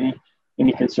 or is there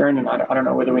any concern? And I don't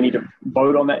know whether we need to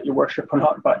vote on that, Your Worship, or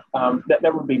not. But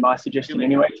that would be my suggestion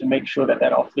anyway, to make sure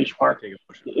that off-leash park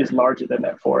is larger than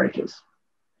that 4 acres.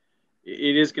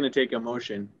 It is going to take a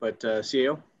motion, but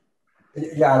CAO.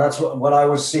 Yeah, that's what I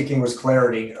was seeking, was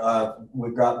clarity.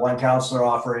 We've got one councillor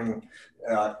offering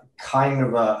kind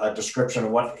of a description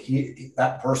of what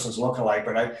that person's looking like,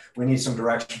 but we need some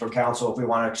direction from council if we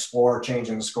want to explore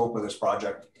changing the scope of this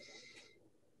project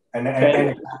and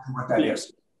exactly what that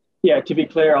is. Yeah, to be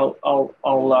clear,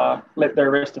 I'll let the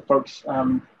rest of folks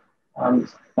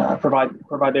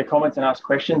provide their comments and ask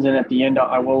questions, and at the end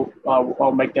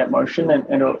I'll make that motion,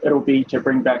 and it'll be to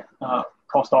bring back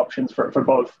cost options for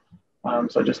both.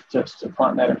 So just to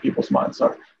plant that in people's minds.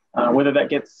 So whether that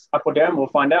gets up or down, we'll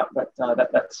find out, but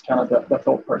that's kind of the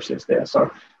thought process there. So,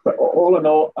 but all in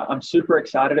all, I'm super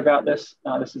excited about this.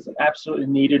 This is absolutely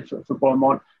needed for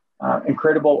Beaumont.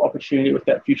 Incredible opportunity with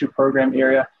that future program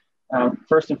area.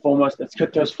 First and foremost, let's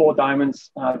get those 4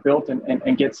 diamonds built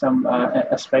and get some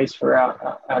a space for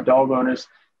our dog owners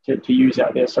to use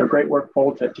out there. So great work,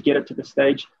 Paul, to get it to the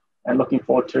stage. And looking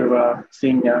forward to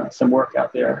seeing some work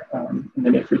out there in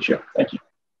the near future. Thank you.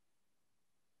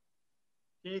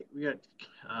 Okay, we got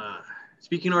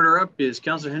speaking order up is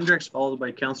Councillor Hendricks, followed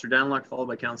by Councillor Danlock, followed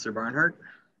by Councillor Barnhart,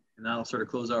 and that'll sort of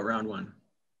close out round 1.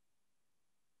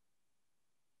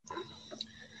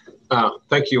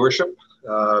 Thank you, Your Worship.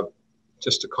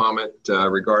 Just a comment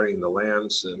regarding the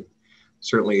lands, and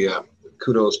certainly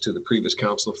kudos to the previous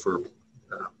council for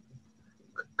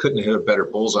couldn't hit a better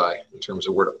bullseye in terms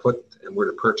of where to put and where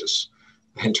to purchase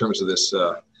in terms of this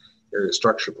area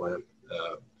structure plan.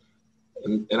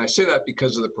 And I say that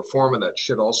because of the pro forma that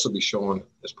should also be shown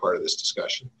as part of this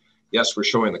discussion. Yes, we're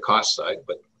showing the cost side,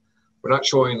 but we're not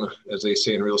showing, as they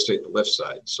say in real estate, the lift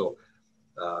side. So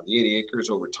the 80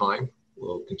 acres over time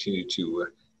will continue to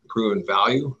improve in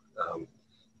value.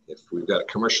 If we've got a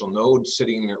commercial node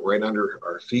sitting right under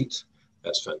our feet,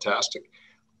 that's fantastic.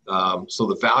 So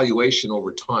the valuation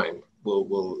over time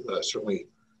will certainly,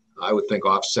 I would think,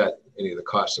 offset any of the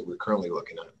costs that we're currently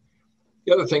looking at.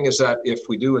 The other thing is that if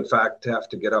we do, in fact, have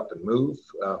to get up and move,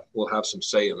 we'll have some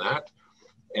say in that.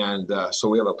 And so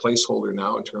we have a placeholder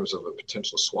now in terms of a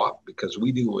potential swap, because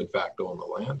we do, in fact, own the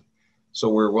land. So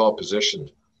we're well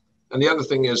positioned. And the other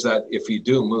thing is that if you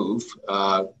do move,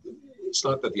 it's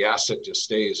not that the asset just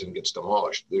stays and gets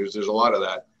demolished. There's a lot of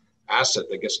that asset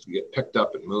that gets to get picked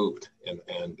up and moved and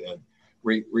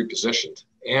repositioned.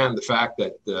 And the fact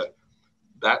that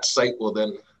that site will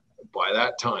then, by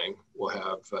that time, will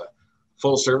have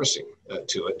full servicing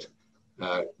to it,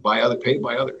 paid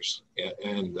by others,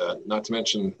 and not to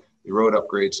mention the road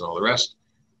upgrades and all the rest.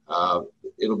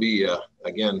 It'll be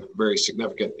again very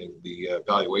significant in the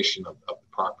valuation of the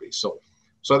property. So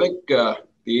I think the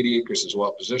 80 acres is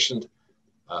well positioned.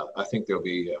 I think there'll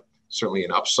be certainly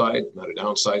an upside, not a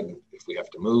downside, if we have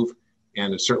to move,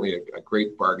 and it's certainly a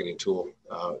great bargaining tool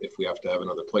if we have to have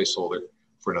another placeholder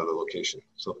for another location.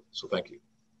 So thank you.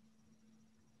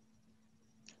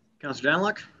 Councillor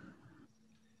Danlock.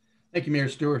 Thank you, Mayor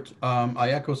Stewart. I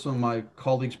echo some of my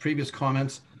colleagues' previous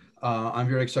comments. I'm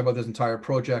very excited about this entire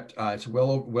project. It's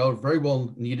very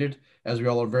well needed, as we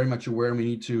all are very much aware, and we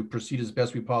need to proceed as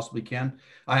best we possibly can.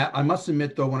 I must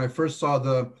admit, though, when I first saw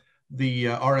the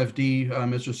RFD,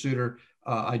 Mr. Suter,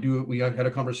 we had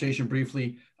a conversation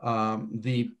briefly.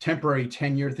 The temporary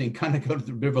 10-year thing kind of got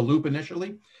a bit of a loop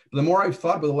initially. But the more I've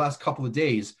thought about the last couple of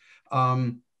days,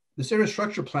 this area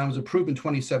structure plan was approved in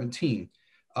 2017,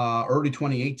 early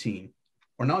 2018.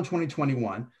 We're now in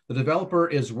 2021. The developer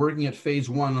is working at phase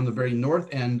 1 on the very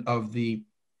north end of the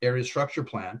area structure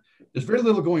plan. There's very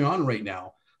little going on right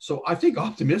now. So I think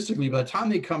optimistically, by the time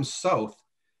they come south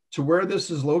to where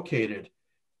this is located,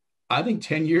 I think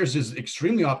 10 years is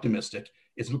extremely optimistic.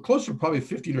 It's closer to probably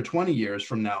 15 or 20 years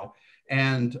from now.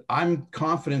 And I'm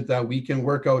confident that we can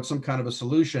work out some kind of a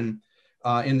solution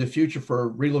in the future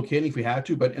for relocating if we had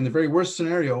to. But in the very worst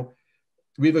scenario,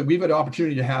 we've had the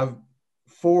opportunity to have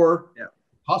 4,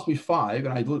 possibly 5,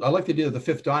 and I like the idea of the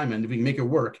 5th diamond, if we can make it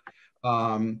work,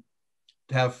 to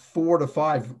have 4 to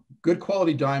 5 good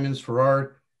quality diamonds for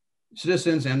our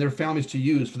citizens and their families to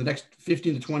use for the next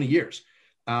 15 to 20 years.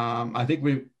 I think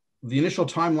the initial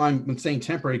timeline when saying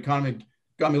temporary economy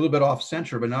got me a little bit off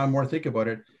center, but now I'm more thinking about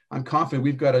it. I'm confident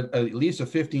we've got at least a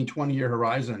 15, 20-year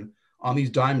horizon on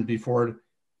these diamonds before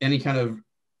any kind of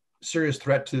serious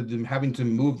threat to them having to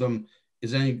move them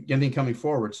is anything coming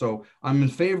forward. So I'm in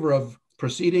favor of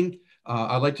proceeding.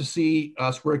 I'd like to see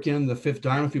us work in the 5th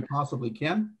diamond if we possibly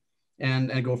can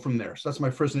and go from there. So that's my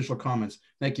first initial comments.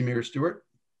 Thank you, Mayor Stewart.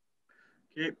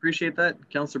 Okay, appreciate that.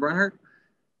 Councillor Barnhart.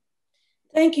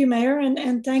 Thank you, Mayor,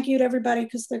 and thank you to everybody,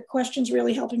 because the question's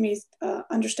really helping me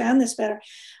understand this better.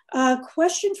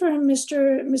 Question for Ms.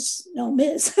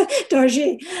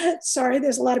 Dargy. Sorry,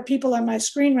 there's a lot of people on my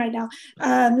screen right now.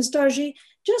 Ms. Dargy,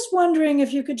 just wondering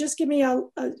if you could just give me a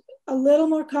little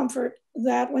more comfort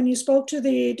that when you spoke to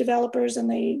the developers and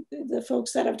the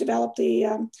folks that have developed the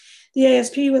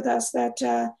ASP with us,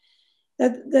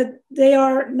 that they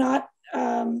are not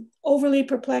overly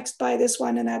perplexed by this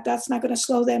one, and that's not going to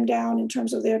slow them down in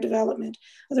terms of their development.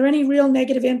 Are there any real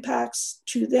negative impacts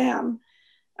to them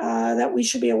that we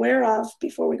should be aware of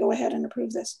before we go ahead and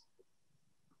approve this?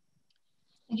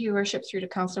 Thank you, Your Worship, through to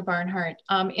Councillor Barnhart.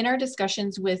 In our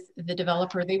discussions with the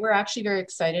developer, they were actually very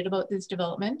excited about this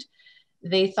development.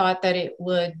 They thought that it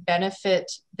would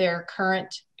benefit their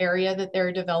current area that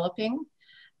they're developing.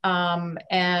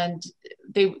 And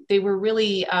they were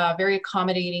really very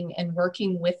accommodating and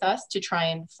working with us to try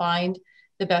and find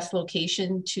the best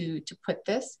location to put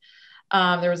this.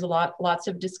 There was lots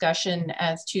of discussion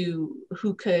as to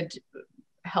who could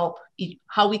help,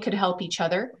 how we could help each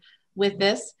other with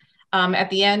this. At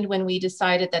the end, when we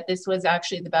decided that this was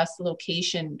actually the best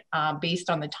location based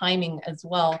on the timing as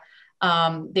well,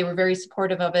 they were very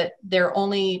supportive of it. Their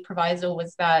only proviso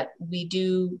was that we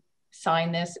do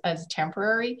sign this as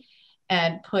temporary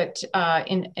and put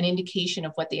in an indication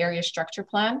of what the area structure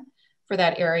plan for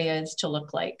that area is to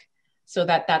look like, so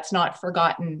that that's not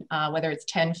forgotten, whether it's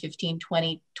 10, 15,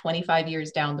 20, 25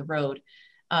 years down the road,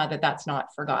 that's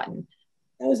not forgotten.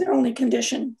 That was their only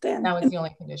condition then? That was the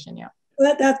only condition, yeah.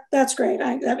 That's great.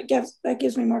 That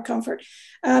gives me more comfort.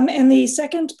 And the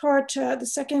second part, the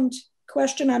second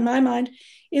question on my mind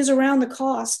is around the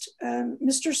cost.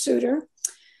 Mr. Suter,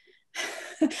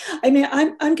 I mean,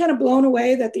 I'm kind of blown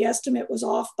away that the estimate was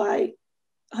off by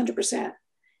 100%,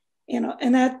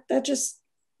 and that just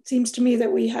seems to me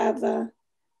that we have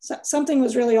something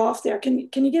was really off there. Can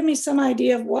you give me some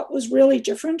idea of what was really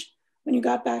different when you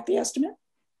got back the estimate?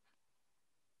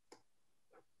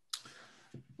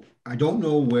 I don't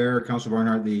know where, Councillor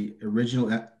Barnhart, the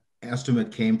original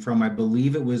estimate came from. I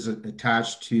believe it was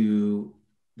attached to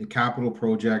the capital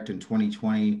project in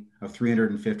 2020 of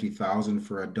 $350,000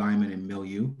 for a diamond in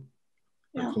milieu,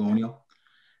 or colonial.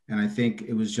 And I think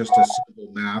it was just a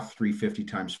simple math, 350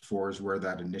 times 4 is where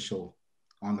that initial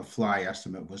on the fly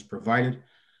estimate was provided.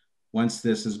 Once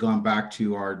this has gone back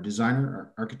to our designer,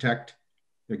 our architect,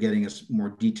 they're getting us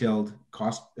more detailed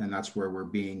cost, and that's where we're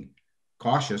being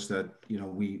cautious that,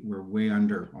 we're way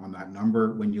under on that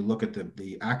number. When you look at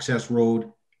the access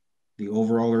road, the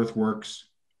overall earthworks,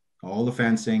 all the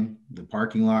fencing, the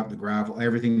parking lot, the gravel,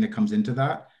 everything that comes into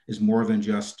that is more than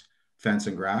just fence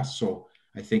and grass. So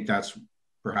I think that's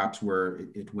perhaps where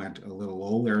it went a little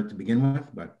low there to begin with,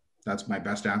 but that's my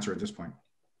best answer at this point.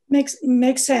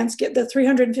 Makes sense. The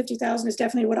 350,000 is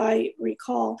definitely what I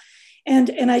recall.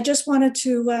 And I just wanted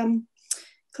to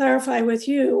clarify with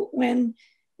you, when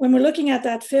we're looking at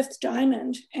that 5th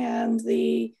diamond and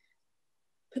the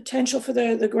potential for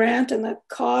the grant and the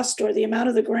cost or the amount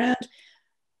of the grant,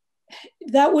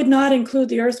 that would not include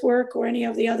the earthwork or any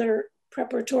of the other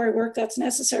preparatory work that's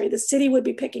necessary. The city would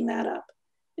be picking that up.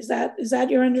 Is that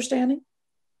your understanding?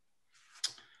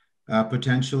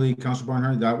 Potentially, Councillor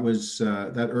Barnhart, that was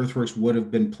that earthworks would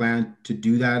have been planned to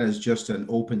do that as just an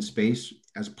open space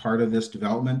as part of this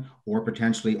development, or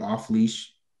potentially off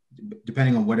leash,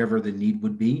 depending on whatever the need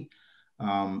would be.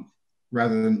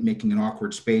 Rather than making an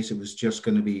awkward space, it was just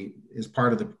going to be as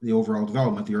part of the overall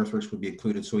development, the earthworks would be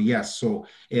included. So yes, so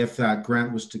if that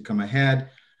grant was to come ahead,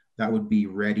 that would be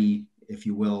ready, if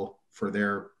you will, for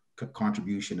their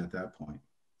contribution at that point.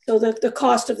 So the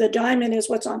cost of the diamond is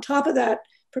what's on top of that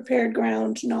prepared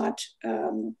ground, not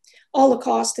all the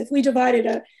cost. If we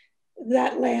divided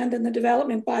that land and the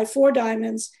development by 4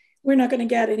 diamonds, we're not going to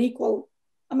get an equal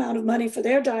amount of money for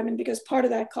their diamond because part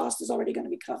of that cost is already going to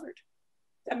be covered.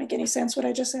 Does that make any sense what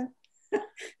I just said?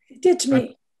 It did to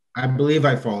me. I believe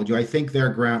I followed you. I think their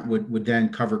grant would then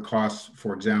cover costs,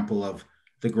 for example, of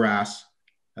the grass,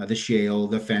 the shale,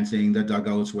 the fencing, the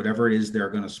dugouts, whatever it is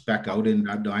they're going to spec out in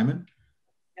that diamond.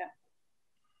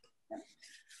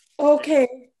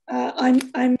 Okay,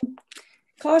 I'm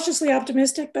cautiously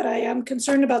optimistic, but I am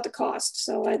concerned about the cost.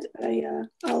 So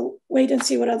I'll wait and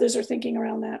see what others are thinking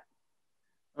around that.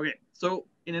 Okay, so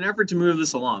in an effort to move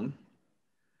this along,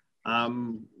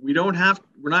 we're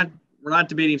not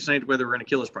debating tonight whether we're going to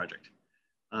kill this project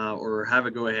or have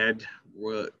it go ahead.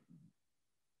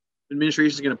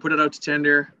 Administration is going to put it out to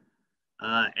tender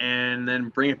and then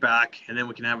bring it back, and then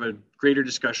we can have a greater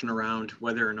discussion around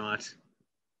whether or not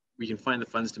we can find the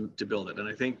funds to build it. And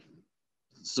I think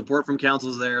support from council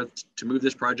is there to move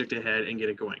this project ahead and get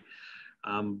it going.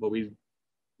 But we've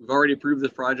already approved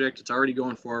this project. It's already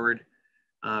going forward.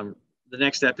 The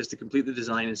next step is to complete the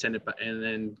design and send it back, and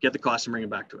then get the cost and bring it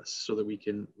back to us so that we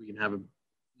can have a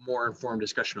more informed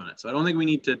discussion on it. So I don't think we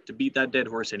need to beat that dead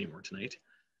horse anymore tonight.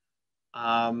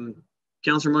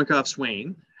 Councillor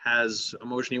Munkoff-Swain has a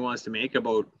motion he wants to make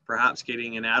about perhaps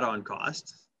getting an add-on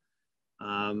cost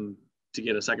to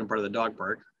get a second part of the dog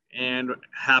park, and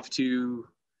have to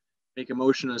make a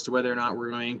motion as to whether or not we're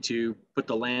going to put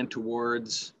the land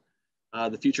towards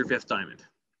the future 5th diamond.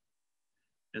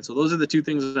 And so those are the 2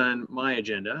 things on my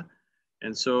agenda.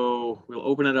 And so we'll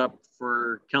open it up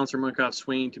for Councillor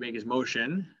Munkoff-Swain to make his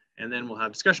motion, and then we'll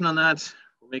have discussion on that.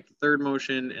 We'll make the 3rd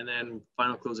motion and then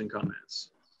final closing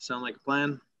comments. Sound like a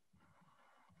plan?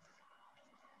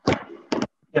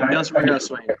 Yeah, Councillor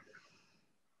Munkoff-Swain.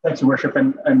 Thanks, Your Worship.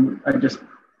 And I just,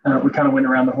 we kind of went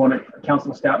around the horn.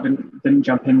 Councillor Stout didn't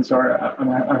jump in, so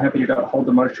I'm happy to hold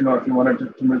the motion, or if you wanted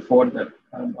to move forward, that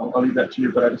I'll leave that to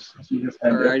you, but I just see his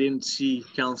hand. I didn't see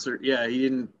Councillor. Yeah, he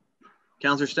didn't.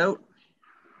 Councillor Stout,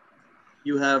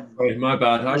 you have. Oh, my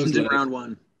bad. I was in round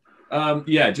 1.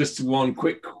 Yeah, just one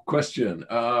quick question.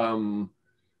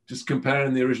 Just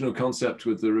comparing the original concept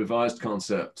with the revised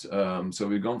concept. So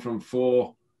we've gone from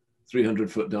 4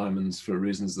 300-foot diamonds for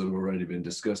reasons that have already been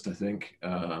discussed, I think.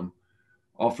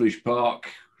 Off-leash park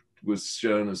was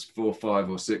shown as 4, 5,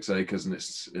 or 6 acres, and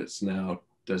it's now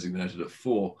designated at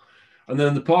 4. And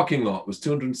then the parking lot was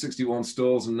 261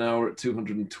 stalls, and now we're at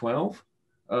 212.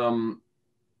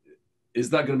 Is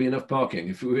that going to be enough parking?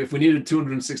 If we needed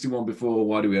 261 before,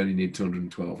 why do we only need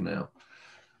 212 now?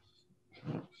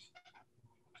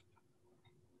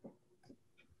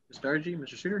 Mr. Dargy,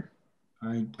 Mr. Shooter?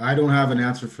 I don't have an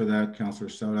answer for that, Councillor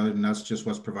Stout, other than that's just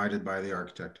what's provided by the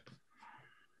architect.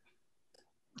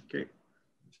 Okay.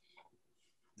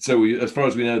 So as far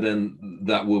as we know, then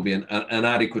that will be an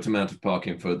adequate amount of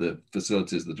parking for the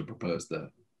facilities that are proposed there.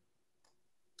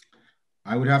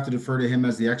 I would have to defer to him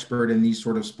as the expert in these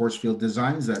sort of sports field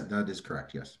designs. That is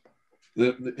correct, yes.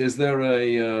 Is there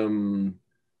a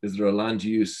land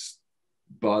use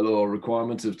bylaw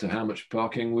requirement as to how much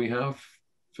parking we have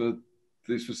for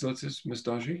these facilities, Ms.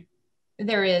 Dargy?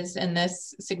 There is, and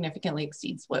this significantly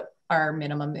exceeds what our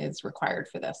minimum is required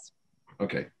for this.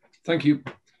 Okay, thank you.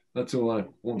 That's all I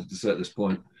wanted to say at this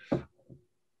point.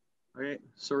 Okay,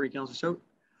 sorry, Councillor Stout.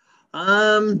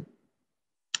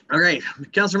 All right,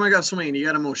 Councillor Munkoff-Swain, you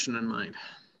got a motion in mind.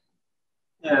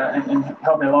 Yeah, and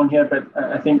help me along here, but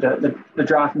I think that the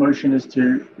draft motion is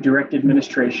to direct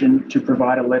administration to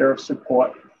provide a letter of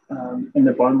support in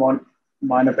the Beaumont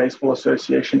Minor Baseball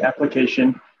Association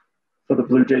application for the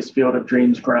Blue Jays Field of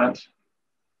Dreams grant.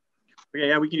 Okay,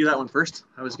 yeah, we can do that one first.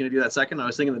 I was going to do that second. I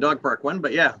was thinking the dog park one,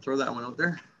 but yeah, throw that one out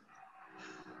there.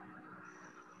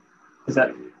 Is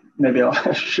that maybe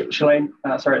Shalane,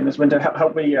 sorry, Ms. Winter,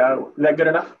 help me, is that good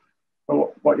enough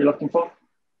for what you're looking for?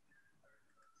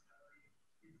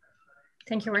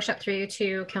 Thank you, Worship. Through you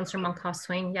to Councillor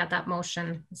Munkoff-Swain. Yeah, that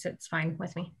motion sits fine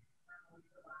with me.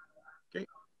 Okay,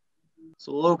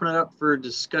 so we'll open it up for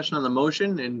discussion on the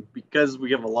motion, and because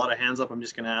we have a lot of hands up, I'm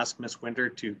just going to ask Ms. Winter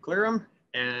to clear them,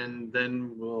 and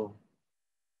then we'll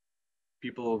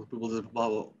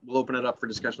we'll open it up for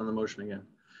discussion on the motion again.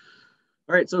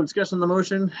 All right, so discussion on the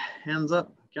motion, hands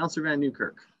up. Councillor Van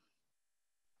Nieuwkerk.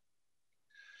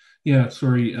 Yeah,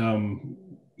 sorry,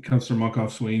 Councillor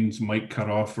Muckhoff-Swain's mic cut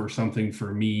off or something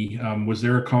for me. Was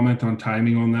there a comment on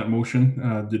timing on that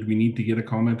motion? Did we need to get a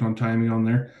comment on timing on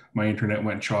there? My internet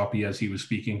went choppy as he was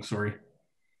speaking, sorry.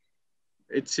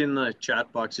 It's in the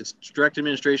chat box. It's direct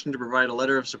administration to provide a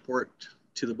letter of support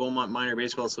to the Beaumont Minor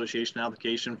Baseball Association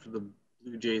application for the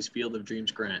Blue Jays Field of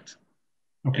Dreams grant.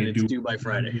 Okay, and it's due by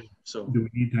Friday. So do we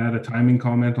need to add a timing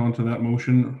comment onto that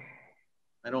motion?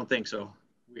 I don't think so.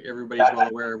 Everybody's well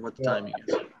aware of what the timing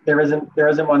is. There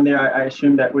isn't one there. I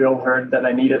assume that we all heard that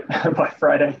I need it by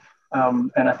Friday.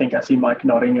 And I think I see Mike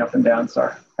nodding up and down.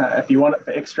 So if you want it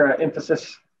for extra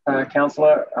emphasis,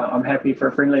 Councillor, I'm happy for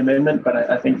a friendly amendment, but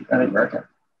I think we're okay.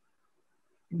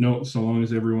 No, so long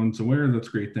as everyone's aware, that's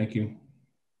great. Thank you.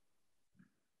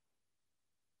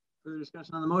 Further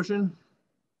discussion on the motion?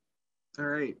 All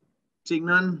right, seeing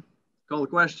none, call the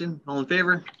question. All in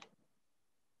favor?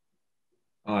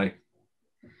 Aye.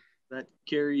 That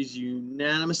carries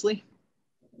unanimously.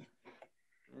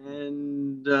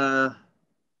 And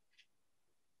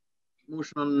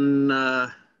motion on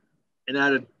an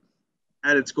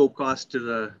added scope cost to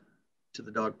the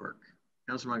dog park.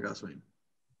 Councillor Muckhoff-Swain.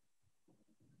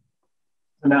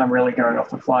 So now I'm really going off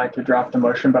the fly to draft a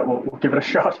motion, but we'll give it a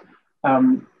shot.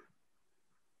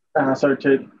 So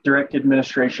to direct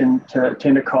administration to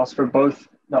tender costs for both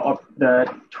the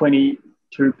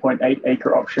 22.8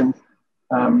 acre option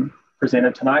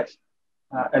presented tonight,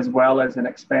 as well as an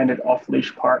expanded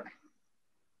off-leash park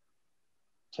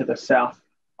to the south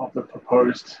of the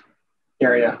proposed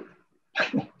area.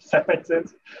 Does that make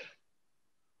sense?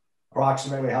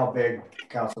 Approximately how big,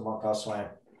 Councillor Muckhoff-Swain?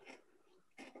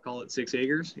 Call it 6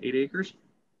 acres, 8 acres.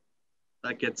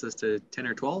 That gets us to 10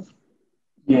 or 12.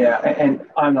 Yeah, and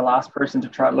I'm the last person to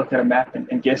try to look at a map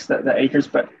and guess the acres,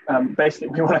 but basically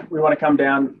we want to come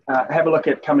down, have a look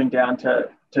at coming down to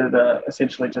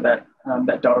essentially to that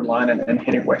dotted line and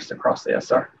heading west across there.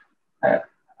 So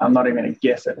I'm not even going to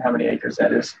guess at how many acres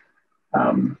that is.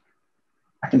 I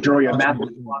can draw you a map.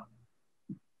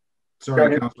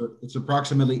 Sorry, Councillor. It's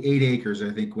approximately 8 acres,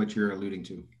 I think, what you're alluding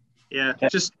to. Yeah, okay.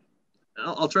 Just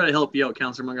I'll try to help you out,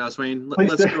 Councillor Muckhoff-Swain.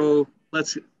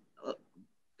 Let's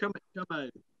come a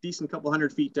decent couple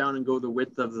hundred feet down and go the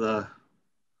width of the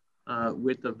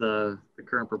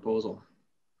current proposal.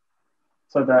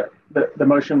 So the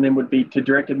motion then would be to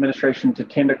direct administration to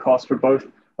tender costs for both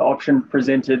the option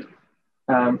presented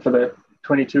for the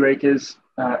 22 acres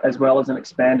as well as an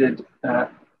expanded 8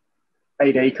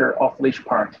 acre off-leash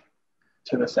park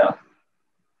to the south.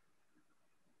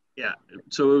 Yeah,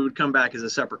 so it would come back as a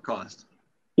separate cost.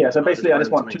 Yeah, so basically I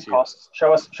just want 2 costs.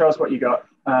 Show us what you got,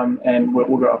 and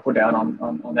we'll go up or down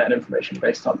on that information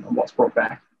based on what's brought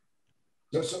back.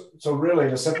 So really,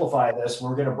 to simplify this,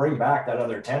 we're going to bring back that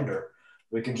other tender.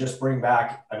 We can just bring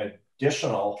back an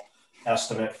additional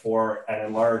estimate for an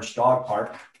enlarged dog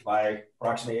park by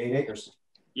approximately 8 acres.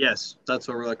 Yes, that's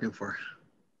what we're looking for.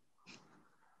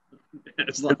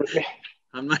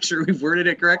 I'm not sure we've worded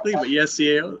it correctly, but yes,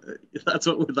 CAO, that's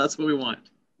what we want.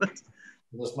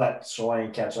 Just let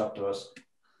Swain catch up to us.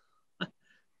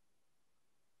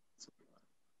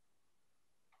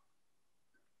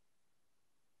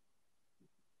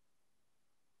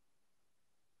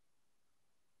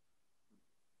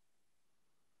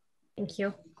 Thank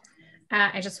you.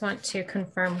 I just want to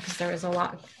confirm, because there was a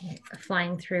lot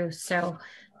flying through, so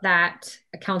that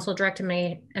council directed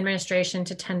administration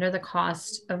to tender the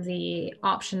cost of the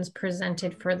options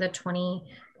presented for the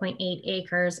 20.8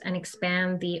 acres and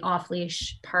expand the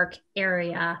off-leash park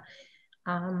area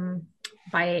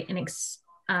by an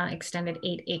extended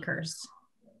 8 acres.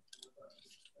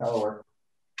 That'll work.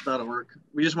 That'll work.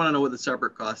 We just want to know what the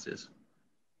separate cost is.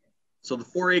 So the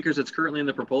 4 acres that's currently in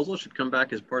the proposal should come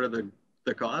back as part of the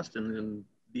cost, and then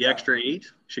the extra 8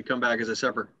 should come back as a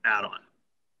separate add-on.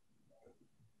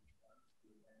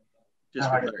 Just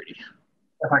for clarity.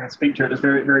 If I can speak to it just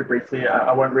very, very briefly,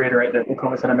 I won't reiterate the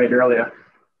comments that I made earlier,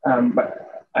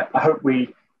 but I hope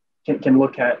we can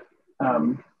look at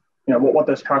what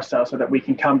those costs are, so that we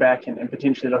can come back and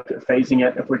potentially look at phasing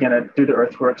it. If we're going to do the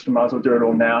earthworks, we might as well do it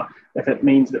all now. If it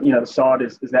means that the sod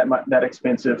is that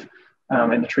expensive,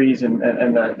 and the trees and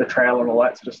the trail and all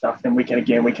that sort of stuff, then we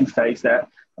can phase that.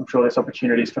 I'm sure there's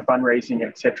opportunities for fundraising,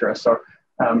 etc. So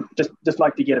just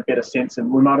like to get a better sense,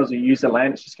 and we might as well use the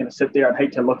land. It's just going to sit there. I'd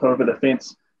hate to look over the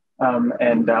fence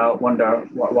and wonder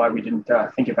why we didn't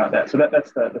think about that. So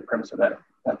that's the premise of that.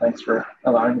 Thanks for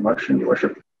allowing the motion, Your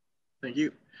Worship. Thank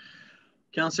you.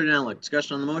 Councillor Danlick,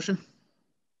 discussion on the motion?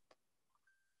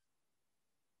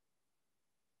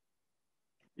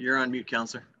 You're on mute,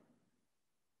 Councillor.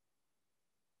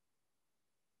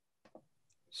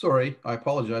 Sorry, I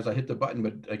apologize. I hit the button,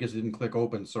 but I guess it didn't click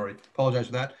open. Sorry, apologize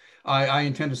for that. I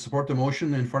intend to support the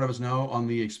motion in front of us now on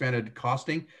the expanded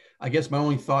costing. I guess my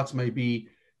only thoughts may be,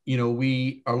 you know,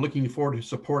 we are looking forward to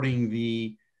supporting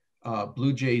the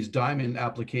Blue Jays Diamond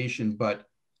application, but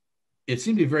it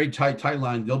seemed to be a very tight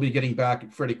timeline. They'll be getting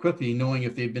back fairly quickly, knowing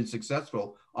if they've been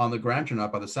successful on the grant or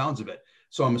not by the sounds of it.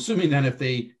 So I'm assuming then if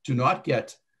they do not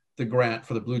get the grant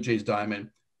for the Blue Jays Diamond,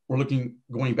 we're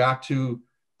going back to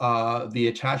the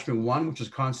attachment 1, which is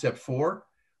concept 4,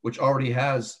 which already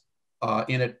has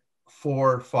in it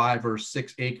 4, 5, or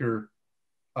 6 acre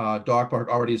dog park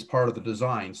already as part of the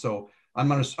design. So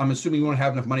I'm assuming we won't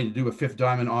have enough money to do a 5th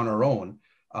diamond on our own.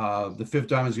 The 5th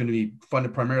diamond is going to be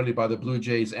funded primarily by the Blue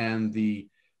Jays and the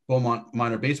Beaumont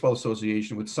Minor Baseball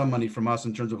Association, with some money from us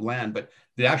in terms of land. But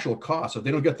the actual cost, so if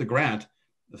they don't get the grant,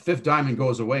 the 5th diamond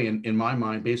goes away in my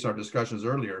mind, based on our discussions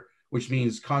earlier, which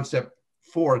means concept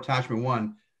 4, attachment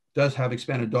 1, does have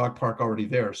expanded dog park already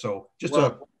there. So just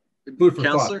a food for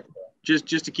thought.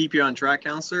 Just to keep you on track,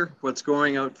 Councillor, what's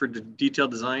going out for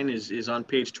detailed design is on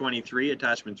page 23,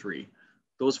 attachment 3.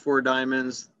 Those 4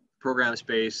 diamonds, program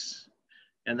space,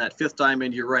 and that 5th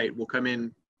diamond, you're right, will come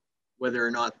in whether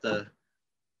or not the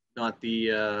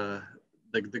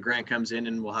grant comes in,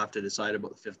 and we'll have to decide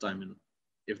about the 5th diamond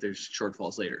if there's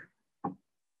shortfalls later.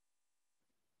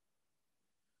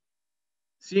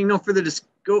 Seeing no further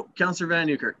go, Councillor Van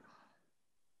Nieuwkerk.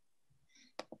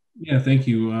 Yeah, thank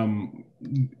you.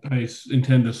 I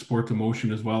intend to support the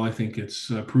motion as well. I think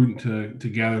it's prudent to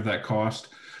gather that cost.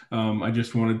 I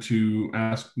just wanted to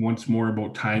ask once more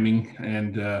about timing,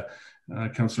 and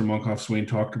Councillor Monkoff-Swain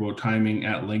talked about timing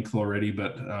at length already,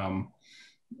 but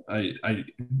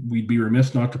we'd be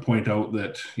remiss not to point out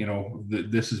that, you know,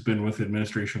 this has been with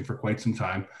administration for quite some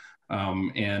time,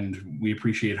 and we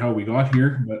appreciate how we got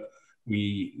here, but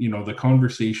the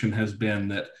conversation has been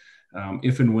that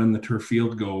if and when the turf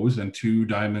field goes and 2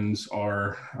 diamonds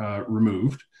are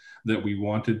removed, that we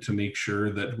wanted to make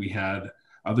sure that we had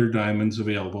other diamonds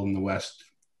available in the west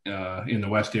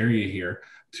area here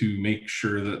to make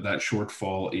sure that that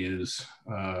shortfall is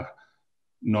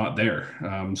not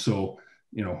there. So,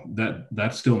 you know,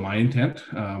 that's still my intent.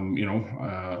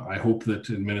 I hope that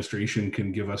administration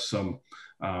can give us some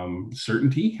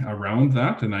certainty around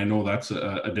that. And I know that's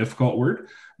a difficult word,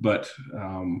 but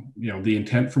the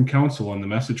intent from council and the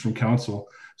message from council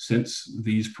since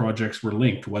these projects were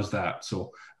linked was that.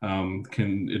 So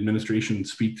can administration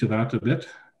speak to that a bit?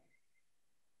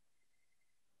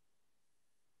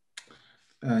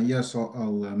 Yes,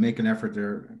 I'll make an effort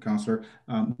there, Councillor.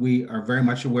 We are very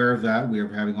much aware of that. We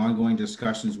are having ongoing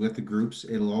discussions with the groups.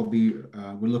 It'll all be,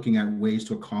 we're looking at ways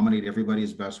to accommodate everybody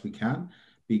as best we can.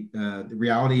 The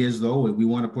reality is, though, if we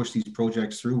want to push these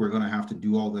projects through, we're going to have to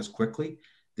do all this quickly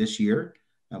this year.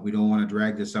 We don't want to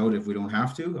drag this out if we don't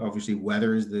have to. Obviously,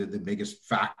 weather is the biggest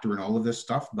factor in all of this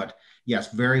stuff. But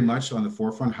yes, very much on the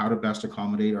forefront, how to best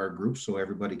accommodate our groups so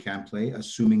everybody can play,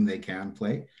 assuming they can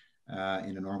play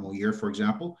in a normal year, for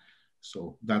example.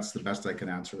 So that's the best I can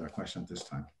answer that question at this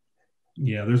time.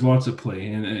 Yeah, there's lots at play,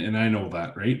 and I know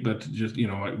that, right? But just,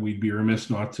 we'd be remiss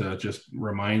not to just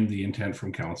remind the intent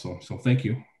from council. So thank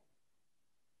you.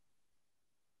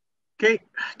 Okay,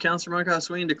 Councillor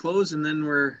Monkoff-Swain to close, and then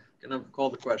we're going to call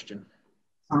the question.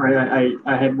 All right,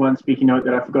 I had one speaking note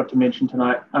that I forgot to mention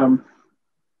tonight. And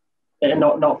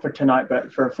not for tonight,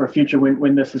 but for future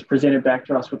when this is presented back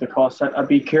to us with the costs. I'd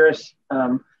be curious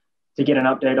to get an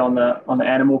update on the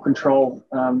animal control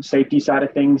safety side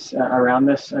of things around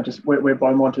this. Just where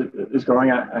Beaumont is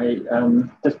going. I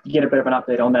just get a bit of an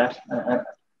update on that. I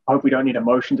hope we don't need a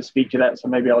motion to speak to that, so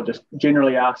maybe I'll just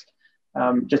generally ask,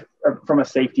 just from a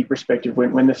safety perspective,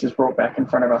 when this is brought back in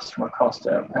front of us from a cost,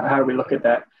 how do we look at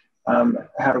that?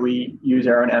 How do we use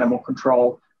our own animal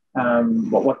control?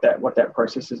 What that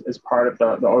process is part of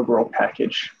the overall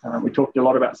package. We talked a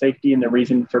lot about safety and the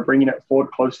reason for bringing it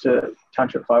forward close to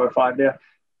Township 505 there.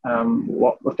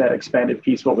 What with that expanded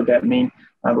piece, what would that mean?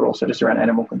 But also just around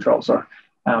animal control. So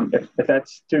if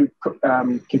that's too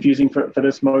confusing for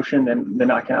this motion,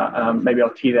 then I can maybe I'll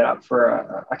tee that up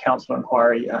for a council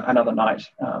inquiry another night.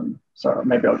 So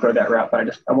maybe I'll go that route.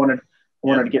 But I wanted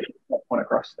to get that point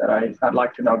across that I'd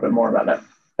like to know a bit more about that.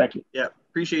 Thank you. Yeah,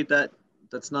 appreciate that.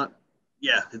 That's not,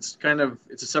 it's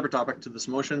a separate topic to this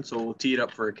motion, so we'll tee it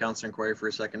up for a council inquiry for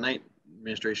a second night.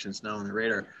 Administration is now on the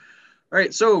radar. All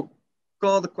right, so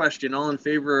call the question. All in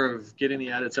favor of getting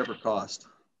the added separate cost?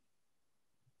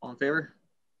 All in favor?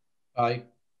 Aye.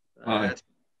 Aye.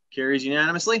 Carries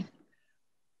unanimously.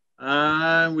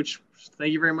 Which,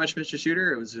 thank you very much, Mr.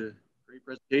 Suter. It was a great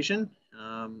presentation.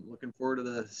 Looking forward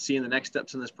to seeing the next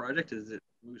steps in this project as it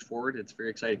moves forward. It's very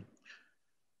exciting.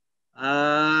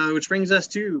 Which brings us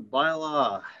to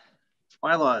bylaws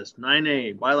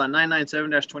 9A, bylaw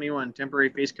 997-21, temporary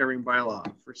face covering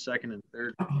bylaw, first, second, and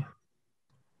third.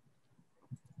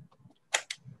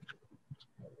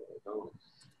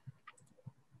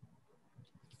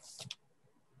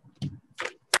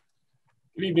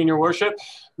 Good evening, Your Worship,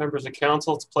 members of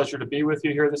council. It's a pleasure to be with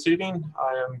you here this evening.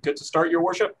 I am good to start, Your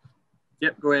Worship.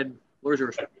 Yep, go ahead. Floor is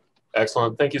yours.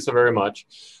 Excellent. Thank you so very much.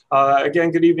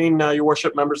 Again, good evening, Your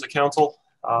Worship, members of council.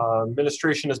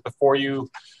 Administration is before you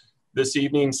this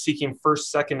evening seeking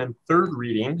first, second, and third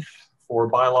reading for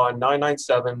bylaw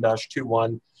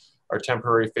 997-21, our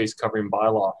temporary face covering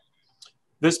bylaw.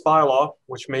 This bylaw,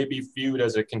 which may be viewed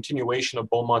as a continuation of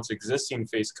Beaumont's existing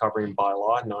face covering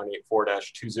bylaw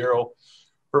 984-20,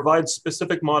 provides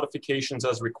specific modifications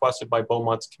as requested by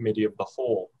Beaumont's Committee of the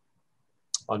Whole.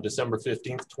 On December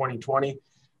 15th, 2020,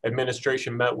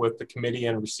 administration met with the committee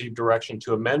and received direction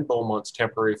to amend Beaumont's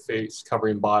temporary face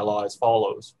covering bylaw as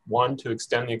follows. 1, to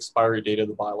extend the expiry date of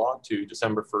the bylaw to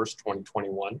December 1st,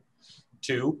 2021.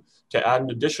 2, to add an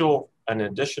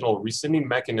additional rescinding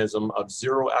mechanism of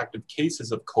 0 active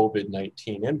cases of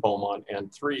COVID-19 in Beaumont.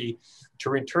 And 3, to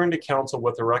return to council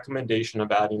with a recommendation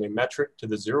of adding a metric to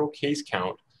the 0 case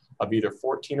count of either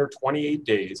 14 or 28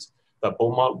 days that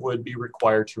Beaumont would be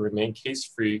required to remain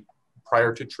case-free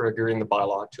prior to triggering the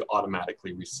bylaw to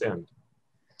automatically rescind.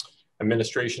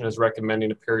 Administration is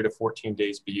recommending a period of 14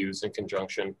 days be used in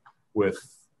conjunction with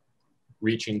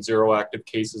reaching 0 active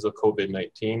cases of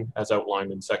COVID-19 as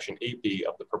outlined in Section 8B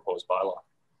of the proposed bylaw.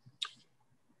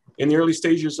 In the early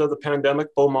stages of the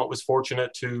pandemic, Beaumont was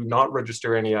fortunate to not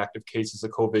register any active cases of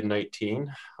COVID-19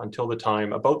 until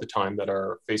about the time that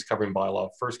our face covering bylaw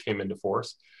first came into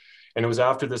force. And it was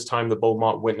after this time that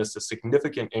Beaumont witnessed a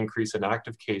significant increase in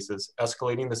active cases,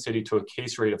 escalating the city to a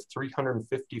case rate of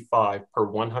 355 per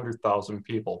 100,000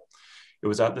 people. It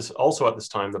was also at this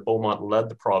time that Beaumont led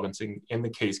the province in the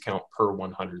case count per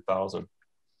 100,000.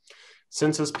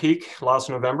 Since its peak last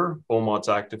November, Beaumont's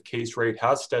active case rate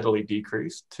has steadily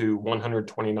decreased to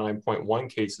 129.1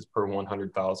 cases per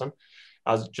 100,000.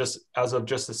 As of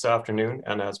just this afternoon,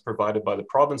 and as provided by the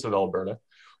province of Alberta,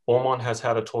 Beaumont has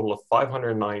had a total of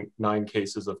 509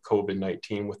 cases of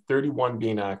COVID-19, with 31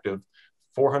 being active,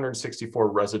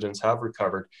 464 residents have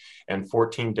recovered, and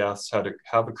 14 deaths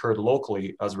have occurred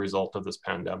locally as a result of this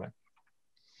pandemic.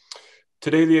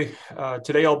 Today,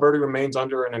 Alberta remains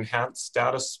under an enhanced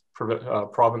status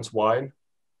province-wide,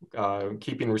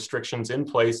 keeping restrictions in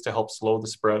place to help slow the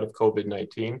spread of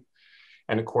COVID-19.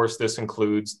 And of course, this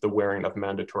includes the wearing of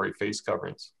mandatory face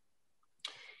coverings.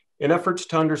 In efforts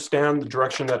to understand the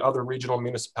direction that other regional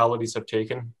municipalities have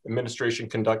taken, administration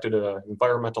conducted an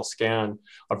environmental scan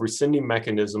of rescinding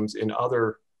mechanisms in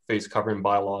other face covering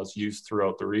bylaws used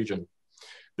throughout the region.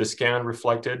 The scan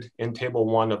reflected in Table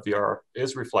 1 of the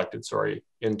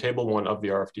in Table 1 of the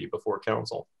RFD before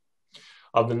council.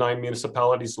 Of the 9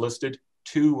 municipalities listed,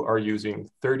 2 are using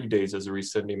 30 days as a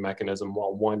rescinding mechanism,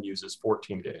 while 1 uses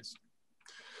 14 days.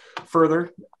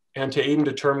 Further, and to aid in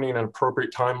determining an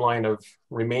appropriate timeline of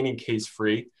remaining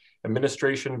case-free,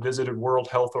 administration visited World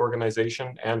Health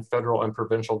Organization and federal and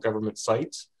provincial government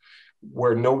sites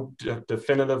where no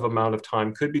definitive amount of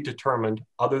time could be determined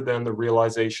other than the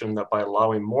realization that by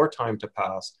allowing more time to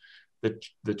pass,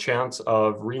 the chance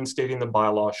of reinstating the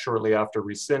bylaw shortly after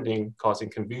rescinding, causing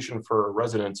confusion for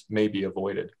residents, may be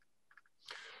avoided.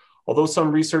 Although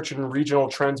some research and regional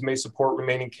trends may support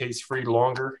remaining case-free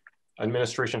longer,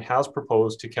 administration has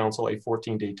proposed to council a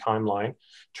 14-day timeline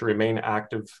to remain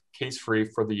active case-free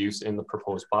for the use in the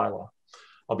proposed bylaw.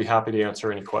 I'll be happy to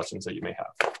answer any questions that you may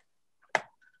have.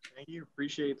 Thank you,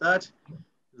 appreciate that.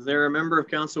 Is there a member of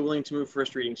council willing to move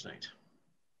first reading tonight?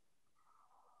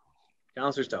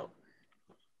 Councillor Stout.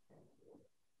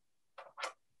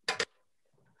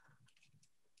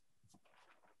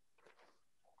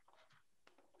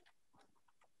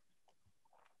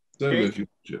 Okay.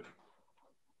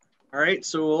 All right,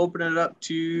 so we'll open it up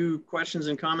to questions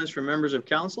and comments from members of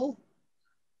council.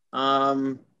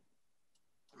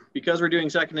 Because we're doing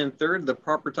second and third, the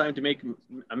proper time to make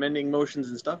amending motions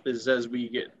and stuff is as we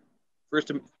get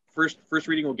first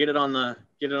reading. We'll get it on the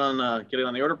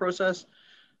order process.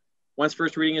 Once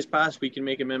first reading is passed, we can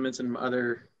make amendments and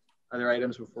other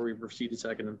items before we proceed to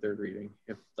second and third reading,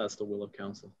 if that's the will of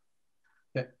council.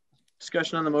 Okay.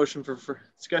 Discussion on the motion for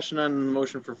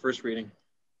first reading.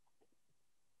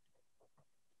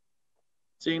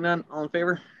 Seeing none, all in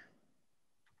favor?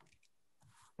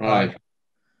 Aye.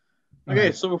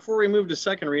 Okay, so before we move to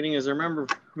second reading, is there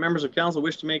members of council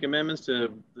wish to make amendments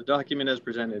to the document as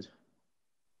presented?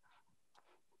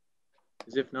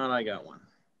 Because if not, I got one.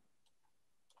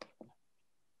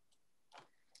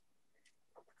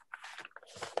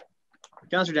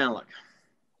 Councillor Daniluk.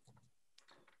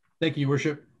 Thank you, Your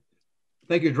Worship.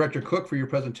 Thank you, Director Cook, for your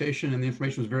presentation, and the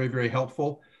information was very, very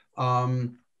helpful.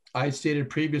 I stated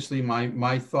previously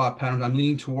my thought pattern. I'm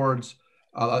leaning towards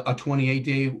a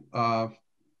 28-day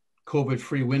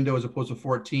COVID-free window as opposed to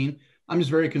 14. I'm just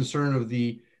very concerned of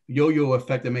the yo-yo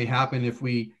effect that may happen if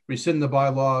we rescind the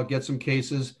bylaw, get some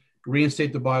cases,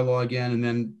 reinstate the bylaw again, and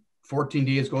then 14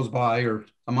 days goes by or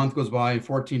a month goes by and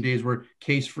 14 days we're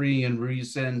case-free and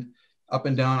rescind up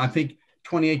and down. I think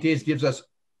 28 days gives us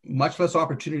much less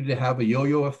opportunity to have a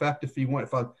yo-yo effect, if you want,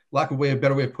 if I lack of a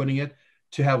better way of putting it,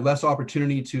 to have less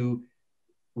opportunity to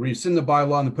rescind the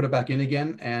bylaw and then put it back in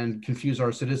again and confuse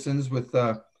our citizens with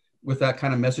that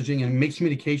kind of messaging, and makes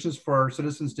communications for our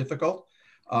citizens difficult.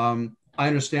 I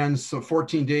understand, so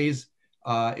 14 days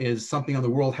is something on the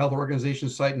World Health Organization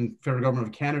site and federal government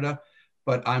of Canada,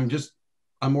 but I'm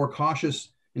more cautious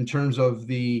in terms of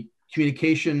the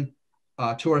communication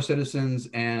to our citizens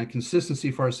and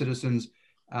consistency for our citizens,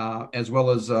 as well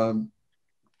as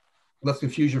less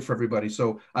confusion for everybody.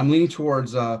 So I'm leaning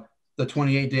towards the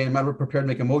 28-day. I'm not prepared to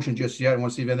make a motion just yet. I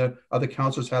want to see if other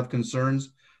councillors have concerns.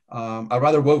 I'd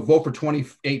rather vote for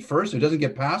 28 first. If it doesn't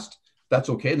get passed, that's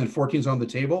okay. And then 14 is on the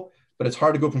table, but it's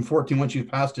hard to go from 14 once you've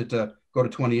passed it to go to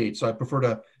 28. So I prefer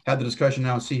to have the discussion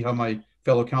now and see how my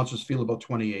fellow councillors feel about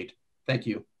 28. Thank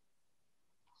you.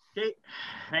 Okay,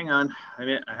 hang on.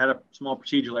 I had a small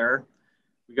procedural error.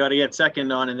 We got to get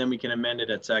second on, and then we can amend it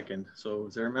at second. So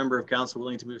is there a member of council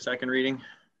willing to move second reading?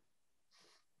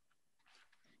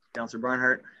 Councillor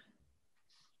Barnhart.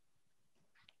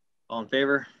 All in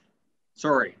favor?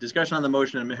 Sorry, discussion on the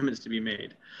motion and amendments to be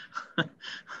made.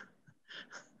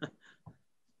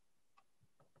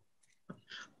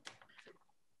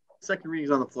 Second reading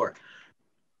is on the floor.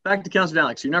 Back to Councillor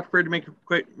Daniluk. So you're not prepared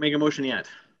to make a motion yet?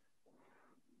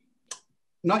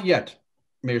 Not yet,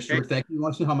 Mayor Stewart. Thank you. I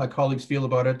want to see how my colleagues feel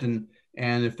about it, and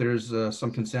if there's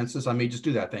some consensus, I may just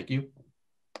do that. Thank you.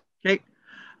 Okay.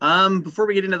 Before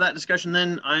we get into that discussion,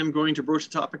 then I'm going to broach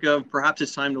the topic of perhaps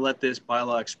it's time to let this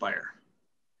bylaw expire.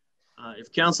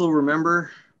 If council will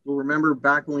remember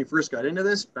back when we first got into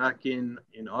this, back in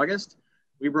August,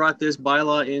 we brought this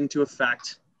bylaw into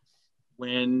effect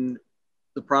when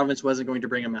the province wasn't going to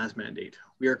bring a mask mandate.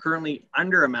 We are currently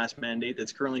under a mask mandate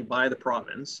that's currently by the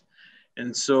province.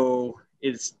 And so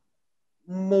it's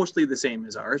mostly the same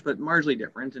as ours, but marginally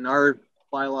different. And our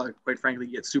bylaw, quite frankly,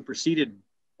 gets superseded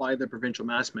by the provincial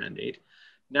mask mandate.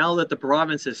 Now that the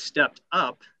province has stepped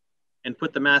up and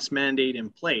put the mask mandate in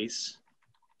place,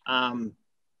 I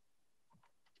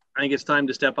think it's time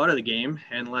to step out of the game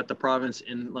and let the province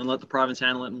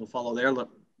handle it, and we'll follow their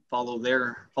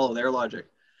logic.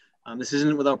 This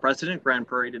isn't without precedent. Grand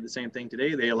Prairie did the same thing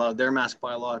today. They allowed their mask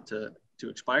bylaw to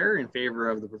expire in favor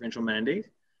of the provincial mandate.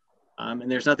 And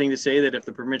there's nothing to say that if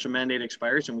the provincial mandate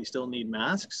expires and we still need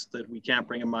masks, that we can't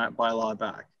bring a bylaw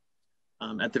back.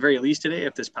 At the very least today,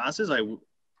 if this passes, I'm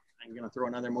going to throw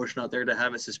another motion out there to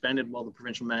have it suspended while the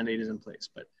provincial mandate is in place.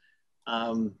 But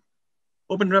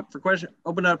open it up for questions.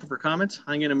 Open it up for comments.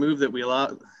 I'm going to move that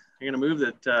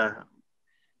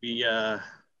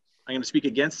I'm going to speak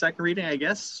against second reading, I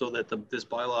guess, so that this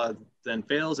bylaw then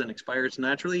fails and expires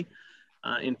naturally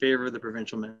in favor of the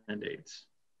provincial mandates.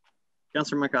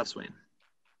 Councillor McGough-Swain.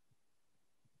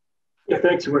 Yeah,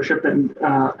 thanks, Your Worship. And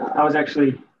I was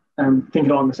actually thinking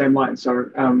along the same line. So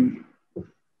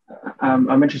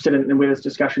I'm interested in where this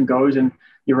discussion goes. And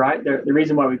you're right. The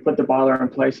reason why we put the bylaw in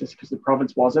place is because the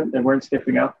province wasn't. They weren't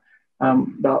stepping up.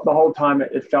 The whole time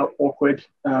it felt awkward,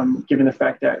 given the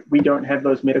fact that we don't have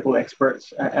those medical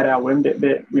experts at our whim.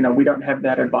 We don't have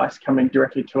that advice coming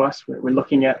directly to us. We're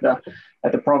looking at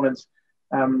the province.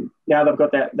 Now they've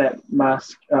got that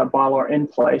mask bylaw in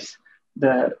place.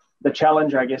 The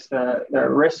challenge, I guess, the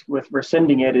risk with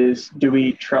rescinding it is, do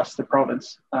we trust the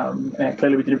province? And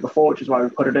clearly we did it before, which is why we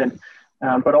put it in.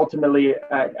 But ultimately,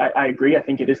 I agree. I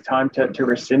think it is time to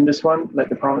rescind this one, let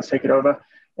the province take it over.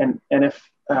 And if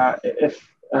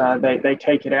they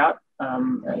take it out,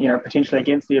 potentially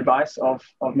against the advice of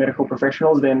medical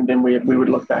professionals, then we would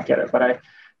look back at it. But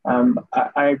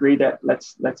I agree that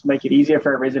let's make it easier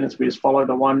for our residents. We just follow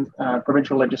the one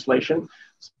provincial legislation.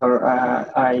 So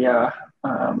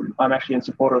I'm actually in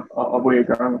support of where you're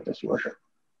going with this, Your Worship.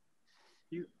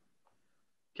 Thank you.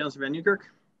 Councillor Van Nieuwkerk.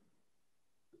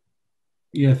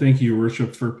 Yeah, thank you, Your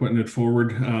Worship, for putting it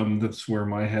forward. That's where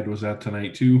my head was at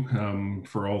tonight too,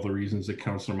 for all the reasons that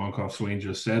Councillor Monkoff-Swain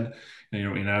just said. You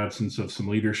know, in absence of some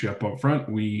leadership up front,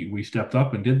 we stepped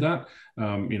up and did that.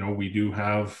 You know, we do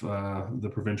have the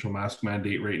provincial mask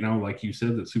mandate right now, like you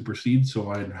said, that supersedes.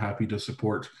 So I'm happy to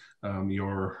support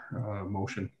your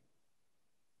motion.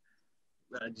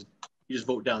 You just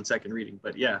vote down second reading,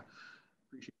 but yeah,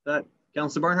 appreciate that.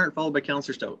 Councillor Barnhart, followed by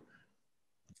Councillor Stout.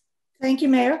 Thank you,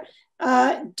 Mayor.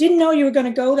 Didn't know you were going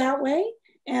to go that way.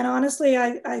 And honestly,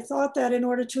 I thought that in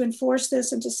order to enforce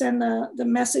this and to send the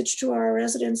message to our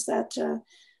residents that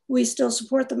we still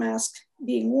support the mask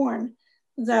being worn,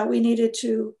 that we needed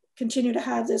to continue to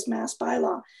have this mask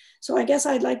bylaw. So I guess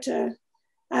I'd like to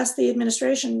ask the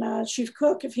administration, Chief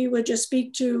Cook, if he would just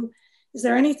speak to, is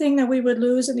there anything that we would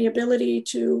lose in the ability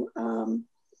to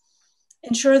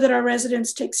ensure that our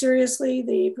residents take seriously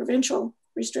the provincial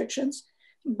restrictions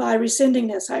by rescinding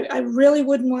this? I really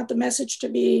wouldn't want the message to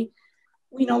be,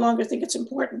 we no longer think it's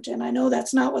important. And I know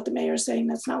that's not what the mayor is saying.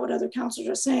 That's not what other councillors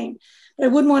are saying. But I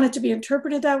wouldn't want it to be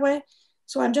interpreted that way.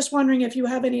 So I'm just wondering if you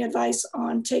have any advice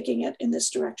on taking it in this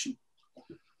direction.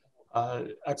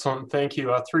 Excellent, thank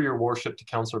you. Through your worship to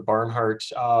Councillor Barnhart,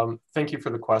 thank you for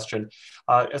the question.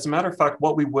 As a matter of fact,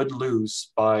 what we would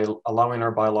lose by allowing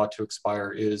our bylaw to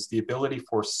expire is the ability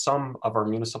for some of our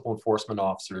municipal enforcement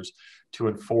officers to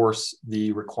enforce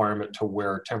the requirement to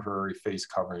wear temporary face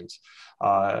coverings.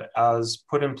 As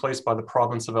put in place by the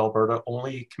province of Alberta,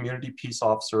 only community peace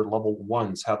officer level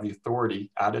 1s have the authority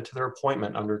added to their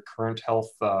appointment under current health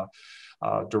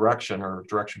direction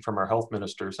from our health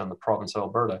ministers and the province of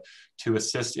Alberta to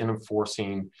assist in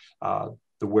enforcing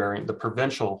the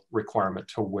provincial requirement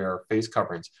to wear face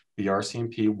coverings. The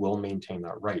RCMP will maintain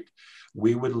that right.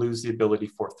 We would lose the ability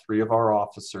for 3 of our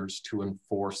officers to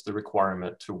enforce the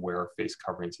requirement to wear face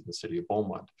coverings in the city of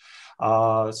Beaumont.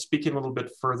 Speaking a little bit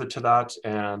further to that,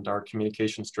 and our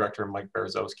communications director, Mike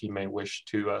Berezowski, may wish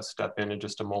to step in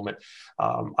just a moment.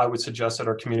 I would suggest that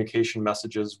our communication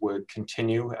messages would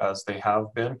continue as they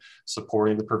have been,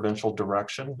 supporting the provincial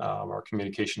direction. Our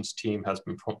communications team has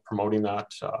been promoting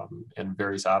that in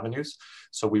various avenues.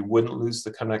 So we wouldn't lose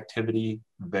the connectivity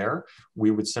there.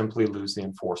 We would simply lose the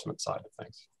enforcement side of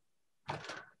things.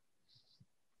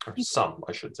 Or some,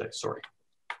 I should say, sorry.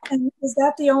 And is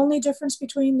that the only difference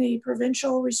between the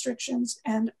provincial restrictions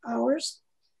and ours?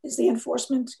 Is the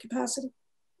enforcement capacity?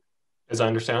 As I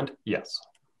understand, yes.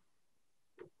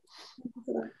 Thank you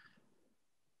for that.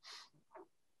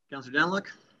 Councillor Danluck?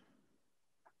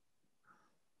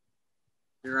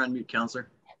 You're on mute, Councillor.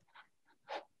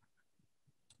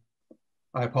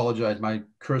 I apologize. My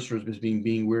cursor is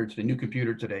being weird to the new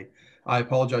computer today. I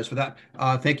apologize for that.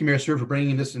 Thank you, Mayor Sir, for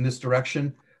bringing this in this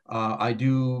direction. I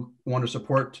do want to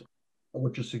support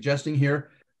what you're suggesting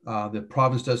here. The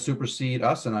province does supersede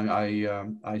us, and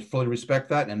I fully respect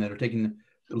that. And they're taking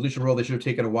the leadership role they should have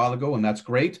taken a while ago, and that's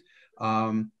great.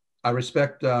 I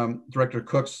respect Director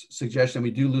Cook's suggestion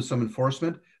we do lose some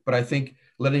enforcement, but I think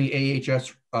letting the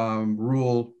AHS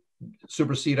rule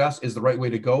supersede us is the right way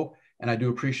to go, and I do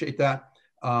appreciate that.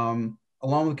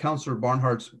 Along with Councillor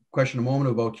Barnhart's question a moment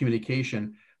about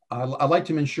communication, I'd like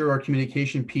to ensure our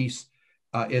communication piece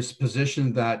is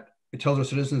positioned that it tells our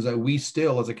citizens that we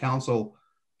still, as a council,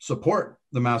 support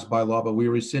the mask bylaw, but we're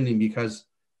rescinding because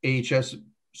AHS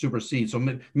supersedes. So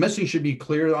messaging should be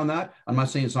clear on that. I'm not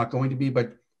saying it's not going to be,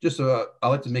 but just I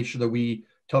like to make sure that we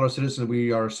tell our citizens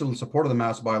we are still in support of the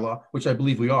mask bylaw, which I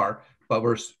believe we are, but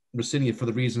we're rescinding it for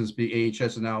the reasons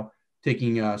AHS is now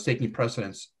taking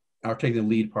precedence, or taking the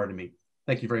lead, pardon me.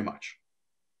 Thank you very much.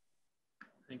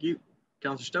 Thank you.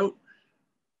 Councillor Stout.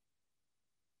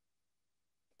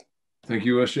 Thank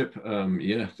you, Worship.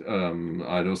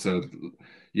 I'd also,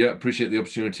 appreciate the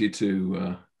opportunity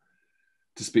to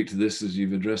speak to this as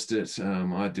you've addressed it.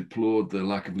 I deplored the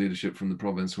lack of leadership from the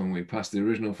province when we passed the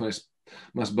original face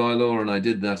mask bylaw, and I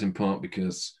did that in part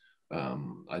because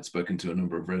I'd spoken to a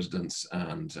number of residents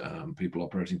and people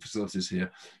operating facilities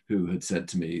here who had said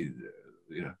to me,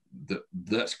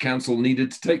 that council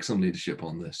needed to take some leadership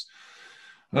on this.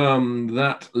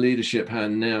 That leadership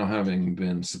now having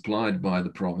been supplied by the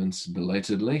province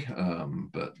belatedly,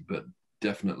 but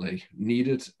definitely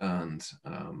needed, and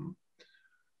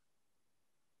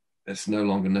it's no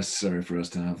longer necessary for us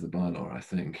to have the bylaw. I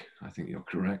think you're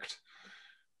correct.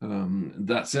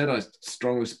 That said, I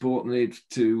strongly support the need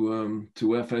to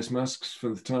wear face masks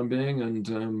for the time being,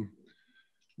 and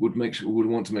would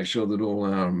want to make sure that all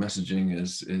our messaging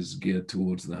is geared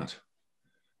towards that.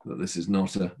 That this is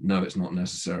not it's not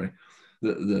necessary.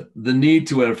 The need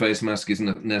to wear a face mask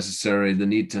isn't necessary. The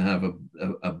need to have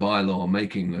a bylaw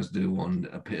making us do one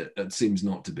appear, it seems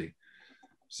not to be.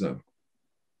 So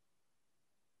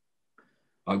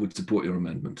I would support your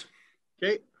amendment.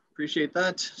 Okay, appreciate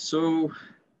that. So,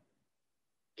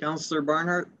 Councillor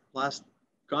Barnhart, last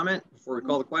comment before we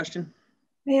call the question.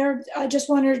 Mayor, I just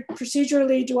wondered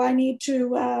procedurally, do I need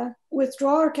to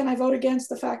withdraw, or can I vote against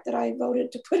the fact that I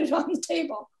voted to put it on the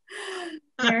table?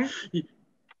 Mayor?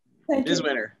 Thank you.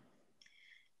 Winner.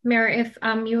 Mayor, if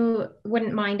you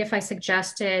wouldn't mind if I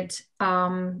suggested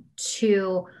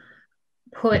to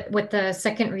put, with the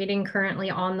second reading currently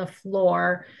on the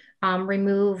floor,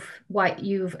 remove what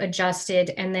you've adjusted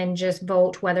and then just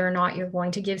vote whether or not you're going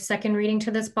to give second reading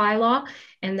to this bylaw.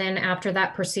 And then after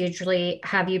that, procedurally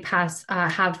have you pass,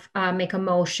 make a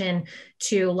motion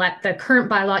to let the current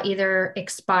bylaw either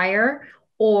expire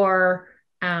or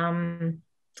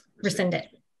rescind it.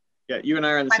 Yeah, you and I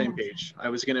are on the same page. I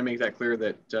was going to make that clear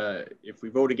that if we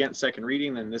vote against second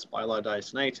reading, then this bylaw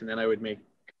dies tonight, and then I would make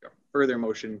a further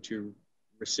motion to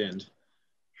rescind.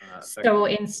 So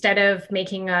instead of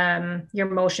making your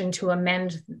motion to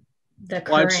amend the current...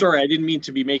 Well, I'm sorry, I didn't mean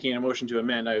to be making a motion to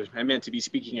amend. I meant to be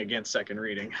speaking against second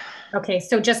reading. Okay,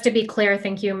 so just to be clear,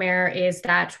 thank you, Mayor, is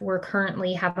that we're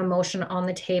currently have a motion on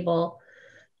the table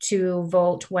to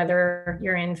vote whether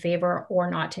you're in favor or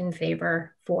not in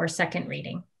favor for second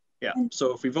reading. Yeah,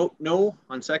 so if we vote no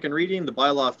on second reading, the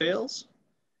bylaw fails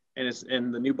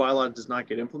and the new bylaw does not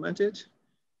get implemented.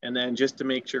 And then just to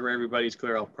make sure everybody's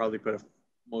clear, I'll probably put a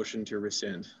motion to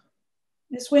rescind.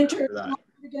 Ms. Winter, can I vote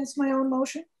against my own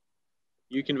motion?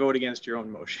 You can vote against your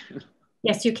own motion.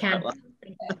 Yes, you can. I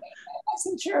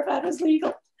wasn't sure if that was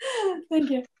legal. Thank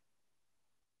you.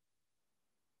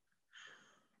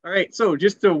 All right, so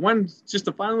just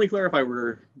to finally clarify,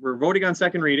 we're voting on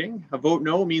second reading. A vote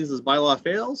no means this bylaw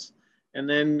fails. And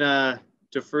then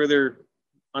to further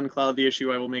uncloud the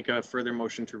issue, I will make a further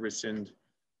motion to rescind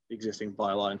the existing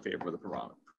bylaw in favor of the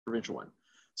provincial one.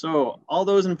 So all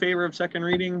those in favor of second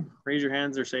reading, raise your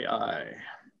hands or say aye.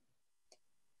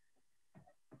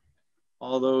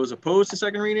 All those opposed to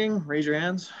second reading, raise your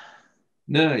hands.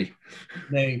 Nay.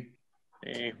 Nay.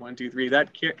 Nay, 1, 2, 3. That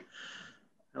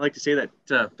I like to say that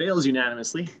fails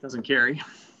unanimously, doesn't carry.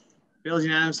 Fails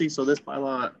unanimously, so this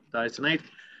bylaw dies tonight.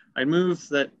 I move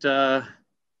that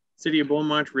City of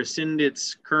Beaumont rescind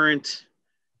its current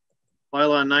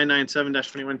bylaw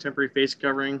 997-21 temporary face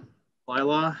covering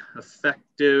bylaw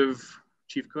effective,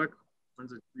 Chief Cook,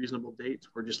 when's a reasonable date,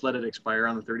 or just let it expire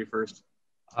on the 31st?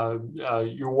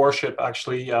 Your Worship,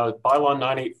 actually, bylaw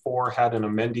 984 had an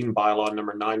amending bylaw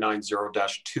number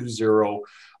 990-20,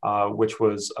 which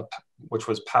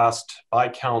was passed by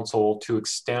council to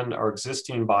extend our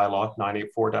existing bylaw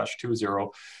 984-20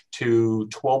 to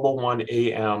 12:01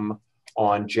 a.m.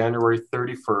 on January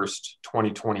 31st,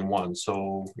 2021.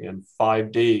 So in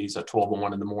 5 days at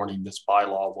 12:01 in the morning, this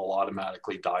bylaw will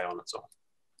automatically die on its own.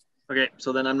 Okay,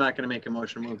 so then I'm not going to make a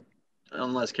motion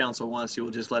unless council wants to.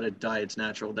 We'll just let it die its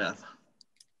natural death.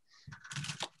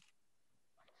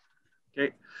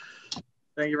 Okay,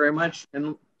 thank you very much.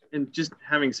 And just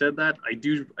having said that, I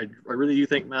really do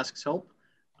think masks help.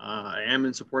 I am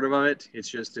in support of it. It's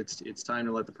just it's time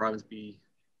to let the province take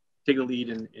the lead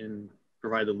and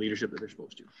provide the leadership that they're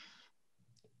supposed to.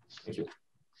 Thank you.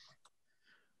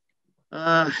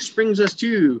 This brings us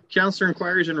to councillor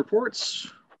inquiries and reports.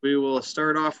 We will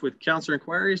start off with councillor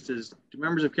inquiries. Do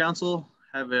members of council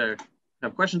have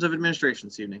questions of administration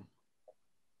this evening?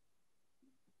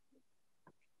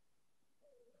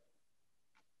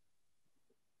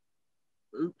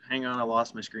 Oop, hang on, I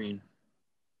lost my screen.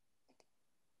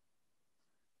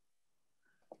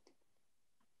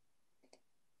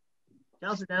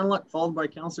 Councillor Danluck, followed by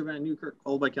Councillor Van Newkirk,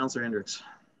 followed by Councillor Hendricks.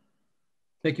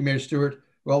 Thank you, Mayor Stewart.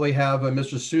 While we have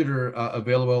Mr. Suter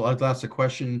available, I'd ask a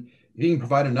question. If you can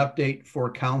provide an update for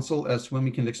council as to when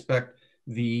we can expect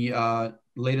the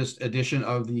latest edition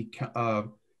of the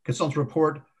consultant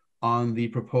report on the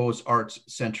proposed arts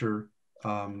center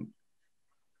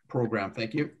program.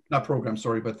 Thank you. Not program,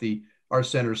 sorry, but the arts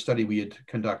center study we had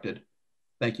conducted.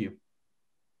 Thank you.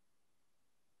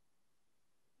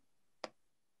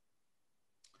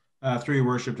 Through your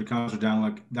worship to Councillor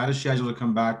Danluck, that is scheduled to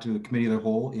come back to the Committee of the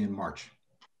Whole in March.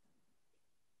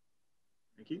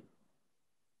 Thank you.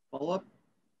 Follow up?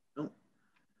 No.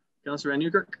 Councillor Van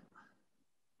Newkirk.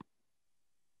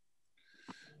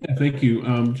 Yeah, thank you.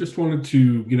 Just wanted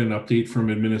to get an update from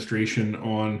administration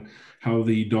on how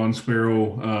the Don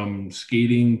Sparrow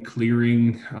skating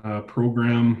clearing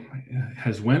program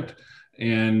has went,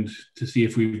 and to see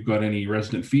if we've got any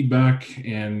resident feedback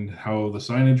and how the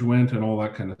signage went and all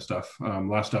that kind of stuff.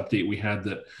 Last update we had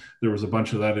that there was a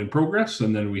bunch of that in progress,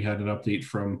 and then we had an update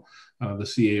from the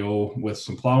CAO with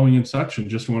some plowing and such, and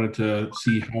just wanted to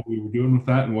see how we were doing with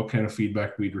that and what kind of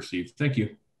feedback we'd received. Thank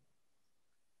you.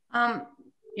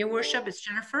 Your Worship, it's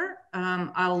Jennifer.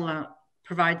 I'll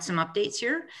provide some updates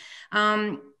here.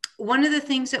 One of the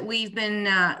things that we've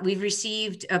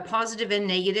received positive and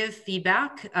negative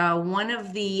feedback. One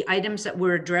of the items that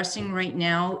we're addressing right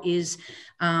now is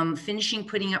finishing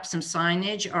putting up some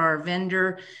signage. Our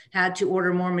vendor had to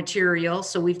order more material.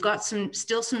 So we've got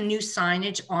still some new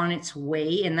signage on its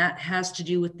way, and that has to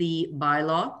do with the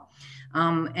bylaw.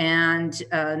 And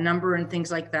number and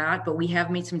things like that, but we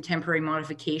have made some temporary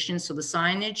modifications. So the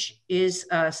signage is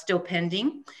still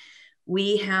pending.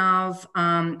 We have,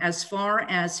 as far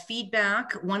as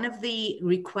feedback, one of the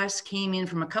requests came in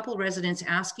from a couple of residents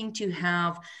asking to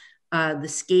have the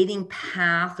skating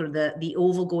path or the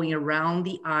oval going around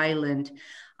the island.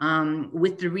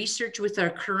 With the research with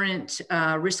our current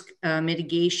risk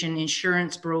mitigation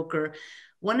insurance broker,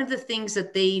 one of the things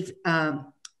that they've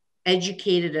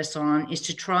educated us on is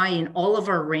to try in all of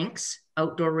our rinks,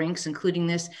 outdoor rinks, including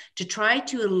this, to try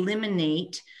to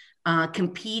eliminate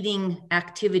competing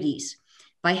activities.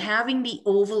 By having the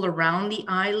oval around the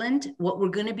island, what we're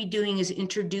going to be doing is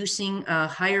introducing a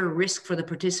higher risk for the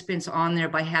participants on there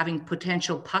by having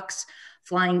potential pucks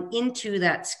flying into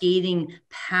that skating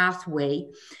pathway.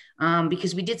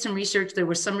 Because we did some research, there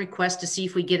was some requests to see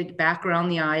if we get it back around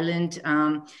the island.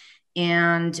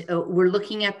 And we're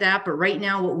looking at that, but right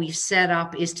now what we've set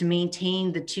up is to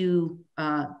maintain the two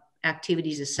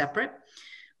activities as separate.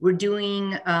 We're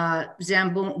doing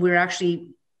we're actually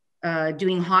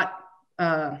doing hot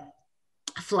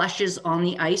flushes on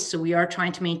the ice, so we are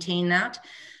trying to maintain that.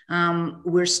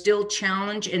 We're still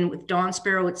challenged, and with Dawn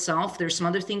Sparrow itself, there's some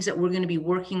other things that we're going to be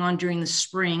working on during the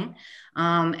spring.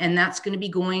 And that's going to be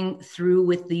going through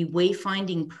with the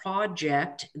wayfinding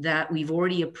project that we've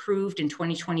already approved in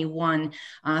 2021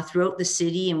 throughout the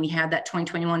city. And we had that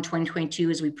 2021, 2022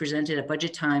 as we presented at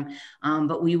budget time.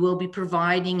 But we will be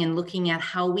providing and looking at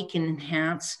how we can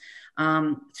enhance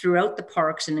throughout the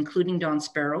parks and including Dawn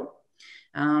Sparrow.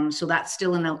 So that's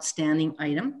still an outstanding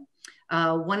item.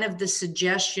 One of the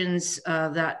suggestions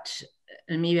that,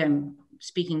 and maybe I'm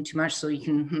speaking too much, so you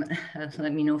can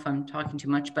let me know if I'm talking too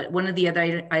much, but one of the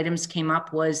other items came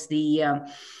up was the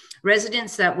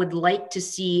residents that would like to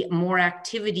see more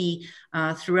activity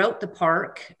throughout the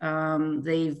park.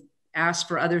 They've asked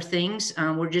for other things.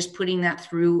 We're just putting that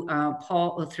through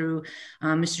Mr.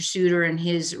 Suter and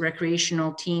his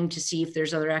recreational team to see if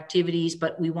there's other activities,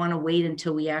 but we want to wait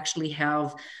until we actually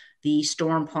have the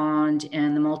storm pond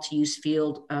and the multi-use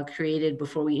field created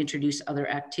before we introduce other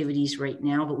activities right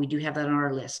now, but we do have that on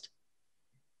our list.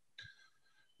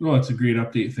 Well, that's a great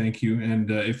update. Thank you. And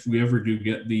if we ever do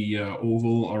get the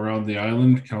oval around the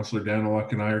island, Councillor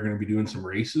Daniluk and I are going to be doing some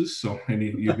races. So any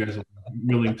of you guys are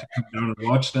willing to come down and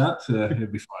watch that,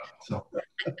 it'd be fun. So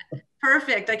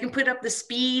perfect. I can put up the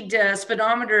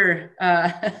speedometer.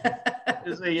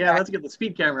 Yeah, let's get the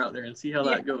speed camera out there and see how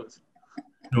that goes.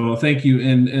 No, thank you.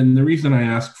 And the reason I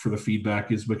ask for the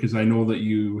feedback is because I know that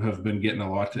you have been getting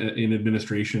a lot in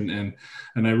administration,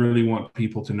 and I really want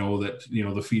people to know that, you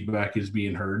know, the feedback is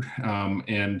being heard,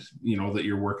 and, you know, that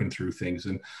you're working through things.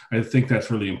 And I think that's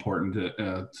really important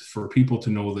for people to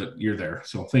know that you're there.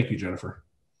 So thank you, Jennifer.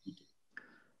 Thank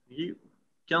you.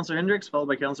 Councillor Hendricks, followed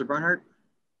by Councillor Barnhart.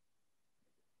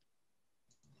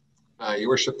 Your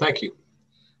Worship, thank you.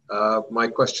 My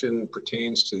question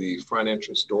pertains to the front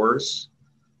entrance doors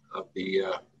of the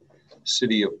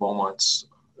City of Beaumont's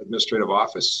administrative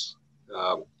office.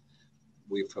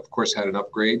 We've of course had an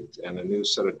upgrade and a new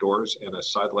set of doors and a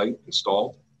side light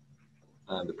installed.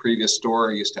 The previous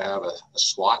door used to have a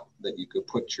slot that you could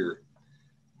put your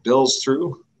bills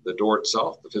through, the door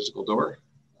itself, the physical door.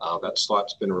 That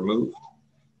slot's been removed.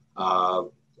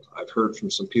 I've heard from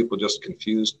some people just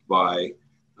confused by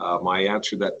my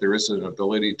answer that there is an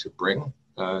ability to bring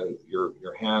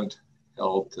your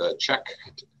hand-held check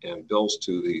and bills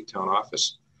to the town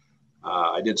office.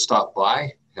 I did stop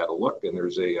by, had a look, and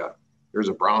there's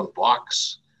a brown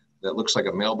box that looks like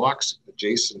a mailbox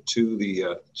adjacent to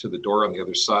the door on the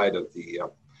other side of the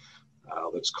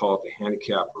let's call it the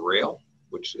handicap rail,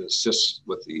 which assists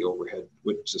with the overhead,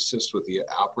 which assists with the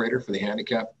operator for the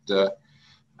handicapped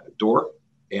door.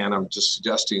 And I'm just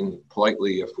suggesting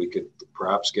politely if we could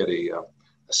perhaps get a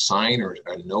sign or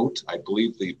a note. I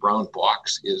believe the brown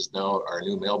box is now our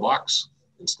new mailbox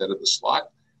instead of the slot.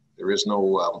 There is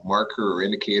no marker or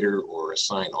indicator or a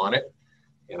sign on it.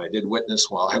 And I did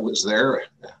witness while I was there,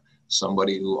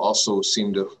 somebody who also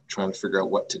seemed to trying to figure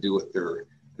out what to do with their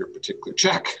particular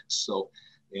check. So,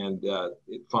 and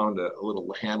it found a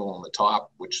little handle on the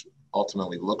top, which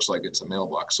ultimately looks like it's a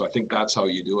mailbox. So I think that's how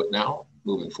you do it now,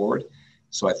 moving forward.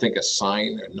 So I think a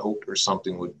sign, a note or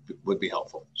something would be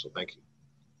helpful. So thank you.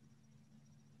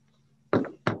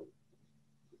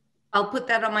 I'll put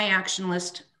that on my action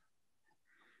list.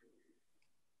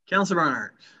 Councillor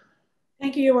Barnhart.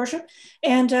 Thank you, Your Worship.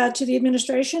 And to the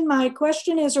administration, my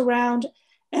question is around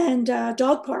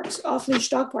dog parks, off-leash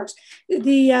dog parks.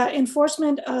 The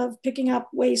enforcement of picking up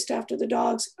waste after the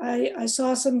dogs. I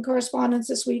saw some correspondence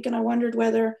this week and I wondered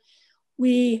whether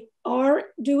we are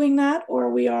doing that or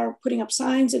we are putting up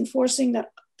signs enforcing that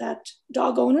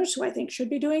dog owners, who I think should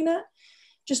be doing that.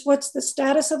 Just what's the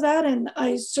status of that? And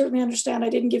I certainly understand I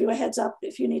didn't give you a heads up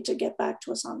if you need to get back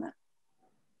to us on that.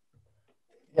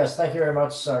 Yes, thank you very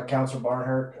much, Councillor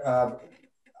Barnhart.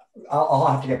 I'll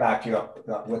have to get back to you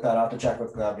with that. I'll have to check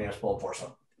with municipal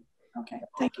enforcement. Okay,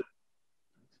 thank you.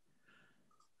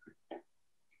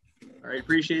 All right,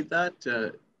 appreciate that.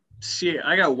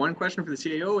 I got one question for the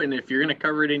CAO, and if you're going to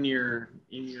cover it in your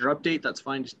update, that's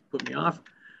fine. Just put me off.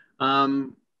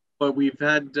 But we've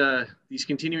had these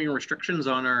continuing restrictions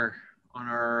on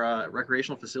our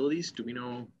recreational facilities. Do we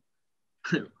know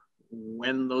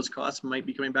when those costs might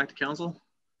be coming back to council?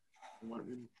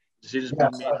 Decisions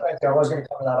yes, I was going to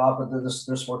cover that off, but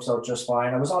this works out just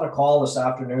fine. I was on a call this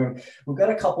afternoon. We've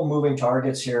got a couple moving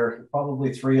targets here,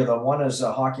 probably three of them. One is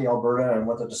Hockey Alberta and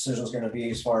what the decision is going to be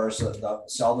as far as the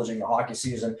salvaging the hockey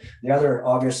season. The other,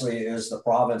 obviously, is the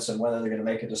province and whether they're going to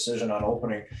make a decision on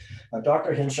opening.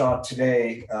 Dr. Hinshaw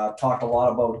today talked a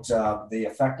lot about the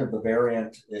effect of the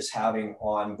variant is having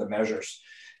on the measures,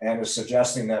 and is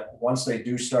suggesting that once they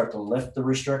do start to lift the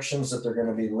restrictions, that they're going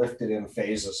to be lifted in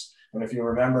phases. And if you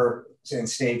remember, in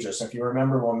stages, if you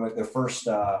remember when the first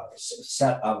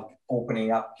set of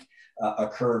opening up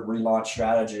occurred, relaunch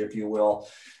strategy, if you will,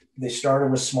 they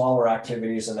started with smaller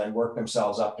activities and then worked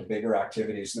themselves up to bigger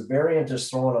activities. The variant is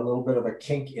throwing a little bit of a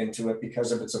kink into it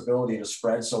because of its ability to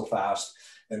spread so fast.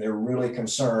 And they're really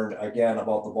concerned, again,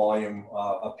 about the volume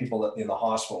of people in the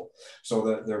hospital. So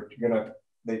that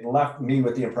they left me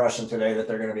with the impression today that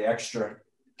they're going to be extra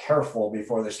careful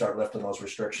before they start lifting those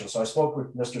restrictions. So I spoke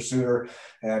with Mr. Suter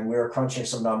and we were crunching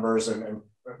some numbers and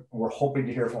we're hoping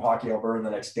to hear from Hockey Alberta in the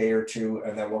next day or two,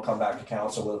 and then we'll come back to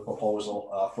council with a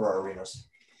proposal for our arenas.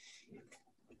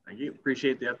 Thank you,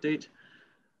 appreciate the update.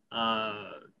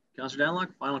 Councillor Danlock,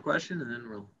 final question, and then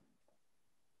we'll,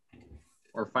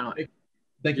 or final,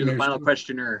 thank you, the final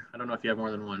questioner. I don't know if you have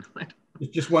more than one.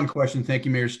 Just one question. Thank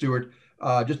you, Mayor Stewart.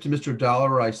 Just to Mr.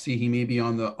 Dollar, I see he may be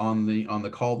on the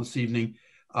call this evening.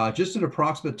 Just an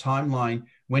approximate timeline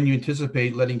when you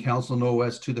anticipate letting council know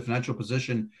as to the financial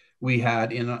position we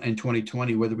had in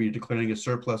 2020, whether we are declaring a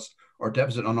surplus or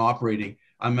deficit on operating.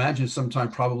 I imagine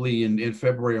sometime probably in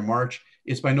February or March.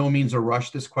 It's by no means a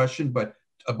rush, this question, but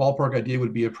a ballpark idea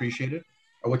would be appreciated.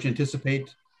 Or what you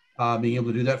anticipate being able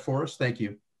to do that for us? Thank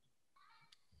you.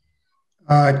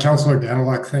 Councillor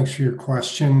Daniluk, thanks for your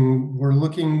question. We're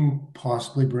looking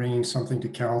possibly bringing something to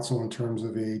council in terms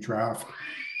of a draft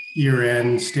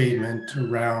year-end statement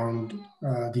around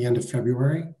the end of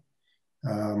February.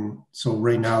 So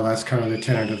right now, that's kind of the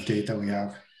tentative date that we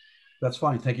have. That's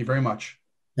fine. Thank you very much.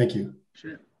 Thank you.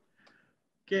 Sure.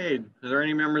 Okay, are there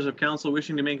any members of council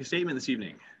wishing to make a statement this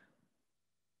evening?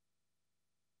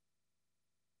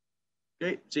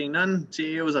 Okay, seeing none,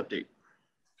 CAO's update.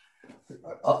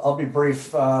 I'll be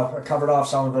brief. I covered off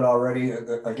some of it already.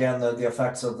 Again, the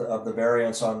effects of the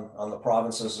variance on the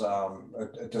province's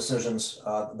decisions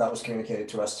that was communicated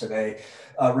to us today.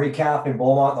 Recap: in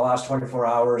Beaumont, the last 24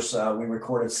 hours, we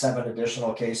recorded 7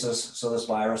 additional cases. So this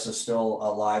virus is still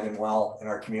alive and well in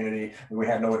our community. We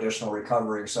had no additional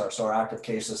recovery, so our active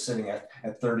cases sitting at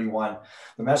 31.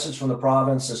 The message from the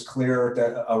province is clear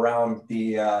that around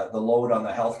the load on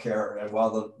the healthcare, and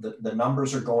while the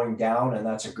numbers are going down, and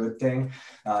that's a good thing.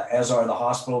 As are the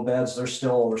hospital beds. There's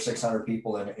still over 600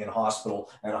 people in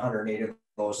hospital and 180 of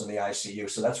those in the ICU.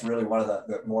 So that's really one of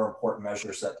the more important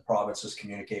measures that the province is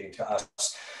communicating to us.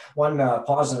 One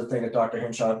positive thing that Dr.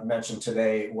 Hinshaw mentioned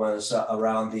today was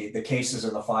around the cases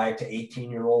in the 5 to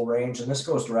 18-year-old range. And this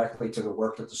goes directly to the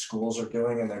work that the schools are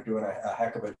doing, and they're doing a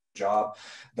heck of a job.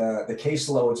 The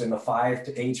caseloads in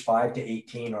the age 5 to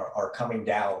 18 are coming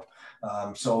down.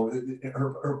 So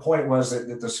her point was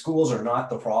that the schools are not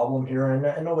the problem here,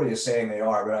 and nobody is saying they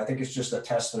are, but I think it's just a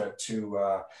testament to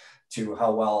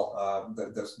how well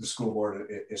the school board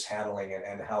is handling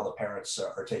and how the parents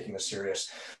are taking this serious.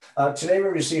 Today we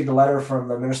received a letter from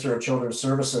the Minister of Children's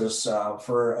Services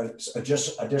for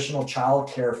additional child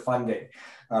care funding.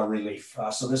 Relief.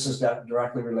 So this is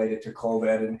directly related to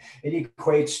COVID, and it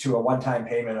equates to a one-time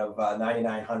payment of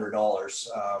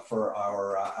 $9,900 for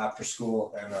our after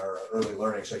school and our early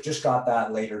learning. So I just got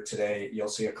that later today. You'll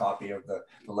see a copy of the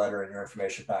letter in your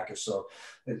information package. So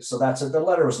that's it. The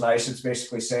letter was nice. It's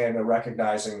basically saying they're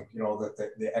recognizing,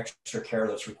 that the extra care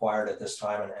that's required at this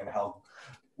time and how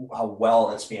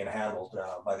well it's being handled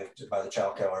by the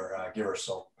child care givers.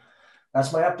 So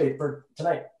that's my update for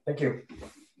tonight. Thank you.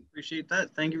 Appreciate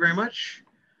that. Thank you very much.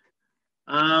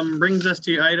 Brings us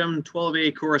to item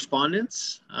 12A,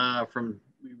 correspondence.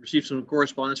 We received some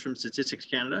correspondence from Statistics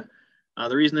Canada.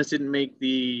 The reason this didn't make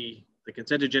the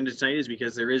consent agenda tonight is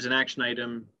because there is an action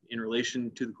item in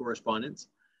relation to the correspondence.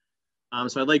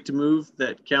 So I'd like to move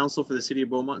that Council for the City of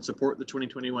Beaumont support the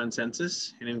 2021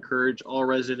 census and encourage all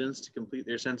residents to complete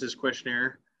their census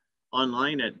questionnaire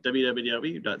online at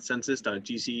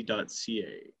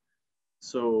www.census.gc.ca.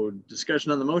 So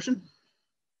discussion on the motion?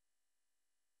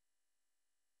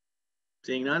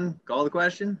 Seeing none, call the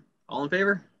question. All in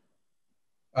favor?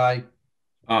 Aye.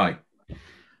 Aye.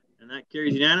 And that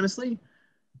carries unanimously.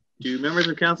 Do members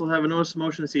of council have a notice of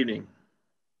motion this evening?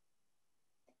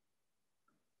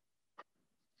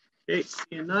 Okay,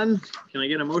 seeing none, can I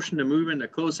get a motion to move into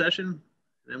closed session?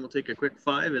 Then we'll take a quick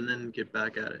 5 and then get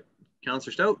back at it.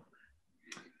 Councillor Stout?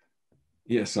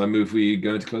 Yes, I move we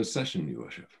go into closed session, Your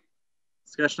Worship.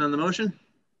 Discussion on the motion?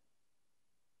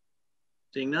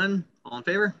 Seeing none, all in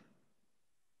favor?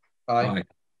 Aye. Aye.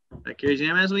 That carries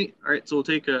unanimously. All right, so we'll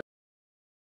take a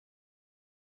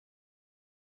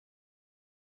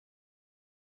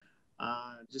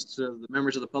just the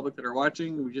members of the public that are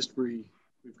watching, we've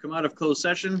come out of closed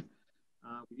session.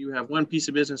 We do have one piece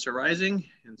of business arising,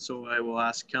 and so I will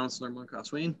ask Councillor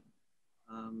Munkoff-Swain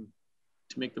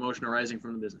to make the motion arising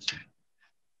from the business.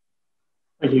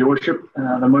 Thank you, Your Worship.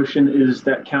 The motion is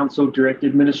that Council direct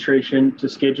administration to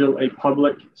schedule a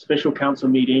public special council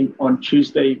meeting on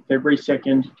Tuesday, February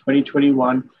 2nd,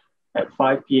 2021 at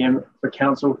 5 p.m. for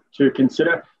Council to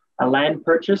consider a land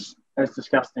purchase as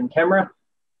discussed in camera,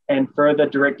 and further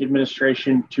direct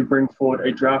administration to bring forward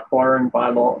a draft borrowing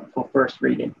bylaw for first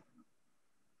reading.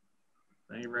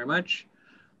 Thank you very much.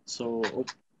 So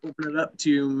open it up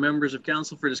to members of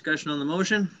council for discussion on the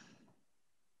motion.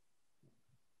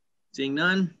 Seeing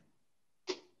none,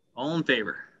 all in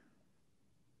favor?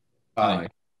 Aye.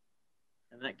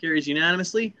 And that carries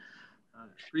unanimously.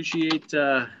 Appreciate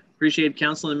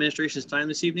council and administration's time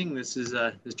this evening. This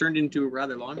turned into a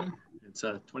rather long one. It's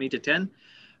 20 to 10.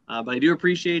 But I do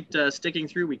appreciate sticking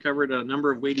through. We covered a number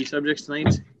of weighty subjects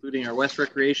tonight, including our West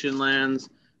Recreation lands,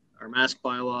 our mask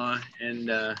bylaw, and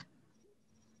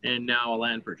now a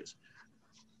land purchase.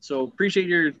 So appreciate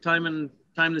your time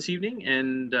this evening,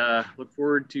 and look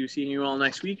forward to seeing you all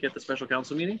next week at the special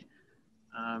council meeting.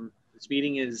 This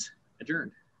meeting is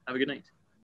adjourned. Have a good night.